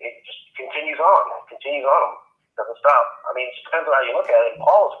means it just continues on. It continues on him. It doesn't stop. I mean, it just depends on how you look at it. And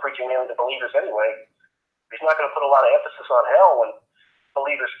Paul is preaching mainly to believers anyway. He's not going to put a lot of emphasis on hell when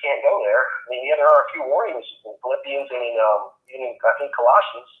believers can't go there. I mean, yeah, there are a few warnings in Philippians and in I think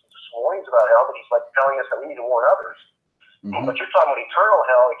Colossians, some warnings about hell, but he's like telling us that we need to warn others. Mm-hmm. But you're talking about eternal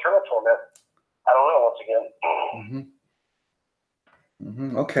hell, eternal torment. I don't know, once again.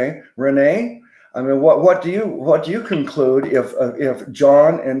 Okay. Renee, I mean, what do you conclude if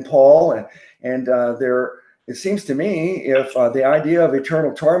John and Paul and it seems to me if the idea of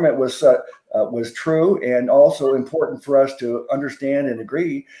eternal torment was true and also important for us to understand and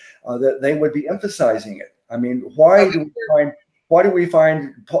agree, that they would be emphasizing it. I mean, why do we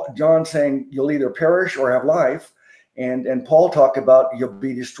find John saying you'll either perish or have life, and Paul talk about you'll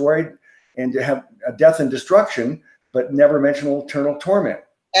be destroyed and to have a death and destruction, but never mention eternal torment?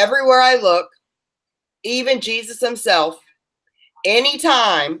 Everywhere I look, even Jesus himself,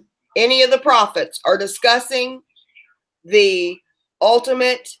 anytime any of the prophets are discussing the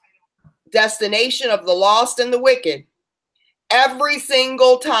ultimate destination of the lost and the wicked, every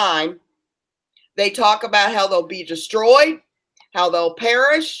single time they talk about how they'll be destroyed, how they'll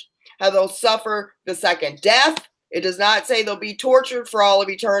perish, how they'll suffer the second death. It does not say they'll be tortured for all of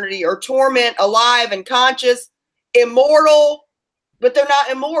eternity or torment, alive and conscious, immortal, but they're not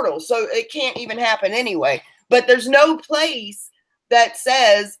immortal, so it can't even happen anyway. But there's no place that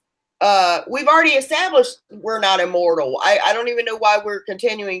says, we've already established we're not immortal. I don't even know why we're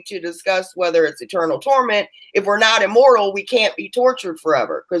continuing to discuss whether it's eternal torment. If we're not immortal, we can't be tortured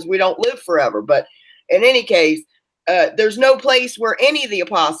forever because we don't live forever. But in any case, there's no place where any of the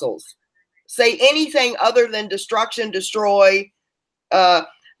apostles say anything other than destruction, destroy.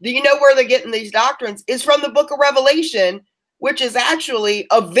 Do you know where they're getting these doctrines? Is from the book of Revelation, which is actually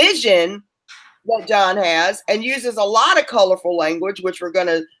a vision that John has and uses a lot of colorful language, which we're going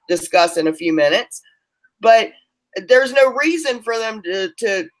to discuss in a few minutes. But there's no reason for them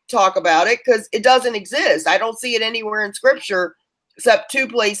to talk about it because it doesn't exist. I don't see it anywhere in scripture except two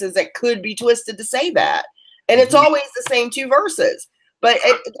places that could be twisted to say that. And it's always the same two verses. But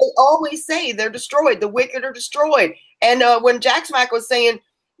they always say they're destroyed. The wicked are destroyed. And when JACKSMACK was saying,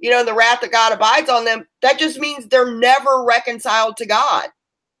 you know, the wrath of God abides on them, that just means they're never reconciled to God.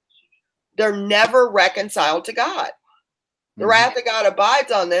 They're never reconciled to God. The wrath of God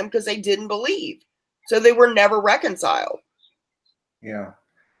abides on them because they didn't believe. So they were never reconciled. Yeah.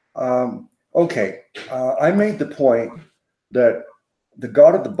 Okay. I made the point that the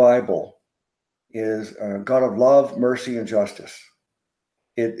God of the Bible is a God of love, mercy, and justice.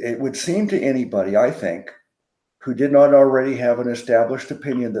 It would seem to anybody, I think, who did not already have an established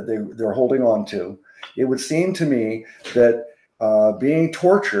opinion that they're holding on to, it would seem to me that being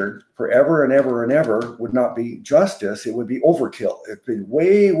tortured forever and ever and ever would not be justice. It would be overkill. It'd be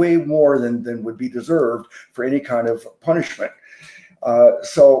way, way more than would be deserved for any kind of punishment.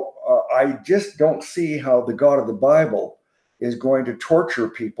 So I just don't see how the God of the Bible is going to torture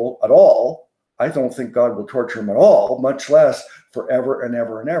people at all. I don't think God will torture them at all, much less forever and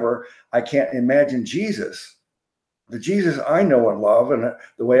ever and ever. I can't imagine Jesus, the Jesus I know and love, and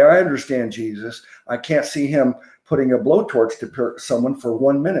the way I understand Jesus, I can't see him putting a blowtorch to someone for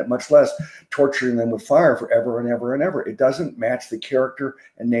 1 minute, much less torturing them with fire forever and ever and ever. It doesn't match the character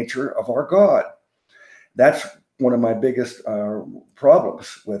and nature of our God. That's one of my biggest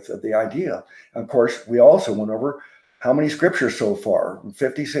problems with the idea. Of course, we also went over how many scriptures so far,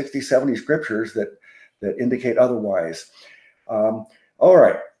 50, 60, 70 scriptures that indicate otherwise. All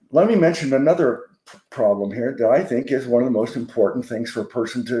right, let me mention another problem here that I think is one of the most important things for a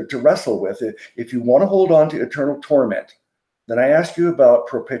person to wrestle with. If you want to hold on to eternal torment, then I ask you about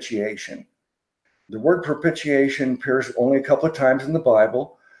propitiation. The word propitiation appears only a couple of times in the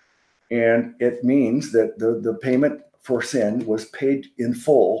Bible, and it means that the payment for sin was paid in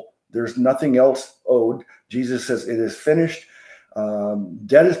full. There's nothing else owed. Jesus says it is finished.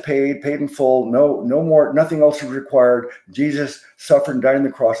 Debt is paid in full. No more, nothing else is required. Jesus suffered and died on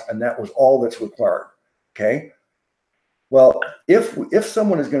the cross, and that was all that's required. Okay. Well, if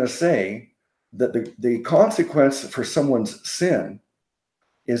someone is going to say that the consequence for someone's sin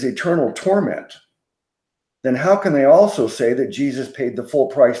is eternal torment, then how can they also say that Jesus paid the full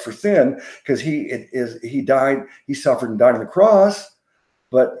price for sin? Because he died, he suffered and died on the cross.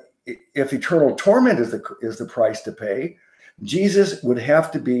 But if eternal torment is the price to pay, Jesus would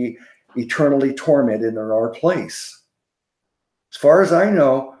have to be eternally tormented in our place. As far as I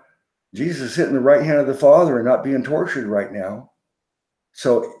know, Jesus is sitting at the right hand of the Father and not being tortured right now.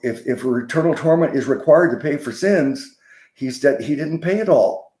 So if eternal torment is required to pay for sins, he didn't pay it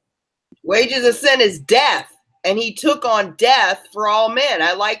all. Wages of sin is death, and he took on death for all men.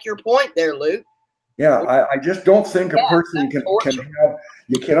 I like your point there, Luke. Yeah, I just don't think a person can have,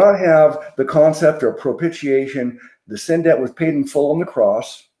 you cannot have the concept of propitiation, the sin debt was paid in full on the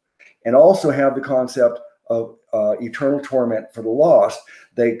cross, and also have the concept of eternal torment for the lost.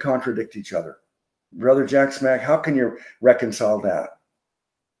 They contradict each other. Brother Jack Smack, how can you reconcile that?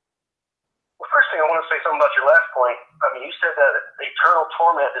 Well, first thing, I want to say something about your last point. I mean, you said that eternal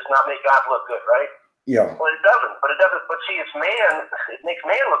torment does not make God look good, right? Yeah. Well, it doesn't. But see, it's man. It makes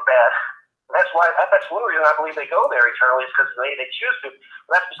man look bad. That's one reason I believe they go there eternally, is because they choose to.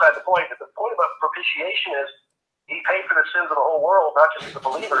 But that's beside the point. The point about propitiation is he paid for the sins of the whole world, not just the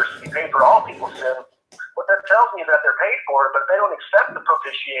believers. He paid for all people's sin. What that tells me is that they're paid for it, but if they don't accept the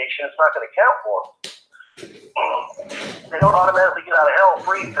propitiation, it's not going to count for them. They don't automatically get out of hell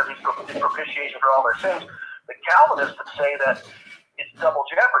free because he's propitiation for all their sins. The Calvinists would say that it's double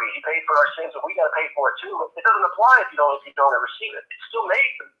jeopardy. He paid for our sins, and we got to pay for it too. It doesn't apply if you don't receive it. It's still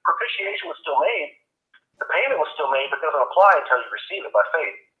made. The propitiation was still made. The payment was still made, but it doesn't apply until you receive it by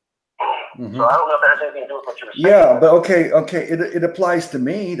faith. Mm-hmm. So I don't know if that has anything to do with what you were saying. Yeah, but okay. It applies to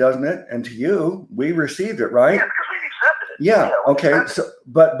me, doesn't it? And to you, we received it, right? Yeah, because we've accepted it. Yeah. Okay. So,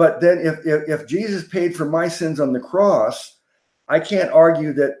 but then if Jesus paid for my sins on the cross, I can't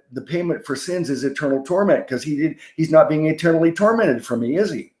argue that the payment for sins is eternal torment, because he's not being eternally tormented for me,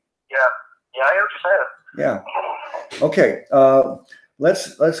 is he? Yeah, I hear what you're saying. Yeah. Okay.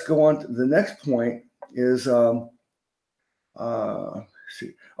 Let's go on to the next point. Is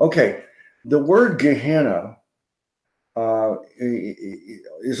see. Okay, the word Gehenna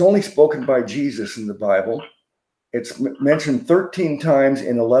is only spoken by Jesus in the Bible. It's mentioned 13 times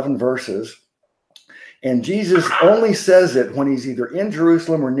in 11 verses. And Jesus only says it when he's either in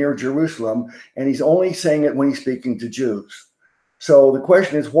Jerusalem or near Jerusalem, and he's only saying it when he's speaking to Jews. So the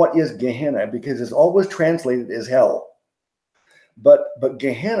question is, what is Gehenna? Because it's always translated as hell. But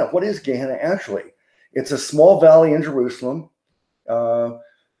Gehenna, what is Gehenna actually? It's a small valley in Jerusalem.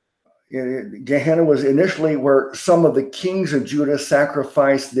 Gehenna was initially where some of the kings of Judah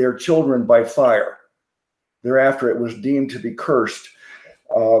sacrificed their children by fire. Thereafter, it was deemed to be cursed.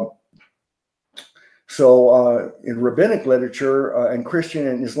 So in rabbinic literature and Christian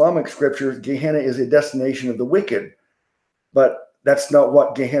and Islamic scriptures, Gehenna is a destination of the wicked. But that's not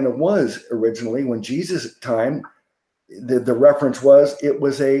what Gehenna was originally. When Jesus' time, the reference was, it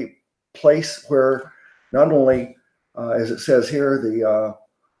was a place where not only, as it says here,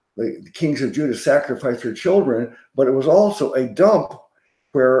 the kings of Judah sacrificed their children, but it was also a dump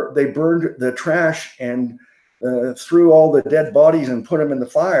where they burned the trash and threw all the dead bodies and put them in the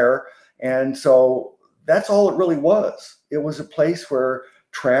fire. And so that's all it really was. It was a place where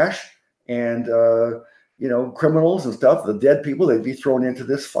trash and criminals and stuff, the dead people, they'd be thrown into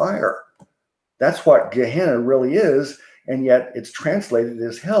this fire. That's what Gehenna really is, and yet it's translated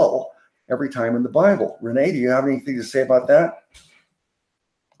as hell every time in the Bible. Renee, do you have anything to say about that?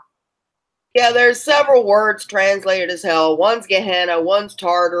 Yeah, there's several words translated as hell. One's Gehenna, one's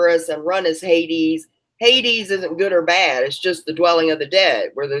Tartarus, and one is Hades. Hades isn't good or bad. It's just the dwelling of the dead,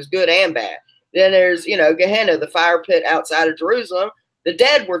 where there's good and bad. Then there's, Gehenna, the fire pit outside of Jerusalem. The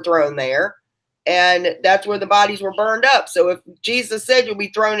dead were thrown there, and that's where the bodies were burned up. So if Jesus said you'll be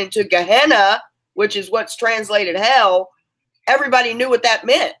thrown into Gehenna, which is what's translated hell, everybody knew what that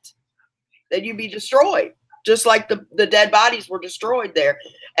meant, that you'd be destroyed, just like the dead bodies were destroyed there.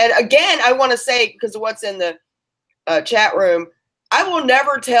 And again, I want to say, because of what's in the chat room, I will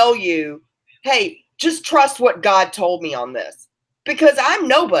never tell you, hey, just trust what God told me on this, because I'm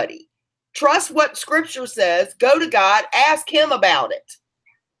nobody. Trust what scripture says, go to God, ask him about it.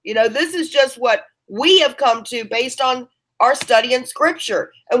 This is just what we have come to based on our study in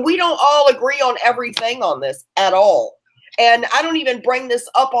scripture. And we don't all agree on everything on this at all. And I don't even bring this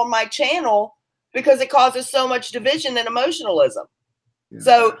up on my channel because it causes so much division and emotionalism. Yeah.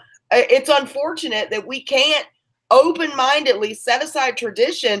 So it's unfortunate that we can't open-mindedly set aside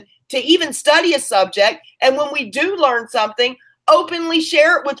tradition to even study a subject. And when we do learn something, openly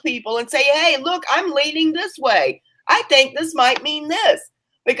share it with people and say, hey, look, I'm leaning this way. I think this might mean this.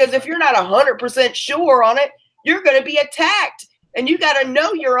 Because if you're not 100% sure on it, you're going to be attacked. And you got to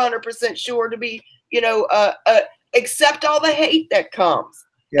know you're 100% sure to be accept all the hate that comes.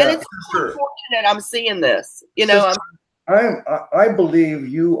 Yeah, and it's so unfortunate I'm seeing this. I believe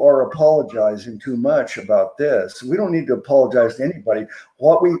you are apologizing too much about this. We don't need to apologize to anybody.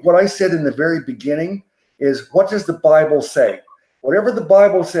 What I said in the very beginning is, what does the Bible say? Whatever the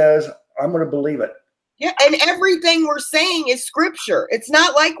Bible says, I'm going to believe it. Yeah, and everything we're saying is scripture. It's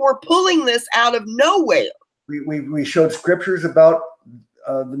not like we're pulling this out of nowhere. We showed scriptures about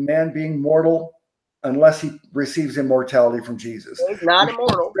the man being mortal unless he receives immortality from Jesus. He's not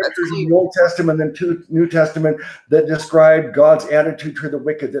immortal. Scriptures in the Old Testament and the New Testament that describe God's attitude to the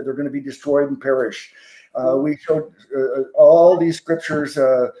wicked, that they're going to be destroyed and perish. We showed all these scriptures.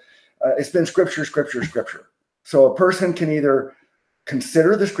 It's been scripture. So a person can either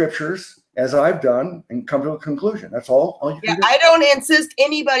consider the scriptures, as I've done, and come to a conclusion. That's all you can do. I don't insist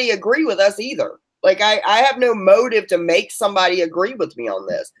anybody agree with us either. Like I have no motive to make somebody agree with me on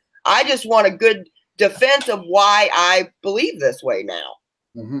this. I just want a good defense of why I believe this way now.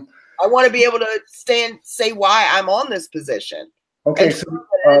 Mm-hmm. I want to be able to say why I'm on this position. Okay, so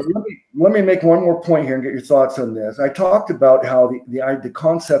let me make one more point here and get your thoughts on this. I talked about how the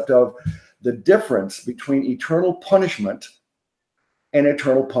concept of the difference between eternal punishment and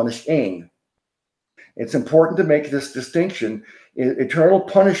eternal punishing. It's important to make this distinction. Eternal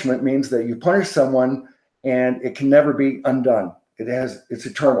punishment means that you punish someone and it can never be undone. It's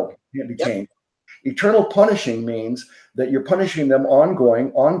eternal. It can't be changed. Eternal punishing means that you're punishing them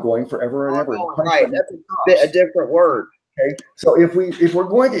ongoing, forever and ever. Right, that's a different word. Okay, so if we're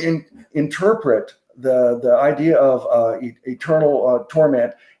going to interpret the idea of eternal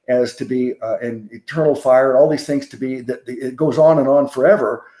torment as to be an eternal fire and all these things to be that it goes on and on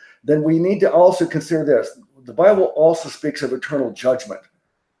forever, then we need to also consider this. The Bible also speaks of eternal judgment.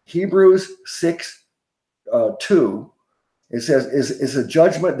 Hebrews 6:2. It says, is a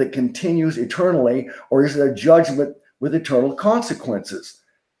judgment that continues eternally, or is it a judgment with eternal consequences?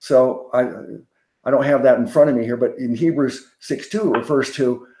 So I don't have that in front of me here, but in Hebrews 6:2 it refers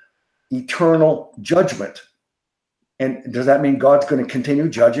to eternal judgment. And does that mean God's going to continue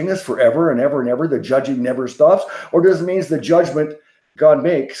judging us forever and ever and ever? The judging never stops? Or does it mean the judgment God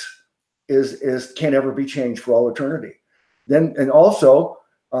makes can never be changed for all eternity? Then, and also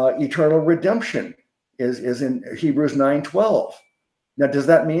eternal redemption is in Hebrews 9:12. Now, does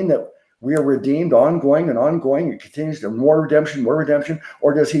that mean that we are redeemed ongoing and ongoing? It continues to more redemption,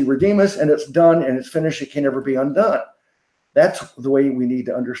 or does he redeem us and it's done and it's finished? It can never be undone. That's the way we need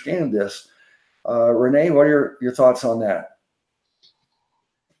to understand this. Renee, what are your thoughts on that?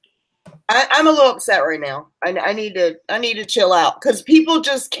 I'm a little upset right now. I need to chill out, because people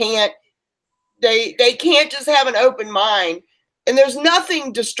just can't. They can't just have an open mind. And there's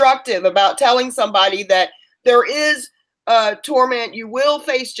nothing destructive about telling somebody that there is torment. You will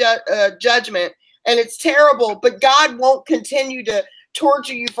face judgment, and it's terrible, but God won't continue to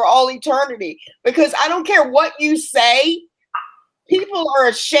torture you for all eternity. Because I don't care what you say, people are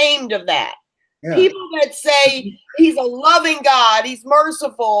ashamed of that. Yeah. People that say he's a loving God, he's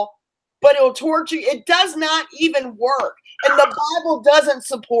merciful, but he'll torture you. It does not even work. And the Bible doesn't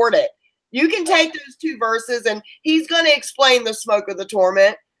support it. You can take those two verses and he's going to explain the smoke of the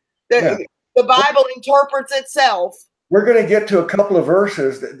torment. The Bible interprets itself. We're going to get to a couple of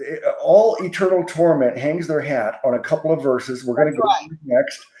verses. All eternal torment hangs their hat on a couple of verses. We're going to go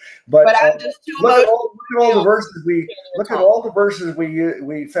next. But I'm just too look at all the verses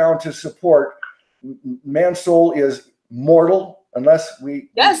we found to support man's soul is mortal unless we.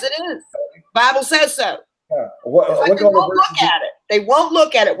 Yes, it is. Bible says so. Yeah. They won't look at it. They won't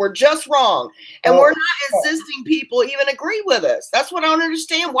look at it. We're just wrong. And we're not insisting people even agree with us. That's what I don't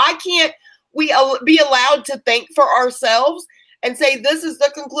understand. Why can't we be allowed to think for ourselves and say, this is the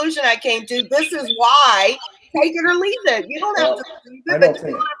conclusion I came to. This is why. Take it or leave it. You don't have to leave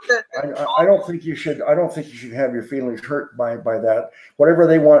it. I don't think you should. I don't think you should have your feelings hurt by that. Whatever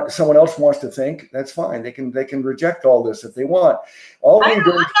they want, someone else wants to think, that's fine. They can reject all this if they want. I'm not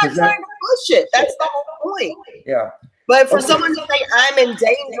trying to push it. That's the whole point. Yeah. But for someone to say I'm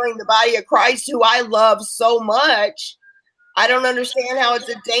endangering the body of Christ, who I love so much, I don't understand how it's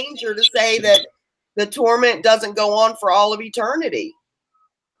a danger to say that the torment doesn't go on for all of eternity.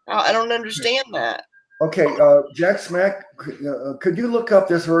 I don't understand that. Okay, Jack Smack, could you look up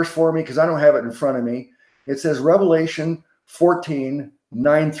this verse for me? Because I don't have it in front of me. It says Revelation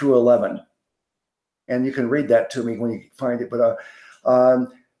 14:9-11. And you can read that to me when you find it. But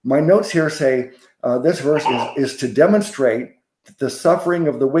my notes here say this verse is to demonstrate that the suffering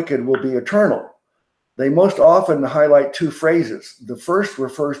of the wicked will be eternal. They most often highlight two phrases. The first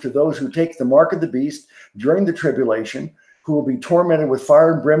refers to those who take the mark of the beast during the tribulation, who will be tormented with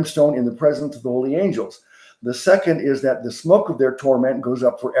fire and brimstone in the presence of the holy angels. The second is that the smoke of their torment goes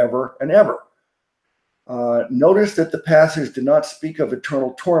up forever and ever. Notice that the passage did not speak of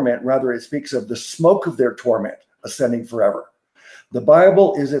eternal torment. Rather, it speaks of the smoke of their torment ascending forever. The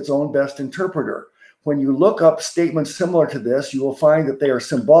Bible is its own best interpreter. When you look up statements similar to this, you will find that they are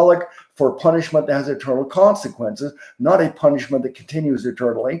symbolic for punishment that has eternal consequences, not a punishment that continues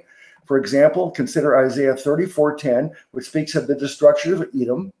eternally. For example, consider Isaiah 34:10, which speaks of the destruction of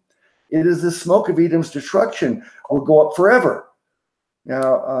Edom. It is the smoke of Edom's destruction will go up forever.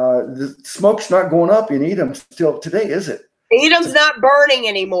 Now, the smoke's not going up in Edom still today, is it? Edom's not burning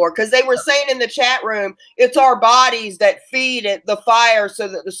anymore, because they were saying in the chat room, it's our bodies that feed it the fire so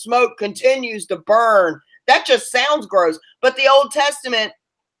that the smoke continues to burn. That just sounds gross. But the Old Testament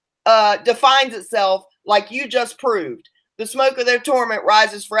defines itself like you just proved. The smoke of their torment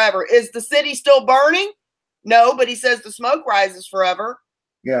rises forever. Is the city still burning? No, but he says the smoke rises forever.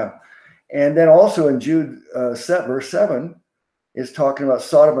 Yeah. And then also in Jude verse 7 is talking about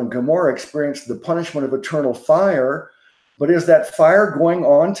Sodom and Gomorrah experienced the punishment of eternal fire. But is that fire going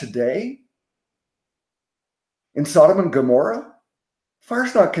on today in Sodom and Gomorrah?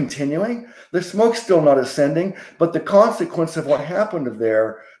 Fire's not continuing. The smoke's still not ascending. But the consequence of what happened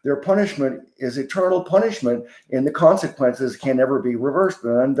there, their punishment is eternal punishment, and the consequences can never be reversed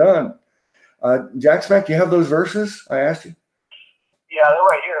and undone. Jack Smack, do you have those verses I asked you? Yeah, they're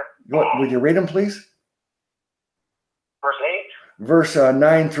right here. Would you read them, please? Verse 8. Verse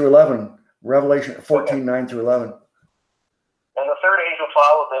 9 through 11. Revelation 14, 9 through 11. And the third angel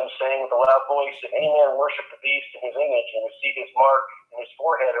followed them, saying with a loud voice, if any man worship the beast in his image and receive his mark in his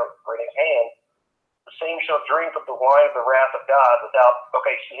forehead or in his hand, the same shall drink of the wine of the wrath of God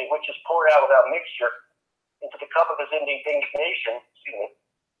which is poured out without mixture into the cup of his indignation,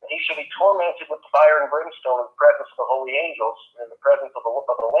 and he shall be tormented with fire and brimstone in the presence of the holy angels and in the presence of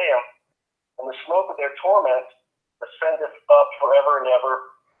the Lamb, and the smoke of their torment ascendeth up forever and ever.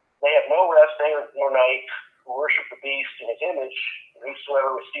 They have no rest day nor night, who worship the beast in his image, and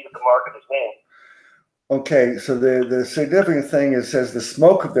whosoever receiveth the mark of his name. Okay, so the significant thing is, says the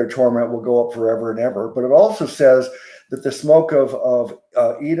smoke of their torment will go up forever and ever, but it also says that the smoke of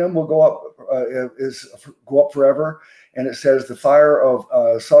Edom will go up forever, and it says the fire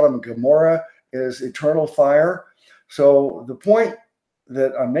of Sodom and Gomorrah is eternal fire. So the point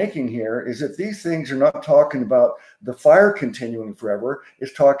that I'm making here is that these things are not talking about the fire continuing forever.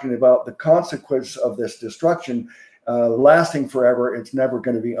 It's talking about the consequence of this destruction lasting forever. It's never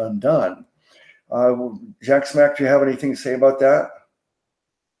going to be undone. Jack Smack, do you have anything to say about that?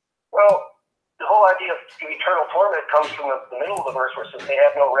 Well, the whole idea of eternal torment comes from the middle of the verse where it says they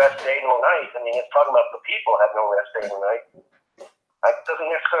have no rest day nor night. I mean, it's talking about the people have no rest day nor night. It doesn't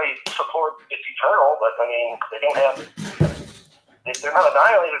necessarily support it's eternal, but I mean, they don't have. They're not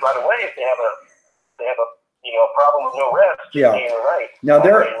annihilated right away if they have a problem with no rest. Yeah. Day or night. Now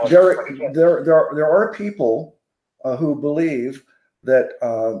there are people who believe that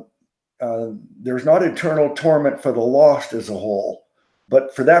there's not eternal torment for the lost as a whole,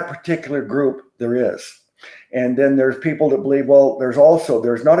 but for that particular group there is. And then there's people that believe, well, there's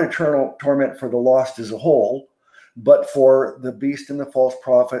not eternal torment for the lost as a whole, but for the beast and the false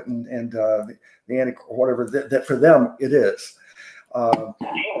prophet and the whatever, that for them it is.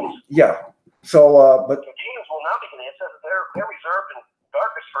 Yeah. So, but the demons will not be. It says that they're reserved in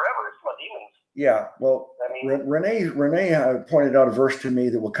darkness forever. It's my demons. Yeah. Well, I mean, Renee pointed out a verse to me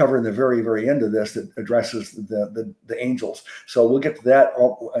that we'll cover in the very, very end of this that addresses the angels. So we'll get to that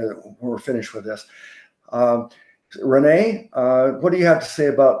when we're finished with this. Renee, what do you have to say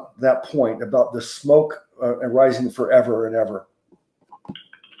about that point about the smoke rising forever and ever?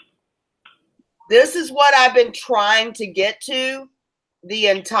 This is what I've been trying to get to the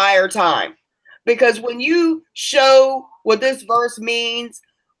entire time, because when you show what this verse means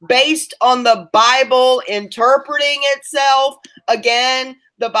based on the Bible interpreting itself, again,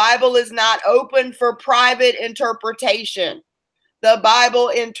 the Bible is not open for private interpretation. The Bible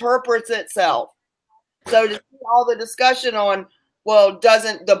interprets itself. So to see all the discussion on, well,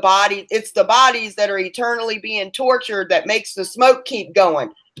 doesn't the body, it's the bodies that are eternally being tortured that makes the smoke keep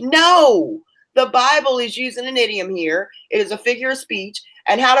going. No. The Bible is using an idiom here. It is a figure of speech.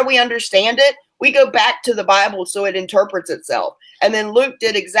 And how do we understand it? We go back to the Bible so it interprets itself. And then Luke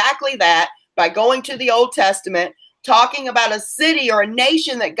did exactly that by going to the Old Testament, talking about a city or a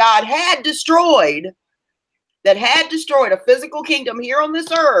nation that God had destroyed, a physical kingdom here on this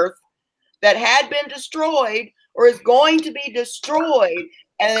earth that had been destroyed or is going to be destroyed.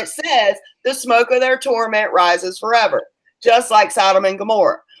 And it says the smoke of their torment rises forever, just like Sodom and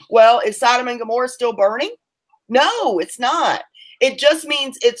Gomorrah. Well, is Sodom and Gomorrah still burning? No, it's not. It just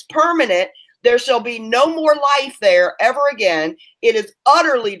means it's permanent. There shall be no more life there ever again. It is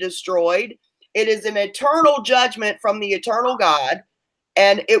utterly destroyed. It is an eternal judgment from the eternal God,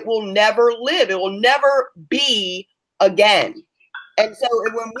 and it will never live. It will never be again. And so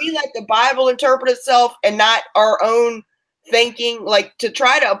when we let the Bible interpret itself and not our own thinking, like to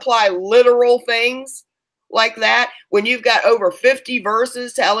try to apply literal things like that, when you've got over 50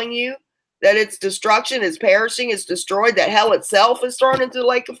 verses telling you that its destruction is perishing, is destroyed, that hell itself is thrown into the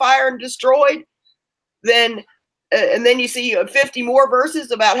lake of fire and destroyed, then and then you see 50 more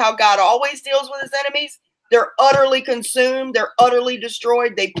verses about how God always deals with his enemies. They're utterly consumed. They're utterly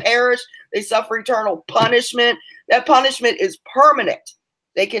destroyed. They perish. They suffer eternal punishment. That punishment is permanent.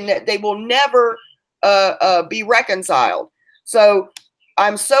 They will never be reconciled. So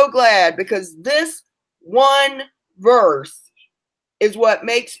I'm so glad, because this one verse is what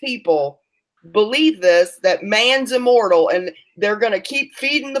makes people believe this, that man's immortal, and they're going to keep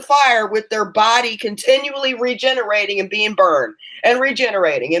feeding the fire with their body continually regenerating and being burned and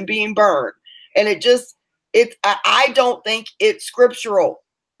regenerating and being burned. And I don't think it's scriptural,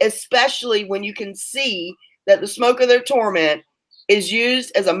 especially when you can see that the smoke of their torment is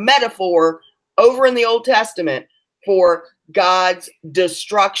used as a metaphor over in the Old Testament for God's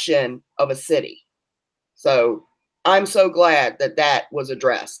destruction of a city. So I'm so glad that that was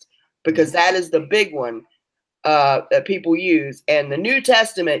addressed, because that is the big one that people use. And the New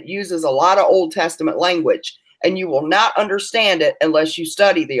Testament uses a lot of Old Testament language, and you will not understand it unless you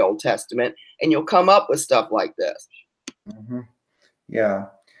study the Old Testament, and you'll come up with stuff like this. Mm-hmm. Yeah.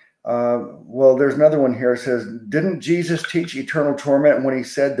 Well, there's another one here. It says, didn't Jesus teach eternal torment when he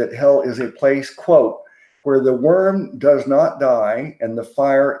said that hell is a place, quote, where the worm does not die and the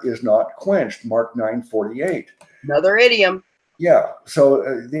fire is not quenched? Mark 9:48. Another idiom. Yeah.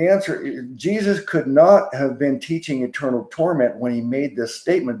 So the answer, Jesus could not have been teaching eternal torment when he made this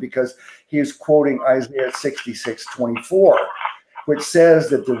statement, because he is quoting Isaiah 66:24, which says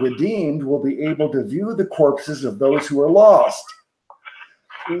that the redeemed will be able to view the corpses of those who are lost.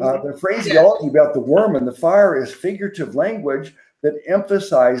 The phraseology about the worm and the fire is figurative language that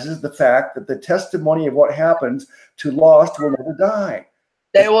emphasizes the fact that the testimony of what happens to lost will never die.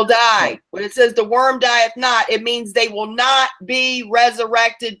 They will die. When it says the worm dieth not, it means they will not be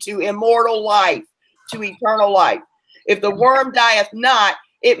resurrected to immortal life, to eternal life. If the worm dieth not,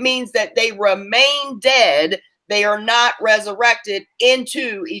 it means that they remain dead. They are not resurrected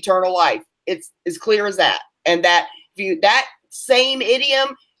into eternal life. It's as clear as that. And that same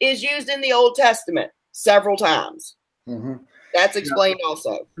idiom is used in the Old Testament several times. Mm-hmm. That's explained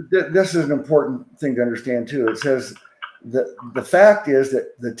also. This is an important thing to understand too. It says the fact is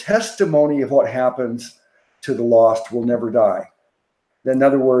that the testimony of what happens to the lost will never die. In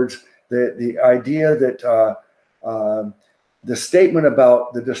other words, the idea that the statement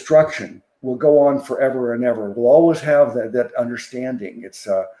about the destruction will go on forever and ever. We'll always have that understanding. It's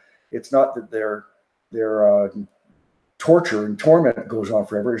not that their torture and torment goes on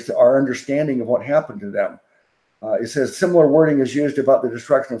forever. It's our understanding of what happened to them. It says similar wording is used about the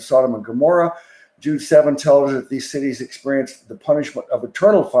destruction of Sodom and Gomorrah. Jude 7 tells us that these cities experienced the punishment of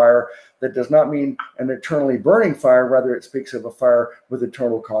eternal fire. That does not mean an eternally burning fire. Rather, it speaks of a fire with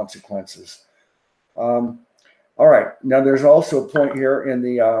eternal consequences. All right. Now, there's also a point here in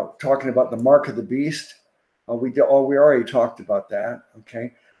the talking about the mark of the beast. We already talked about that.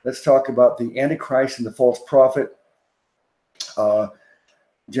 Okay. Let's talk about the Antichrist and the false prophet.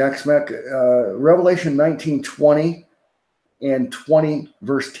 Jack Smack, Revelation 19:20 and 20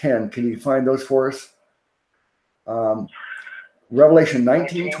 verse 10. Can you find those for us? Revelation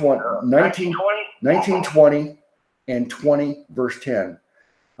 19:20 and 20 verse 10.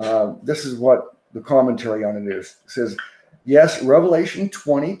 This is what the commentary on it is. It says, yes, Revelation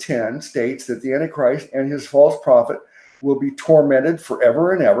 20:10 states that the Antichrist and his false prophet will be tormented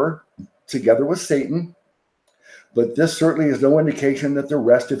forever and ever together with Satan. But this certainly is no indication that the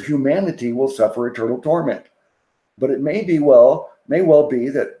rest of humanity will suffer eternal torment. But it may well be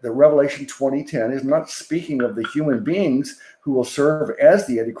that the Revelation 20:10 is not speaking of the human beings who will serve as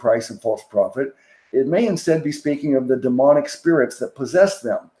the Antichrist and false prophet. It may instead be speaking of the demonic spirits that possess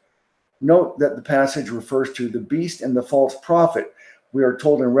them. Note that the passage refers to the beast and the false prophet. We are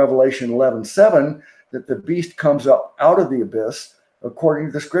told in Revelation 11:7 that the beast comes up out of the abyss. According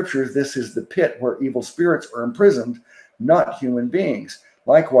to the scriptures, this is the pit where evil spirits are imprisoned, not human beings.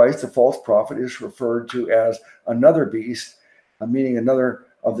 Likewise, the false prophet is referred to as another beast, meaning another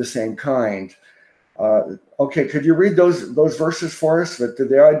of the same kind. Okay, could you read those verses for us? That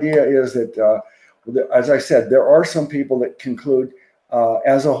the idea is that, as I said, there are some people that conclude,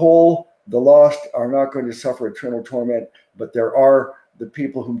 as a whole, the lost are not going to suffer eternal torment, but there are the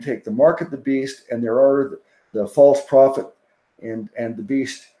people who take the mark of the beast, and there are the false prophet and the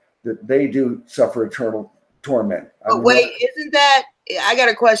beast, that they do suffer eternal torment. But wait, isn't that, I got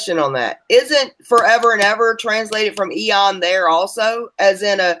a question on that. Isn't forever and ever translated from eon there also, as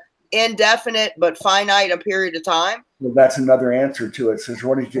in a indefinite but finite a period of time? Well, that's another answer to it. So I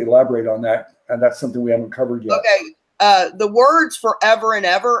wanted you to elaborate on that, and that's something we haven't covered yet. Okay. The words forever and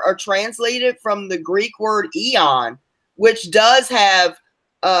ever are translated from the Greek word eon, which does have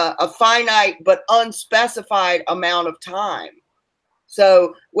a finite but unspecified amount of time.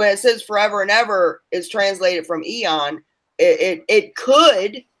 So when it says forever and ever is translated from eon, it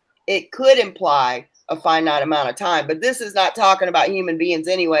could imply a finite amount of time. But this is not talking about human beings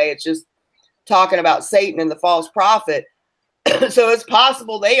anyway. It's just talking about Satan and the false prophet. So it's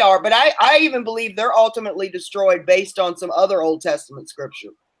possible they are, but I even believe they're ultimately destroyed based on some other Old Testament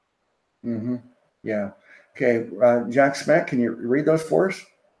scripture. Mm-hmm. Yeah. Okay. Jack Smack, can you read those for us?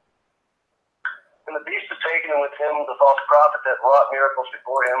 And the beast is taken, and with him the false prophet that wrought miracles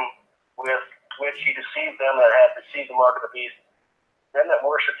before him, with which he deceived them that had received the mark of the beast, them that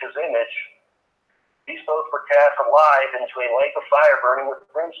worshipped his image. These both were cast alive into a lake of fire burning with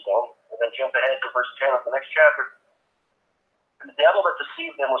brimstone. And then jump ahead to verse 10 of the next chapter. And the devil that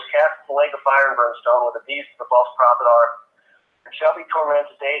deceived them was cast into the lake of fire and brimstone, where the beast and the false prophet are, and shall be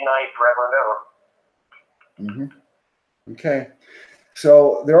tormented day and night forever and ever. Mm-hmm. Okay.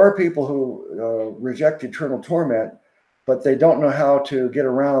 So there are people who reject eternal torment, but they don't know how to get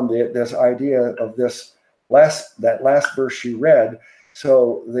around this idea of that last verse you read.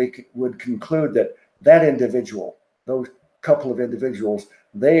 So they would conclude that individual, those couple of individuals,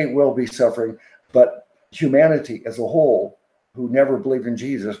 they will be suffering, but humanity as a whole, who never believed in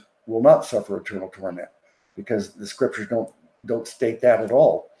Jesus, will not suffer eternal torment, because the scriptures don't state that at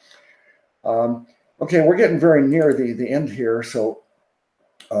all. Okay, we're getting very near the end here, so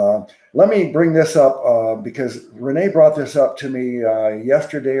let me bring this up because Renee brought this up to me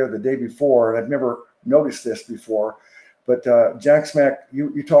yesterday or the day before, and I've never noticed this before. But Jack Smack,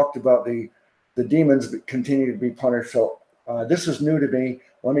 you talked about the demons that continue to be punished. So this is new to me.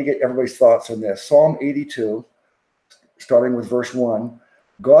 Let me get everybody's thoughts on this. Psalm 82, starting with verse 1.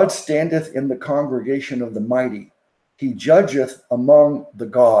 God standeth in the congregation of the mighty. He judgeth among the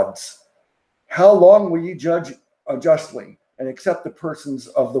gods. How long will ye judge justly and accept the persons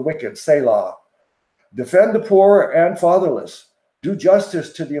of the wicked? Selah. Defend the poor and fatherless. Do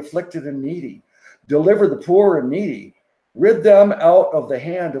justice to the afflicted and needy. Deliver the poor and needy. Rid them out of the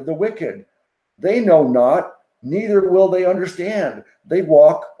hand of the wicked. They know not, neither will they understand. They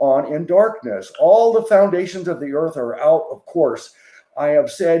walk on in darkness. All the foundations of the earth are out of course. I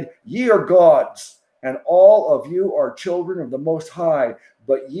have said, ye are gods, and all of you are children of the Most High,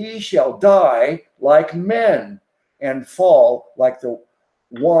 but ye shall die like men and fall like the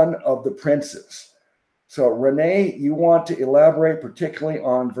one of the princes. So Renee, you want to elaborate particularly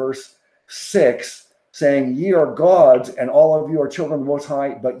on verse 6, saying, ye are gods, and all of you are children of the Most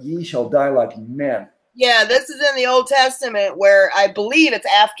High, but ye shall die like men. Yeah, this is in the Old Testament, where I believe it's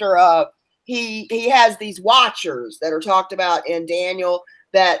after he has these watchers that are talked about in Daniel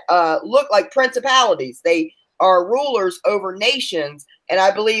that look like principalities. They are rulers over nations, and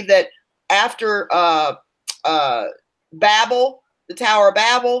I believe that after Babel, the Tower of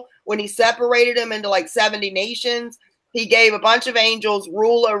Babel, when he separated them into like 70 nations, he gave a bunch of angels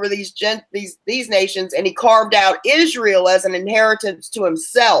rule over these nations, and he carved out Israel as an inheritance to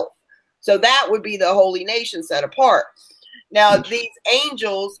himself. So that would be the holy nation set apart. Now, these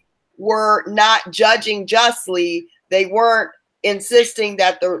angels were not judging justly. They weren't insisting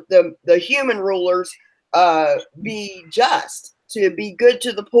that the human rulers be just, to be good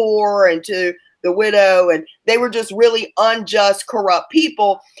to the poor and to the widow. And they were just really unjust, corrupt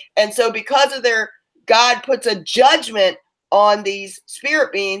people. And so because of God puts a judgment on these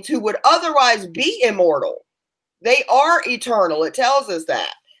spirit beings who would otherwise be immortal. They are eternal. It tells us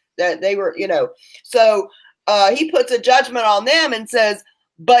that they were, so he puts a judgment on them and says,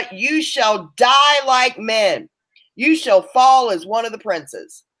 but you shall die like men. You shall fall as one of the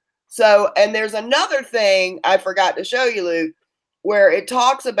princes. So, and there's another thing I forgot to show you, Luke, where it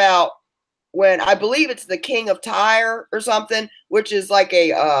talks about when, I believe it's the king of Tyre or something, which is like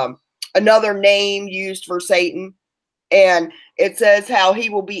another name used for Satan. And it says how he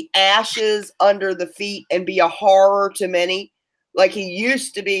will be ashes under the feet and be a horror to many. Like he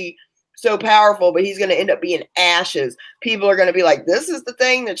used to be so powerful, but he's going to end up being ashes. People are going to be like, this is the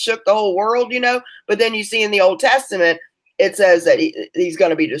thing that shook the whole world, But then you see in the Old Testament, it says that he's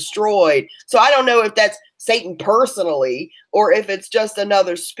going to be destroyed. So I don't know if that's Satan personally, or if it's just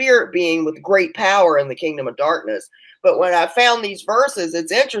another spirit being with great power in the kingdom of darkness. But when I found these verses,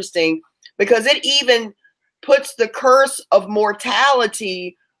 it's interesting because it even puts the curse of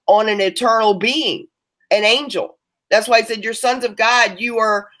mortality on an eternal being, an angel. That's why I said, you're sons of God, you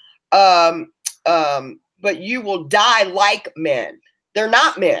are, but you will die like men. They're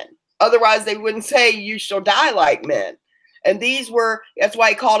not men. Otherwise, they wouldn't say you shall die like men. And these were, that's why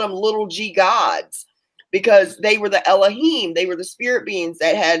he called them little g gods, because they were the Elohim. They were the spirit beings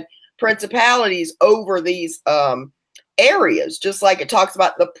that had principalities over these areas, just like it talks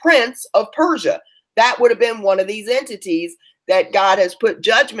about the prince of Persia. That would have been one of these entities that God has put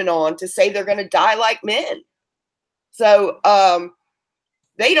judgment on to say they're going to die like men. So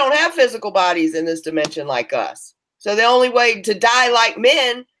they don't have physical bodies in this dimension like us. So the only way to die like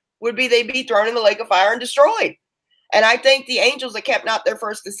men would be they'd be thrown in the lake of fire and destroyed. And I think the angels that kept not their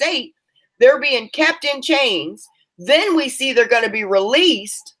first estate, they're being kept in chains. Then we see they're going to be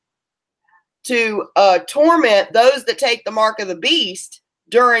released to torment those that take the mark of the beast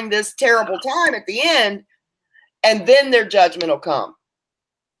during this terrible time at the end. And then their judgment will come.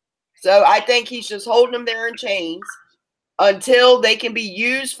 So I think he's just holding them there in chains until they can be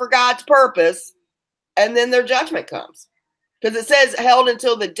used for God's purpose. And then their judgment comes. Because it says held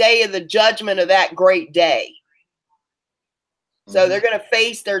until the day of the judgment of that great day. So they're going to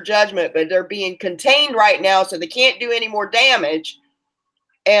face their judgment, but they're being contained right now, so they can't do any more damage.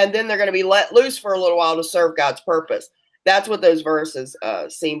 And then they're going to be let loose for a little while to serve God's purpose. That's what those verses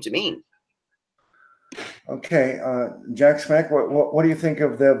seem to mean. Okay, Jack Smack, what do you think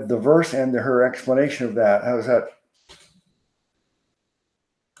of the verse and her explanation of that? How is that?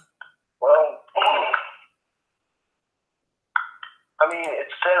 Well, I mean, it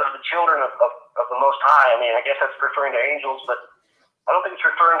says the children of the Most High. I mean, I guess that's referring to angels, but I don't think it's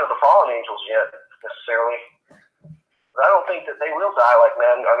referring to the fallen angels yet, necessarily. But I don't think that they will die like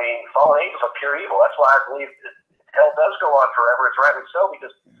men. I mean, fallen angels are pure evil. That's why I believe that hell does go on forever. It's rightly so,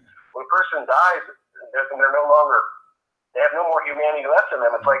 because when a person dies, they're no longer, they have no more humanity left in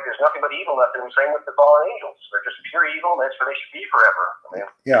them. It's like there's nothing but evil left in them. Same with the fallen angels. They're just pure evil, and that's where they should be forever. I mean,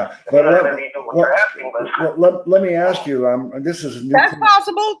 yeah, but let me ask you. This is a new. That's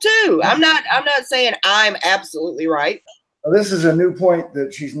possible too. I'm not saying I'm absolutely right. This is a new point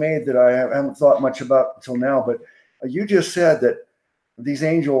that she's made that I haven't thought much about until now. But you just said that these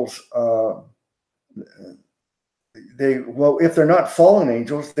angels, if they're not fallen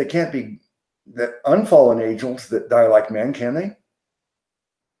angels, they can't be the unfallen angels that die like men, can they?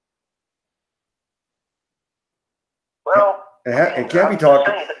 Well, it can't be talked.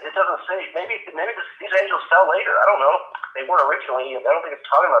 It doesn't say. Maybe these angels fell later. I don't know. They weren't originally. I don't think it's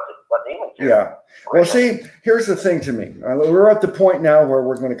talking about what demons. Yeah. Well, see, here's the thing to me. We're at the point now where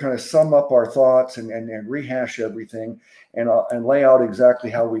we're going to kind of sum up our thoughts and rehash everything and lay out exactly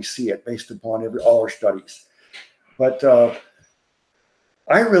how we see it based upon all our studies. But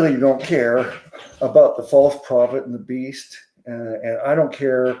I really don't care about the false prophet and the beast, and I don't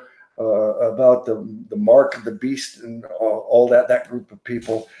care about the mark of the beast and all that group of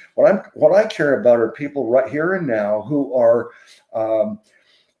people. What I care about are people right here and now who are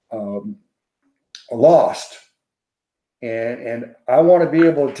lost, and I want to be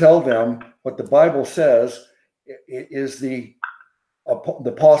able to tell them what the Bible says is the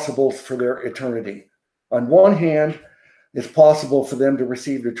possibles for their eternity. On one hand, it's possible for them to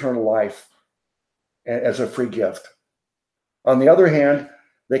receive eternal life as a free gift. On the other hand,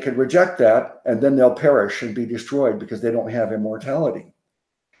 they could reject that, and then they'll perish and be destroyed because they don't have immortality.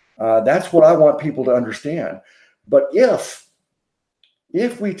 That's what I want people to understand. But if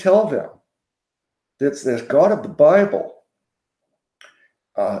we tell them that this God of the Bible,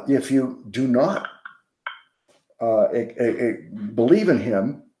 if you do not believe in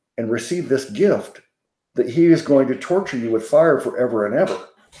him and receive this gift, that he is going to torture you with fire forever and ever.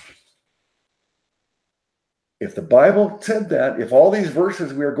 If the Bible said that, if all these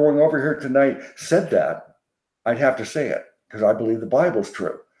verses we are going over here tonight said that, I'd have to say it because I believe the Bible's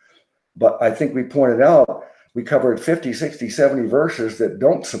true. But I think we pointed out, we covered 50, 60, 70 verses that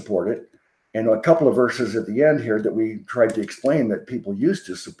don't support it, and a couple of verses at the end here that we tried to explain that people used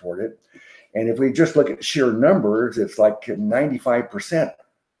to support it. And if we just look at sheer numbers, it's like 95%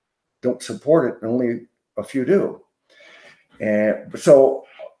 don't support it, and only a few do. And so,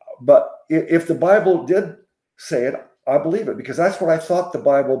 but if the Bible did say it, I believe it, because that's what I thought the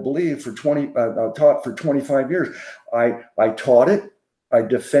Bible believed for taught for 25 years. I taught it, I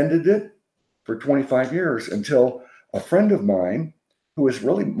defended it for 25 years until a friend of mine, who was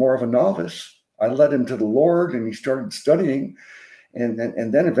really more of a novice, I led him to the Lord and he started studying, And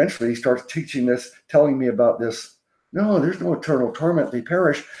then eventually he starts teaching this, telling me about this. No, there's no eternal torment. They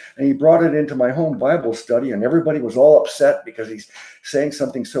perish. And he brought it into my home Bible study, and everybody was all upset because he's saying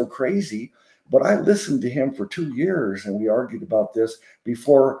something so crazy. But I listened to him for 2 years, and we argued about this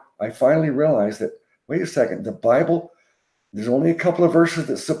before I finally realized that, wait a second, the Bible, there's only a couple of verses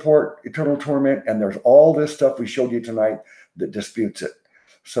that support eternal torment, and there's all this stuff we showed you tonight that disputes it.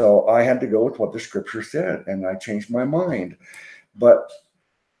 So I had to go with what the scripture said, and I changed my mind. But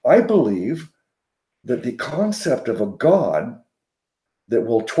I believe that the concept of a God that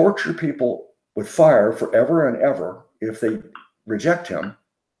will torture people with fire forever and ever if they reject him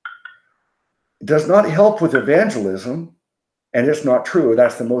does not help with evangelism. And it's not true.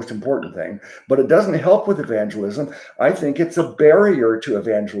 That's the most important thing. But it doesn't help with evangelism. I think it's a barrier to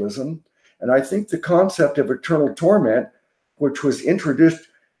evangelism. And I think the concept of eternal torment, which was introduced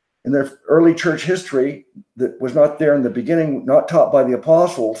in the early church history, that was not there in the beginning, not taught by the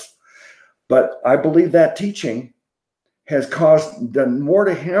apostles, but I believe that teaching has done more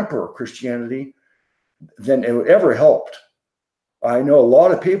to hamper Christianity than it ever helped. I know a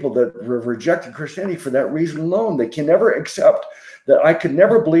lot of people that rejected Christianity for that reason alone. They can never accept that I could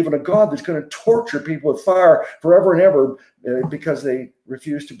never believe in a God that's going to torture people with fire forever and ever because they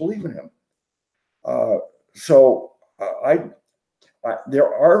refuse to believe in him.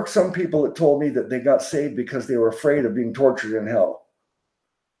 There are some people that told me that they got saved because they were afraid of being tortured in hell.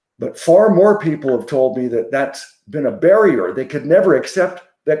 But far more people have told me that that's been a barrier. They could never accept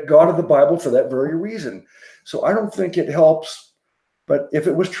that God of the Bible for that very reason. So I don't think it helps. But if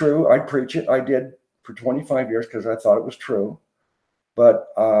it was true, I'd preach it. I did for 25 years because I thought it was true. But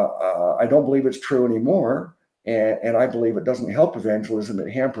I don't believe it's true anymore. And I believe it doesn't help evangelism.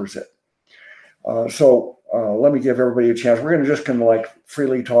 It hampers it. So let me give everybody a chance. We're just going to like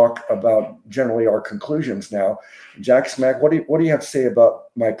freely talk about generally our conclusions now. Jack Smack, what do you have to say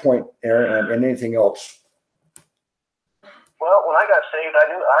about my point, Aaron, and anything else? Well, when I got saved, I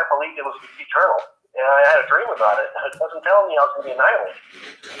believed it was eternal, and I had a dream about it. It wasn't telling me I was going to be annihilated.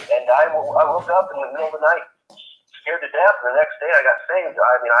 And I woke up in the middle of the night, scared to death, and the next day I got saved.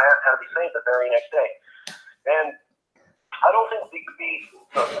 I mean, I had to be saved the very next day. And I don't think the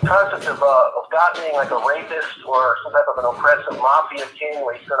concept of God being like a rapist or some type of an oppressive mafia king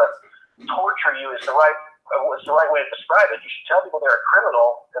where he's going to torture you is the right way to describe it. You should tell people they're a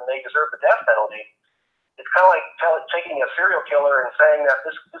criminal and they deserve the death penalty. It's kind of like taking a serial killer and saying that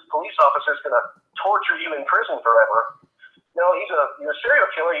this police officer is going to torture you in prison forever. No, you're a serial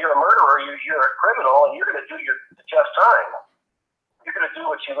killer, you're a murderer, you're a criminal, and you're going to do your just time. You're going to do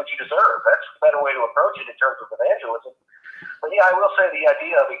what you deserve. That's a better way to approach it in terms of evangelism. But yeah, I will say the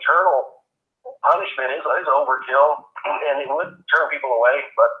idea of eternal punishment is overkill, and it would turn people away.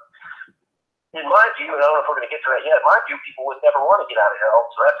 But in my view, and I don't know if we're going to get to that yet, in my view, people would never want to get out of hell,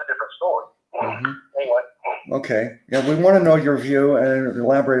 so that's a different story. Mm-hmm. Anyway. Okay. Yeah, we want to know your view and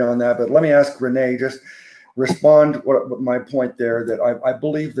elaborate on that, but let me ask Renee, just respond what my point there, that I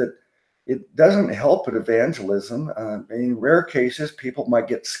believe that it doesn't help with evangelism. In rare cases, people might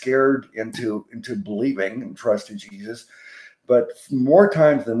get scared into believing and trusting Jesus. But more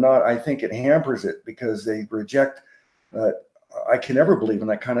times than not, I think it hampers it because they reject, I can never believe in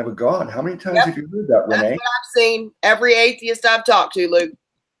that kind of a God. How many times have you heard that, Renee? That's what I've seen. Every atheist I've talked to, Luke.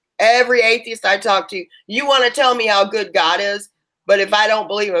 Every atheist I talk to. You want to tell me how good God is, but if I don't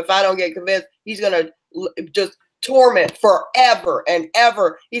believe him, if I don't get convinced, he's going to just torment forever and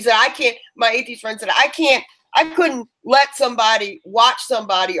ever. He said, I can't, my atheist friend said, I couldn't let somebody watch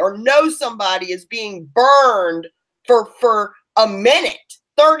somebody or know somebody is being burned for a minute,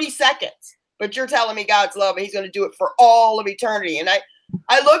 30 seconds. But you're telling me God's love and he's going to do it for all of eternity. And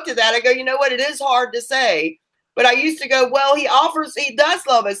I looked at that. I go, you know what? It is hard to say. But I used to go, well, he does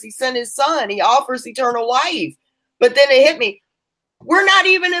love us. He sent his son. He offers eternal life. But then it hit me. We're not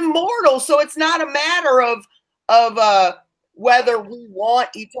even immortal. So it's not a matter of whether we want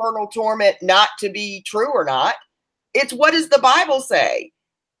eternal torment not to be true or not. It's what does the Bible say?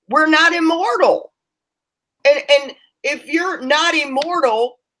 We're not immortal. And if you're not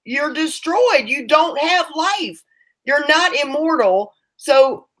immortal, you're destroyed. You don't have life. You're not immortal,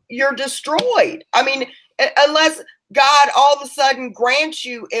 so you're destroyed. I mean, unless God all of a sudden grants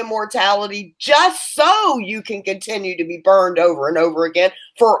you immortality just so you can continue to be burned over and over again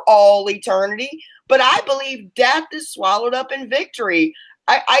for all eternity. But I believe death is swallowed up in victory.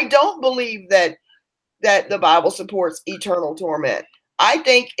 I don't believe that the Bible supports eternal torment. I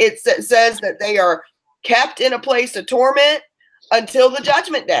think it says that they are kept in a place of torment until the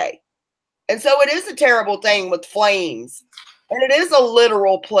judgment day. And so it is a terrible thing with flames. And it is a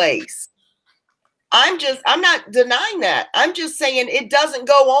literal place. I'm not denying that. I'm just saying it doesn't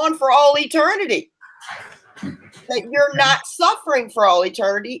go on for all eternity. That you're not suffering for all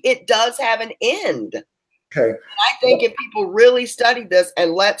eternity. It does have an end. Okay. And I think if people really study this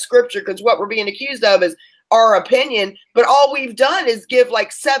and let scripture, because what we're being accused of is our opinion, but all we've done is give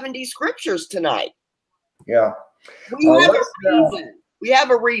like 70 scriptures tonight. Yeah. We have a reason. We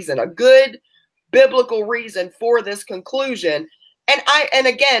have a reason, a good biblical reason for this conclusion. And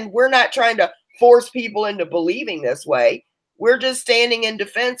again, we're not trying to force people into believing this way. We're just standing in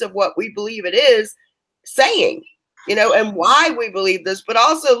defense of what we believe it is saying, and why we believe this. But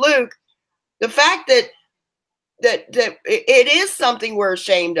also, Luke, the fact that it is something we're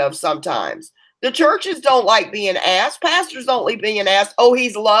ashamed of sometimes. The churches don't like being asked. Pastors don't like being asked, oh,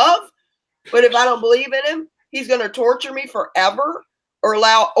 he's love, but if I don't believe in him, he's going to torture me forever, or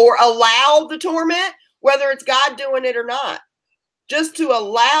allow the torment, whether it's God doing it or not. Just to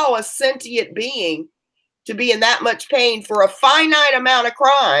allow a sentient being to be in that much pain for a finite amount of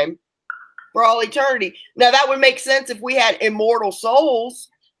crime for all eternity. Now, that would make sense if we had immortal souls,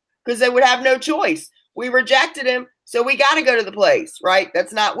 because they would have no choice. We rejected him, so we got to go to the place, right?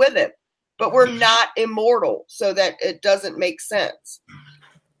 That's not with him. But we're not immortal, so that it doesn't make sense.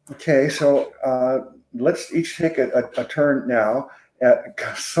 Okay, so let's each take a turn now at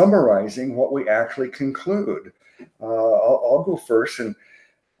summarizing what we actually conclude. I'll go first. And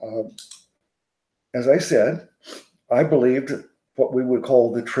as I said, I believed what we would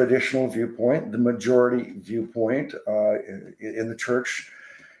call the traditional viewpoint, the majority viewpoint in the church,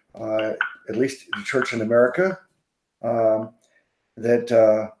 at least the church in America, that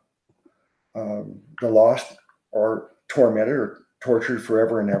the lost are tormented or tortured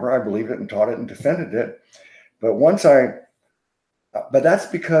forever and ever. I believed it and taught it and defended it. But that's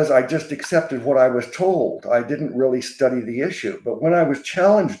because I just accepted what I was told. I didn't really study the issue. But when I was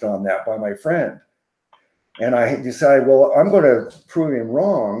challenged on that by my friend, and I decided, well, I'm going to prove him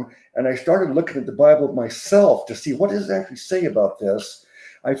wrong, and I started looking at the Bible myself to see what does it actually say about this,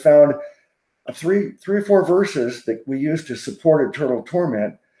 I found three or four verses that we use to support eternal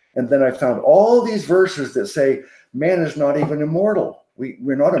torment. And then I found all these verses that say man is not even immortal.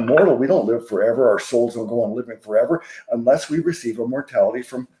 We're not immortal. We don't live forever. Our souls don't go on living forever unless we receive immortality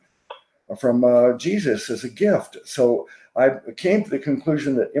from Jesus as a gift. So I came to the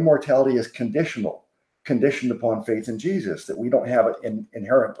conclusion that immortality is conditioned upon faith in Jesus, that we don't have it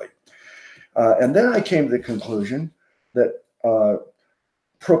inherently. And then I came to the conclusion that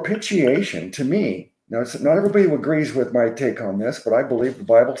propitiation, to me, now not everybody agrees with my take on this, but I believe the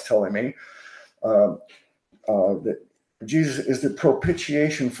Bible's telling me that Jesus is the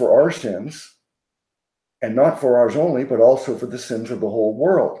propitiation for our sins, and not for ours only, but also for the sins of the whole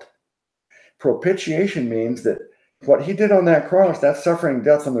world. Propitiation means that what he did on that cross, that suffering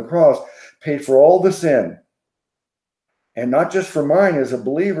death on the cross, paid for all the sin. And not just for mine as a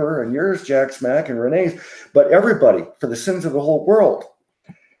believer, and yours, Jack Smack, and Renee's, but everybody, for the sins of the whole world.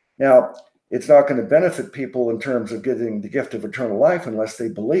 Now, it's not going to benefit people in terms of getting the gift of eternal life unless they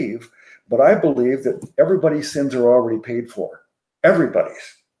believe. But I believe that everybody's sins are already paid for.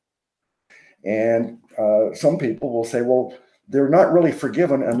 Everybody's. And some people will say, well, they're not really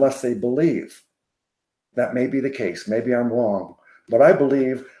forgiven unless they believe. That may be the case. Maybe I'm wrong. But I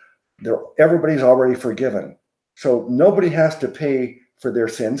believe everybody's already forgiven. So nobody has to pay for their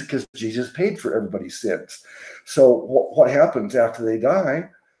sins because Jesus paid for everybody's sins. So what happens after they die?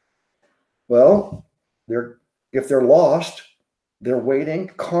 Well, if they're lost, they're waiting,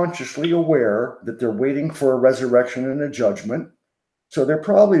 consciously aware that they're waiting for a resurrection and a judgment. So they're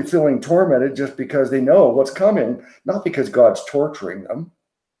probably feeling tormented just because they know what's coming, not because God's torturing them,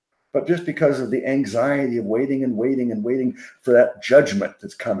 but just because of the anxiety of waiting and waiting and waiting for that judgment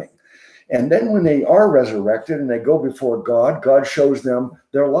that's coming. And then when they are resurrected and they go before God, God shows them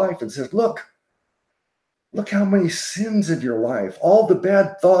their life and says, look how many sins in your life, all the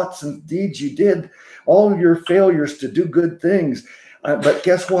bad thoughts and deeds you did, all your failures to do good things. But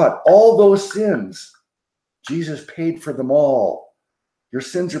guess what? All those sins, Jesus paid for them all. Your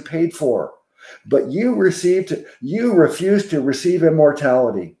sins are paid for. But you refused to receive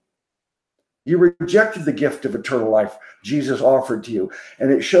immortality. You rejected the gift of eternal life Jesus offered to you.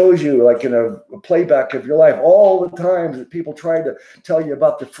 And it shows you, like in a playback of your life, all the times that people tried to tell you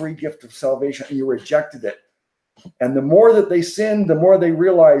about the free gift of salvation and you rejected it. And the more that they sin, the more they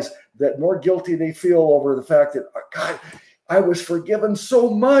realize that more guilty they feel over the fact that, God, I was forgiven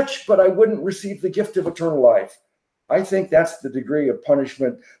so much, but I wouldn't receive the gift of eternal life. I think that's the degree of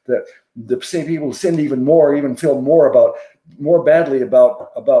punishment that the same people who sinned even more, even feel more badly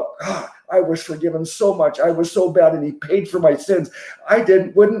about, God, I was forgiven so much. I was so bad, and he paid for my sins. I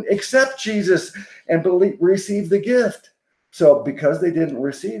wouldn't accept Jesus and receive the gift. So because they didn't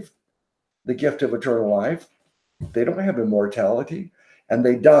receive the gift of eternal life, they don't have immortality, and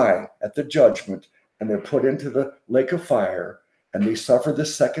they die at the judgment, and they're put into the lake of fire, and they suffer the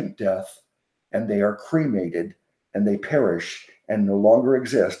second death, and they are cremated, and they perish and no longer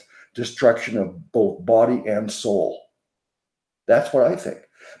exist. Destruction of both body and soul. That's what I think.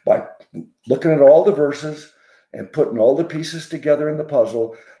 By looking at all the verses and putting all the pieces together in the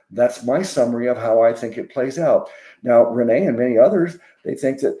puzzle, that's my summary of how I think it plays out. Now, Renee and many others, they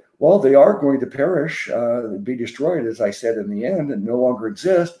think that, well, they are going to perish, be destroyed, as I said, in the end, and no longer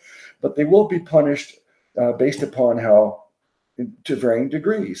exist, but they will be punished based upon how, to varying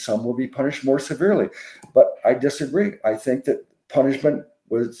degrees. Some will be punished more severely, but I disagree. I think that punishment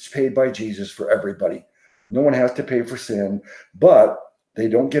was paid by Jesus for everybody. No one has to pay for sin, but they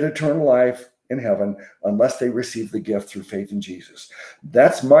don't get eternal life in heaven unless they receive the gift through faith in Jesus.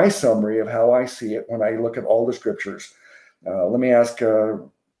 That's my summary of how I see it when I look at all the scriptures. Let me ask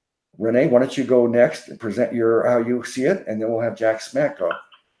Renee, why don't you go next and present how you see it, and then we'll have Jack Smack go.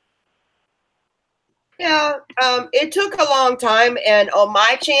 Yeah, it took a long time, and on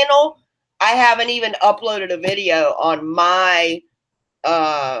my channel, I haven't even uploaded a video on my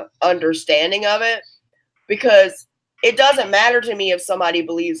understanding of it, because it doesn't matter to me if somebody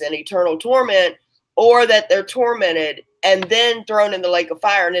believes in eternal torment or that they're tormented and then thrown in the lake of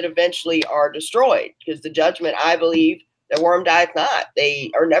fire and it eventually are destroyed, because the judgment, I believe, the worm dieth not. They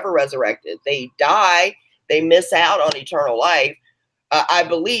are never resurrected. They die. They miss out on eternal life. I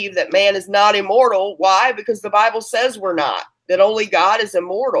believe that man is not immortal. Why? Because the Bible says we're not, that only God is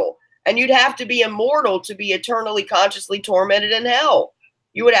immortal. And you'd have to be immortal to be eternally consciously tormented in hell.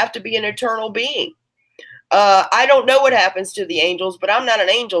 You would have to be an eternal being. I don't know what happens to the angels, but I'm not an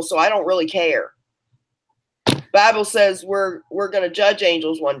angel, so I don't really care. Bible says we're going to judge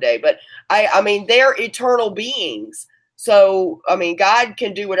angels one day, but I mean, they're eternal beings. So, I mean, God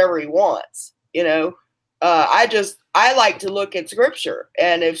can do whatever he wants, you know. I like to look at scripture,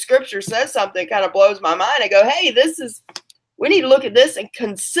 and if scripture says something that kind of blows my mind, I go, hey, we need to look at this and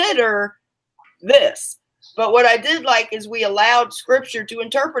consider this. But what I did like is we allowed scripture to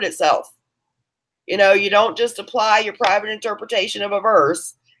interpret itself. You know, you don't just apply your private interpretation of a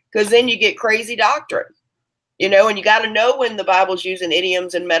verse, because then you get crazy doctrine. You know, and you got to know when the Bible's using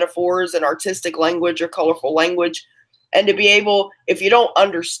idioms and metaphors and artistic language or colorful language, and to be able, if you don't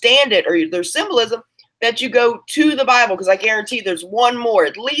understand it or there's symbolism, that you go to the Bible, because I guarantee there's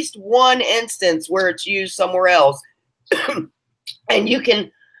at least one instance where it's used somewhere else, and you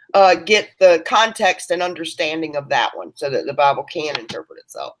can get the context and understanding of that one so that the Bible can interpret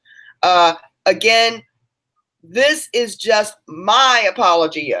itself. Again, this is just my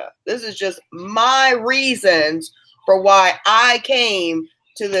apologia. This is just my reasons for why I came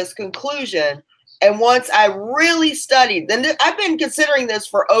to this conclusion. And once I really studied, then I've been considering this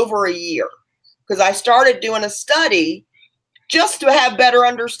for over a year, because I started doing a study just to have better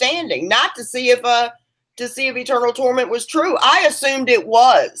understanding, not to see if eternal torment was true. I assumed it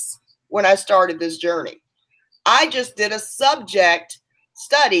was when I started this journey. I just did a subject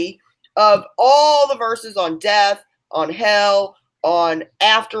study of all the verses on death, on hell, on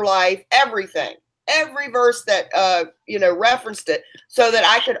afterlife, everything. Every verse that, referenced it, so that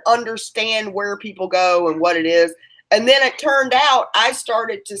I could understand where people go and what it is. And then it turned out I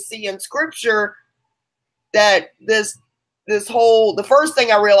started to see in scripture that the first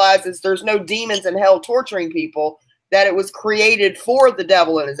thing I realized is there's no demons in hell torturing people, that it was created for the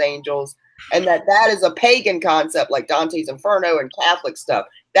devil and his angels, and that is a pagan concept like Dante's Inferno and Catholic stuff.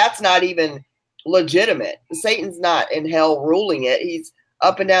 That's not even legitimate. Satan's not in hell ruling it. He's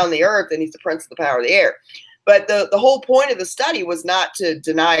up and down the earth, and he's the prince of the power of the air. But the whole point of the study was not to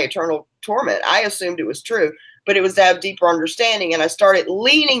deny eternal torment. I assumed it was true, but it was to have deeper understanding, and I started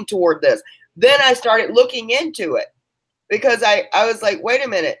leaning toward this. Then I started looking into it, because I was like, wait a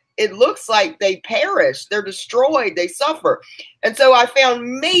minute, it looks like they perish, they're destroyed, they suffer. And so I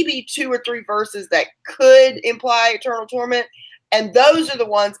found maybe 2 or 3 verses that could imply eternal torment, and those are the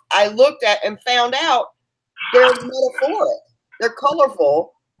ones I looked at and found out they're metaphoric, they're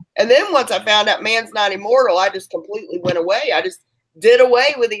colorful. And then once I found out man's not immortal, I just completely went away. I just did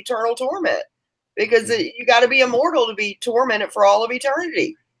away with eternal torment, because you got to be immortal to be tormented for all of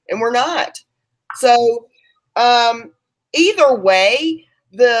eternity, and we're not. So either way,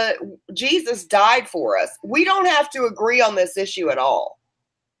 Jesus died for us. We don't have to agree on this issue at all.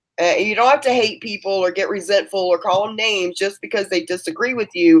 You don't have to hate people or get resentful or call them names just because they disagree with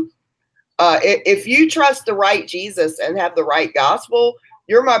you. If you trust the right Jesus and have the right gospel,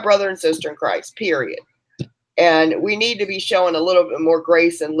 You're my brother and sister in Christ, period. And we need to be showing a little bit more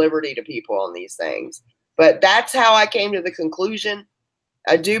grace and liberty to people on these things. But that's how I came to the conclusion.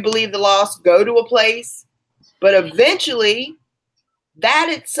 I do believe the lost go to a place, but eventually that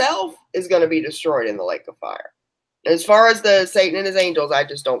itself is going to be destroyed in the lake of fire. As far as the Satan and his angels, I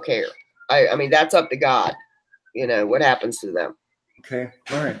just don't care. I mean, that's up to God, you know, what happens to them. Okay.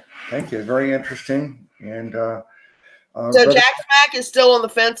 All right. Thank you. Very interesting. And so brother, Jack Smack is still on the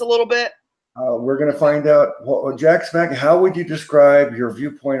fence a little bit. We're going to find out. Well, Jack Smack, how would you describe your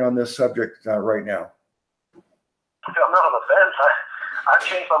viewpoint on this subject right now? I'm not on the fence. I've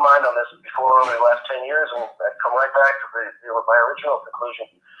changed my mind on this before over the last 10 years, and I've come right back to my original conclusion.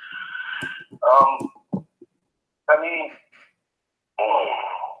 I mean,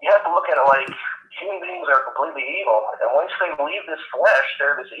 you have to look at it like human beings are completely evil, and once they leave this flesh,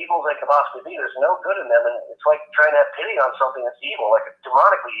 they're as evil as they can possibly be. There's no good in them, and it's like trying to have pity on something that's evil, like it's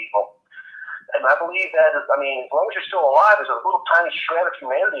demonically evil. And I believe that, I mean, as long as you're still alive, there's a little tiny shred of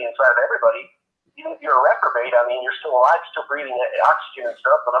humanity inside of everybody. Even if you're a reprobate, I mean, you're still alive, still breathing oxygen and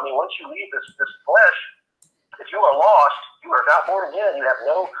stuff. But I mean, once you leave this flesh, if you are lost, you are not born again. You have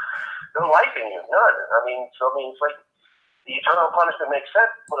no life in you, none. I mean, it's like the eternal punishment makes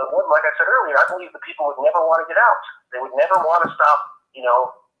sense. But like I said earlier, I believe the people would never want to get out. They would never want to stop, you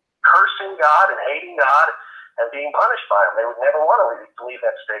know, cursing God and hating God and being punished by Him. They would never want to leave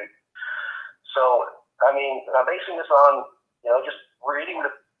that state. So, I mean, I'm basing this on, you know, just reading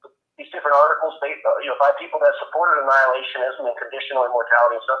these different articles, by people that supported annihilationism and conditional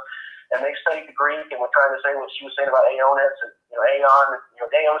immortality and stuff, and they studied the Greek and were trying to say what she was saying about aeonis, and, aeon,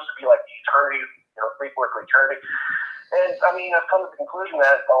 aeonis would be like the eternity, Greek word for eternity. And, I mean, I've come to the conclusion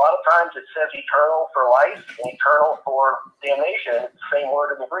that a lot of times it says eternal for life and eternal for damnation. It's the same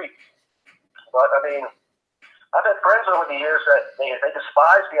word in the Greek. But, I mean, I've had friends over the years that they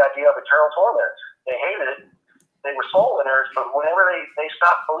despise the idea of eternal torment. They hated it. They were soul winners, but whenever they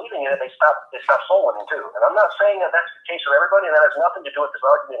stopped believing in it, they stopped soul winning too. And I'm not saying that that's the case for everybody, and that has nothing to do with this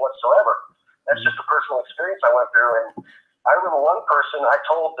argument whatsoever. That's just a personal experience I went through. And I remember one person I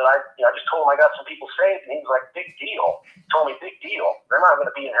told that I just told him I got some people saved, and he was like, "Big deal." He told me, "Big deal. They're not going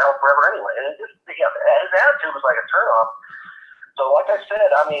to be in hell forever anyway." And his attitude was like a turnoff. So, like I said,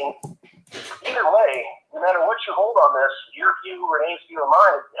 I mean, either way, no matter what you hold on this, your view, Renee's view, or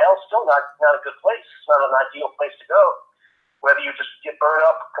mine, hell's still not a good place. It's not an ideal place to go. Whether you just get burned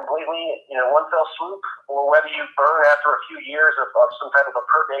up completely, one fell swoop, or whether you burn after a few years of some type of a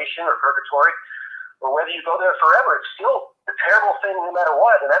purgation or purgatory, or whether you go there forever, it's still a terrible thing no matter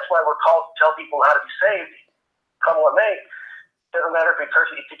what. And that's why we're called to tell people how to be saved, come what may. Doesn't matter if it's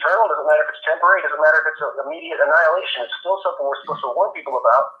eternal, doesn't matter if it's temporary, doesn't matter if it's an immediate annihilation. It's still something we're supposed to warn people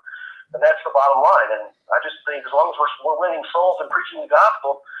about. And that's the bottom line. And I just think as long as we're winning souls and preaching the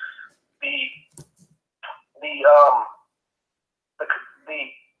gospel, the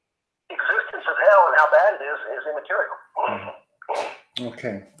existence of hell and how bad it is immaterial.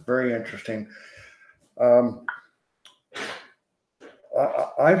 Okay, very interesting.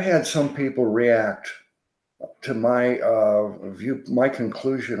 I've had some people react to my view, my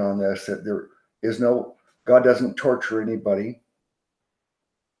conclusion on this, that there is God doesn't torture anybody.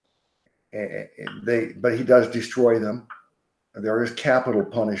 But He does destroy them. There is capital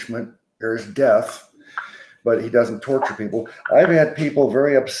punishment. There is death, but He doesn't torture people. I've had people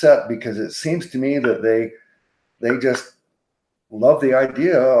very upset because it seems to me that they just love the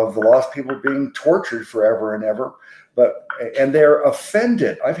idea of the lost people being tortured forever and ever, and they're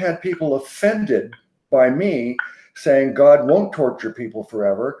offended. I've had people offended by me saying God won't torture people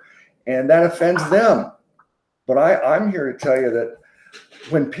forever, and that offends them. But I'm here to tell you that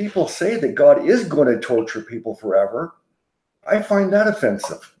when people say that God is going to torture people forever, I find that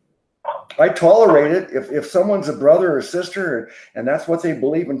offensive. I tolerate it. If someone's a brother or sister and that's what they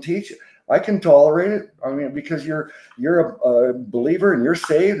believe and teach, I can tolerate it. I mean, because you're a believer and you're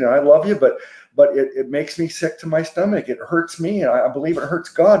saved and I love you, but it makes me sick to my stomach. It hurts me, and I believe it hurts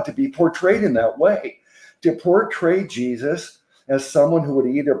God to be portrayed in that way, to portray Jesus as someone who would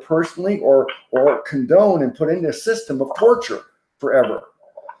either personally or condone and put in a system of torture forever.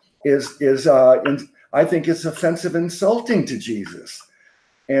 I think it's offensive, insulting to Jesus,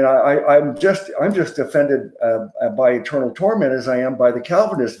 and I'm just offended by eternal torment as I am by the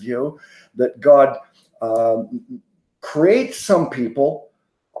Calvinist view that God creates some people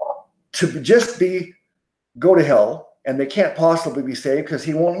to just go to hell, and they can't possibly be saved because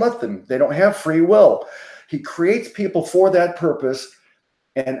He won't let them. They don't have free will. He creates people for that purpose,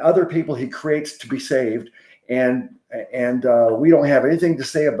 and other people He creates to be saved. And we don't have anything to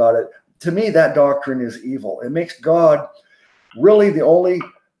say about it. To me, that doctrine is evil. It makes God really the only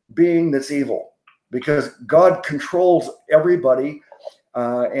being that's evil, because God controls everybody,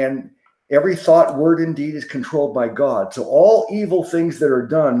 and every thought, word, and deed is controlled by God. So all evil things that are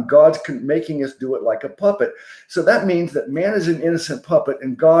done, God's making us do it like a puppet. So that means that man is an innocent puppet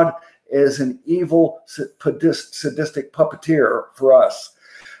and God is an evil, sadistic puppeteer for us.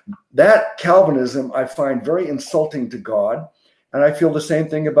 That Calvinism I find very insulting to God. And I feel the same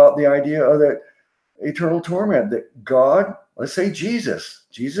thing about the idea of the eternal torment, that God, let's say Jesus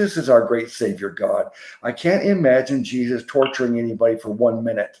is our great Savior God. I can't imagine Jesus torturing anybody for 1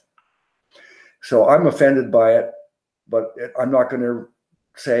 minute. So I'm offended by it, but I'm not going to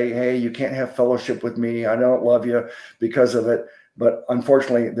say, hey, you can't have fellowship with me. I don't love you because of it. But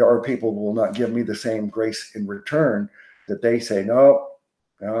unfortunately, there are people who will not give me the same grace in return, that they say, no,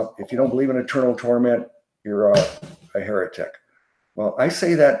 if you don't believe in eternal torment, you're a heretic. Well, I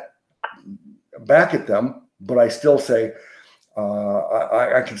say that back at them, but I still say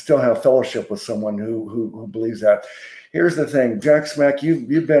I can still have fellowship with someone who believes that. Here's the thing, Jack Smack,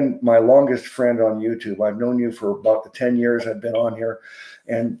 you've been my longest friend on YouTube. I've known you for about the 10 years I've been on here,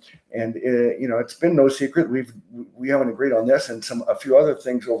 and you know, it's been no secret we haven't agreed on this and a few other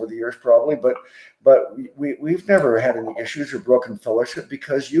things over the years probably, but we've never had any issues or broken fellowship,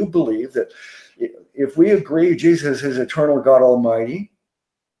 because you believe that if we agree Jesus is eternal God Almighty,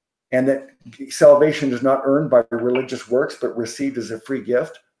 and that salvation is not earned by religious works but received as a free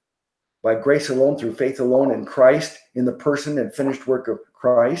gift, by grace alone, through faith alone in Christ, in the person and finished work of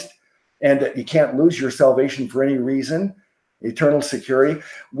Christ, and that you can't lose your salvation for any reason, eternal security.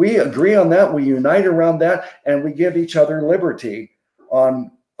 We agree on that, we unite around that, and we give each other liberty on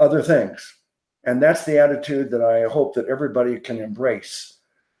other things. And that's the attitude that I hope that everybody can embrace.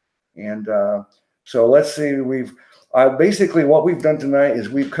 And so let's see, basically what we've done tonight is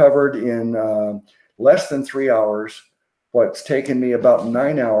we've covered in less than 3 hours what's taken me about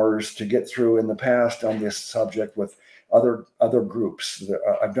 9 hours to get through in the past on this subject with other groups.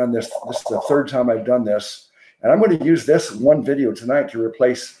 I've done this. This is the third time I've done this, and I'm going to use this one video tonight to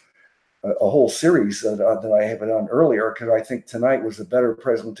replace a whole series that I have done earlier, because I think tonight was a better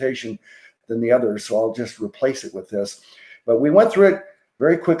presentation than the others. So I'll just replace it with this. But we went through it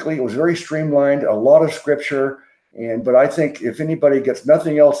very quickly. It was very streamlined, a lot of scripture, but I think if anybody gets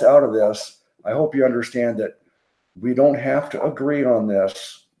nothing else out of this, I hope you understand that we don't have to agree on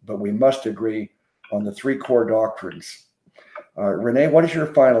this, but we must agree on the 3 core doctrines. Renee, what is your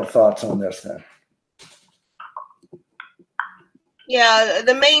final thoughts on this then? Yeah,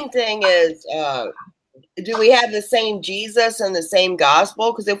 the main thing is, do we have the same Jesus and the same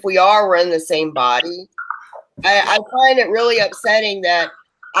gospel? Because if we are, we're in the same body. I find it really upsetting that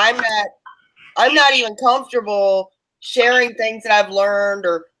I'm not even comfortable sharing things that I've learned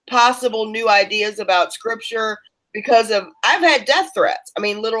or possible new ideas about scripture, because I've had death threats. I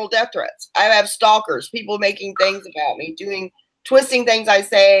mean, literal death threats. I have stalkers, people making things about me, twisting things I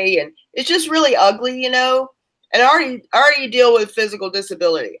say, and it's just really ugly, you know. And I already deal with physical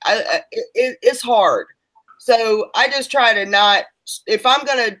disability. It's hard. So I just try to not, if I'm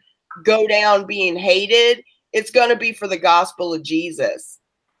going to go down being hated, it's going to be for the gospel of Jesus,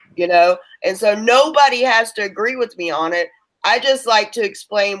 you know. And so nobody has to agree with me on it. I just like to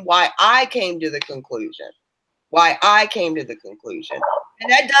explain why I came to the conclusion.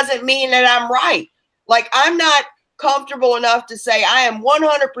 And that doesn't mean that I'm right. Like, I'm not comfortable enough to say I am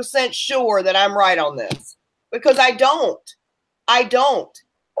 100% sure that I'm right on this, because I don't.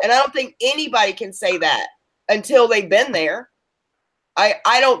 And I don't think anybody can say that until they've been there.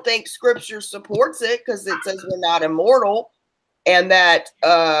 I don't think scripture supports it, because it says we're not immortal, and that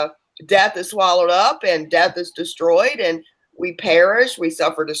death is swallowed up and death is destroyed and we perish, we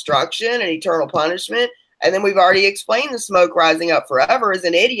suffer destruction and eternal punishment. And then we've already explained the smoke rising up forever is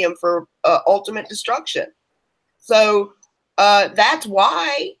an idiom for ultimate destruction. So that's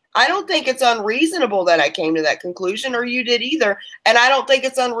why I don't think it's unreasonable that I came to that conclusion, or you did either. And I don't think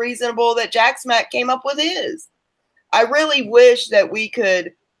it's unreasonable that Jack Smack came up with his. I really wish that we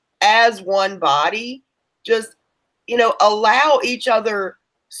could, as one body, just, you know, allow each other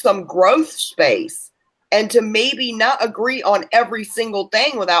some growth space, and to maybe not agree on every single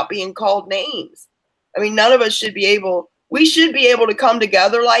thing without being called names. I mean, none of us should be able, we should be able to come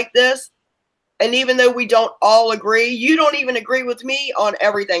together like this. And even though we don't all agree, you don't even agree with me on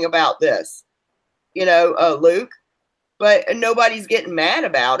everything about this, you know, Luke, but nobody's getting mad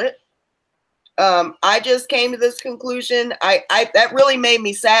about it. I just came to this conclusion. That really made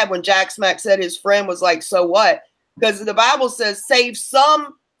me sad when Jack Smack said his friend was like, so what? Because the Bible says save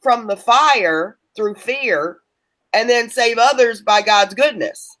some from the fire through fear, and then save others by God's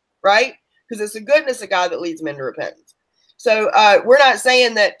goodness, right? Because it's the goodness of God that leads men to repentance. So we're not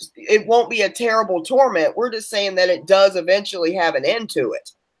saying that it won't be a terrible torment. We're just saying that it does eventually have an end to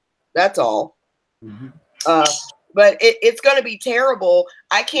it. That's all. Mm-hmm. But it's going to be terrible.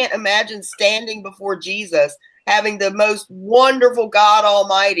 I can't imagine standing before Jesus, having the most wonderful God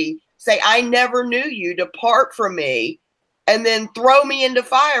Almighty say, I never knew you, depart from me, and then throw me into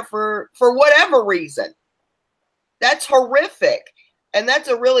fire for whatever reason. That's horrific. And that's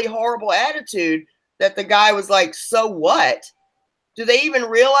a really horrible attitude that the guy was like, so what? Do they even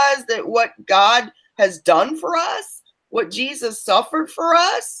realize that what God has done for us, what Jesus suffered for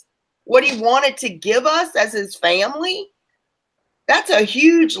us, what he wanted to give us as his family? That's a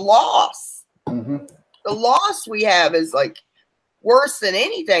huge loss. Mm-hmm. The loss we have is like worse than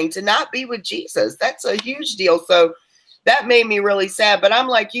anything, to not be with Jesus. That's a huge deal. So that made me really sad. But I'm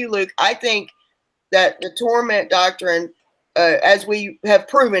like you, Luke. I think that the torment doctrine, as we have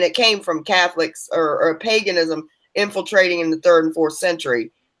proven, it came from Catholics or paganism infiltrating in the 3rd and 4th century,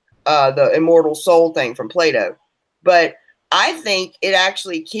 the immortal soul thing from Plato. But I think it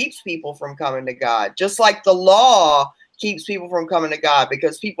actually keeps people from coming to God, just like the law keeps people from coming to God,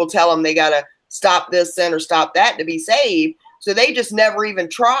 because people tell them they got to stop this sin or stop that to be saved. So they just never even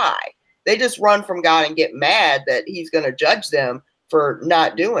try. They just run from God and get mad that he's going to judge them for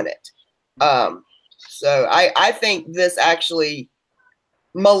not doing it. So I think this actually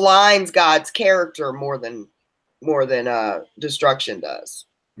maligns God's character more than destruction does.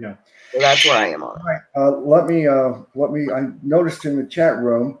 Yeah. So that's where I am on it. All right. I noticed in the chat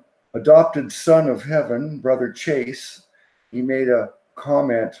room, adopted son of heaven, Brother Chase, he made a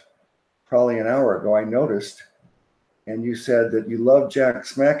comment probably an hour ago, I noticed, and you said that you love Jack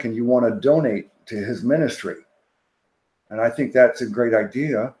Smack and you want to donate to his ministry. And I think that's a great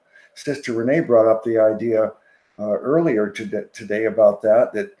idea. Sister Renee brought up the idea earlier today about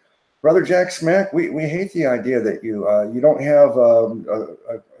that Brother Jack Smack, we hate the idea that you don't have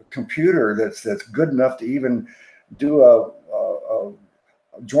a computer that's good enough to even do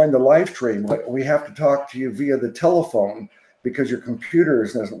join the live stream. We have to talk to you via the telephone because your computer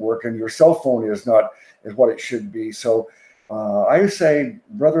doesn't work and your cell phone is what it should be. So I say,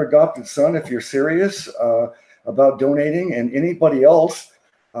 brother adopted son, if you're serious about donating, and anybody else,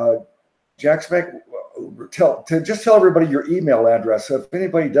 Jack Smack, just tell everybody your email address. So if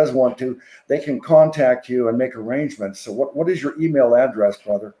anybody does want to, they can contact you and make arrangements. So what is your email address,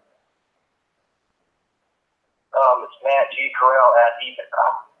 brother? It's Matt G. Carell at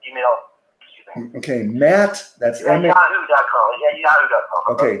email. Okay, Matt, that's Yahoo.com. Yeah,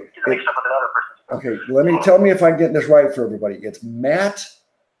 Yahoo.com. Okay. Get mixed up with another person. Okay, tell me if I'm getting this right for everybody. It's Matt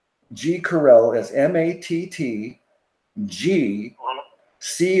G. Carell, that's MATT G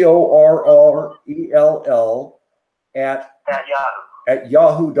CORRELL at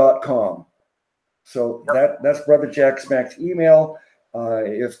yahoo.com. So that's Brother Jack Smack's email.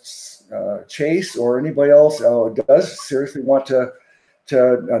 If Chase or anybody else does seriously want to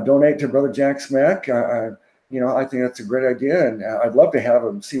donate to Brother Jack Smack, I think that's a great idea, and I'd love to have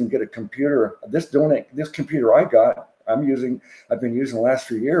him see him get a computer. This computer I've been using the last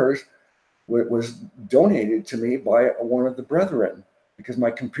few years, was donated to me by one of the brethren, because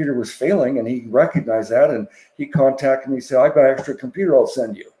my computer was failing, and he recognized that, and he contacted me and said, I've got an extra computer I'll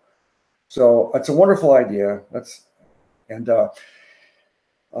send you. So it's a wonderful idea.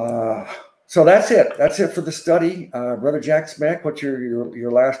 So that's it. That's it for the study. Brother Jack Smack, what's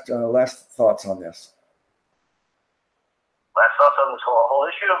your last thoughts on this? Last thoughts on this whole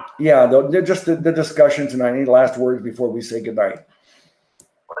issue? Yeah, just the discussion tonight. Any last words before we say goodnight?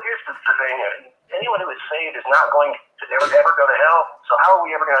 Well, here's the thing. Anyone who is saved is not going to ever go to hell. So how are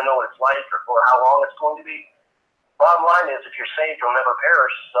we ever going to know what it's like or how long it's going to be? Bottom line is, if you're saved, you'll never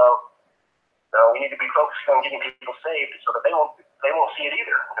perish. So we need to be focusing on getting people saved so that they won't see it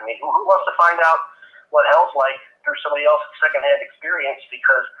either. I mean, who wants to find out what hell's like through somebody else's secondhand experience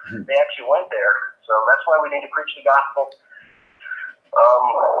because they actually went there? So that's why we need to preach the gospel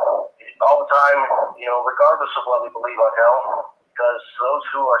all the time, regardless of what we believe on hell, because those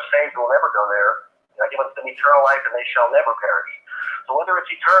who are saved will never go there. I give them eternal life, and they shall never perish. So whether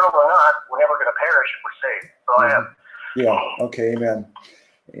it's eternal or not, we're never going to perish if we're saved. So I have. Yeah. Okay.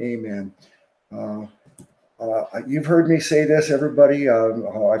 Amen. You've heard me say this, everybody.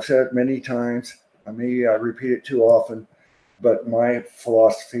 I've said it many times. I may repeat it too often, but my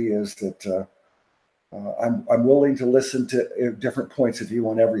philosophy is that I'm willing to listen to different points of view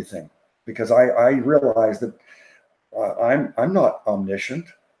on everything, because I realize that I'm not omniscient.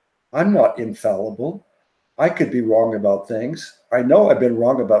 I'm not infallible. I could be wrong about things. I know I've been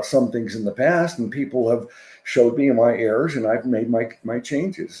wrong about some things in the past, and people have showed me my errors, and I've made my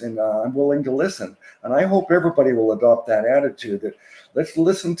changes, and I'm willing to listen. And I hope everybody will adopt that attitude, that let's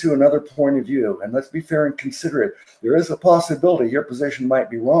listen to another point of view, and let's be fair and considerate. There is a possibility your position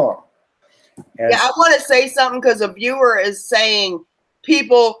might be wrong. And yeah, I want to say something because a viewer is saying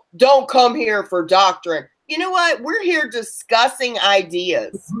people don't come here for doctrine. You know what? We're here discussing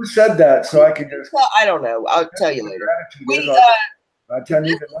ideas. who said that? So I can just. Well, I don't know. I'll tell you later. I tell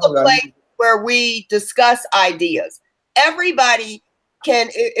you This is a place where we discuss ideas. Everybody can,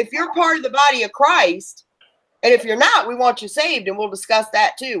 if you're part of the body of Christ, and if you're not, we want you saved, and we'll discuss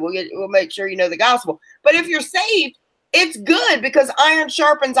that too. We'll make sure you know the gospel. But if you're saved, it's good because iron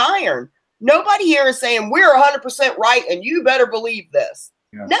sharpens iron. Nobody here is saying we're 100% right and you better believe this.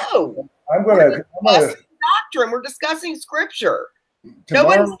 Yeah. No. We're discussing doctrine. We're discussing scripture.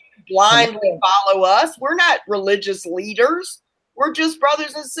 Nobody's blindly follow us. We're not religious leaders. We're just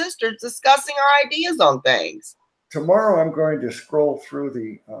brothers and sisters discussing our ideas on things. Tomorrow I'm going to scroll through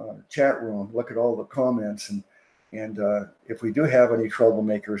the chat room, look at all the comments, and if we do have any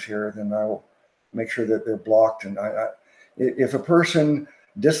troublemakers here, then I will make sure that they're blocked. And if a person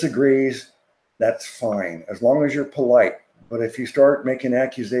disagrees, that's fine, as long as you're polite. But if you start making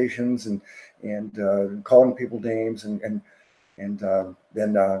accusations and calling people names then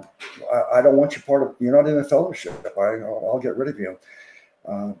I don't want you part of. You're not in the fellowship. I'll get rid of you.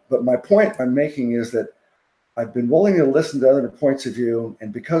 But my point I'm making is that I've been willing to listen to other points of view,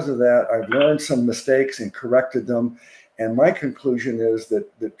 and because of that, I've learned some mistakes and corrected them. And my conclusion is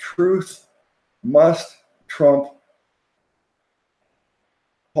that the truth must trump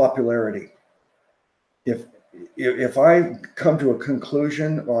popularity. If I come to a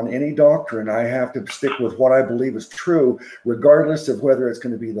conclusion on any doctrine, I have to stick with what I believe is true, regardless of whether it's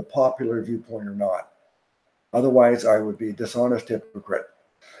going to be the popular viewpoint or not. Otherwise, I would be a dishonest hypocrite.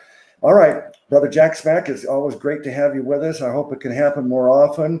 All right, Brother Jack Smack, it's always great to have you with us. I hope it can happen more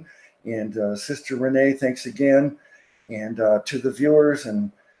often. And Sister Renee, thanks again. And to the viewers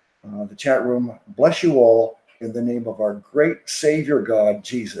and the chat room, bless you all in the name of our great Savior God,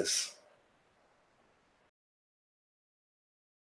 Jesus.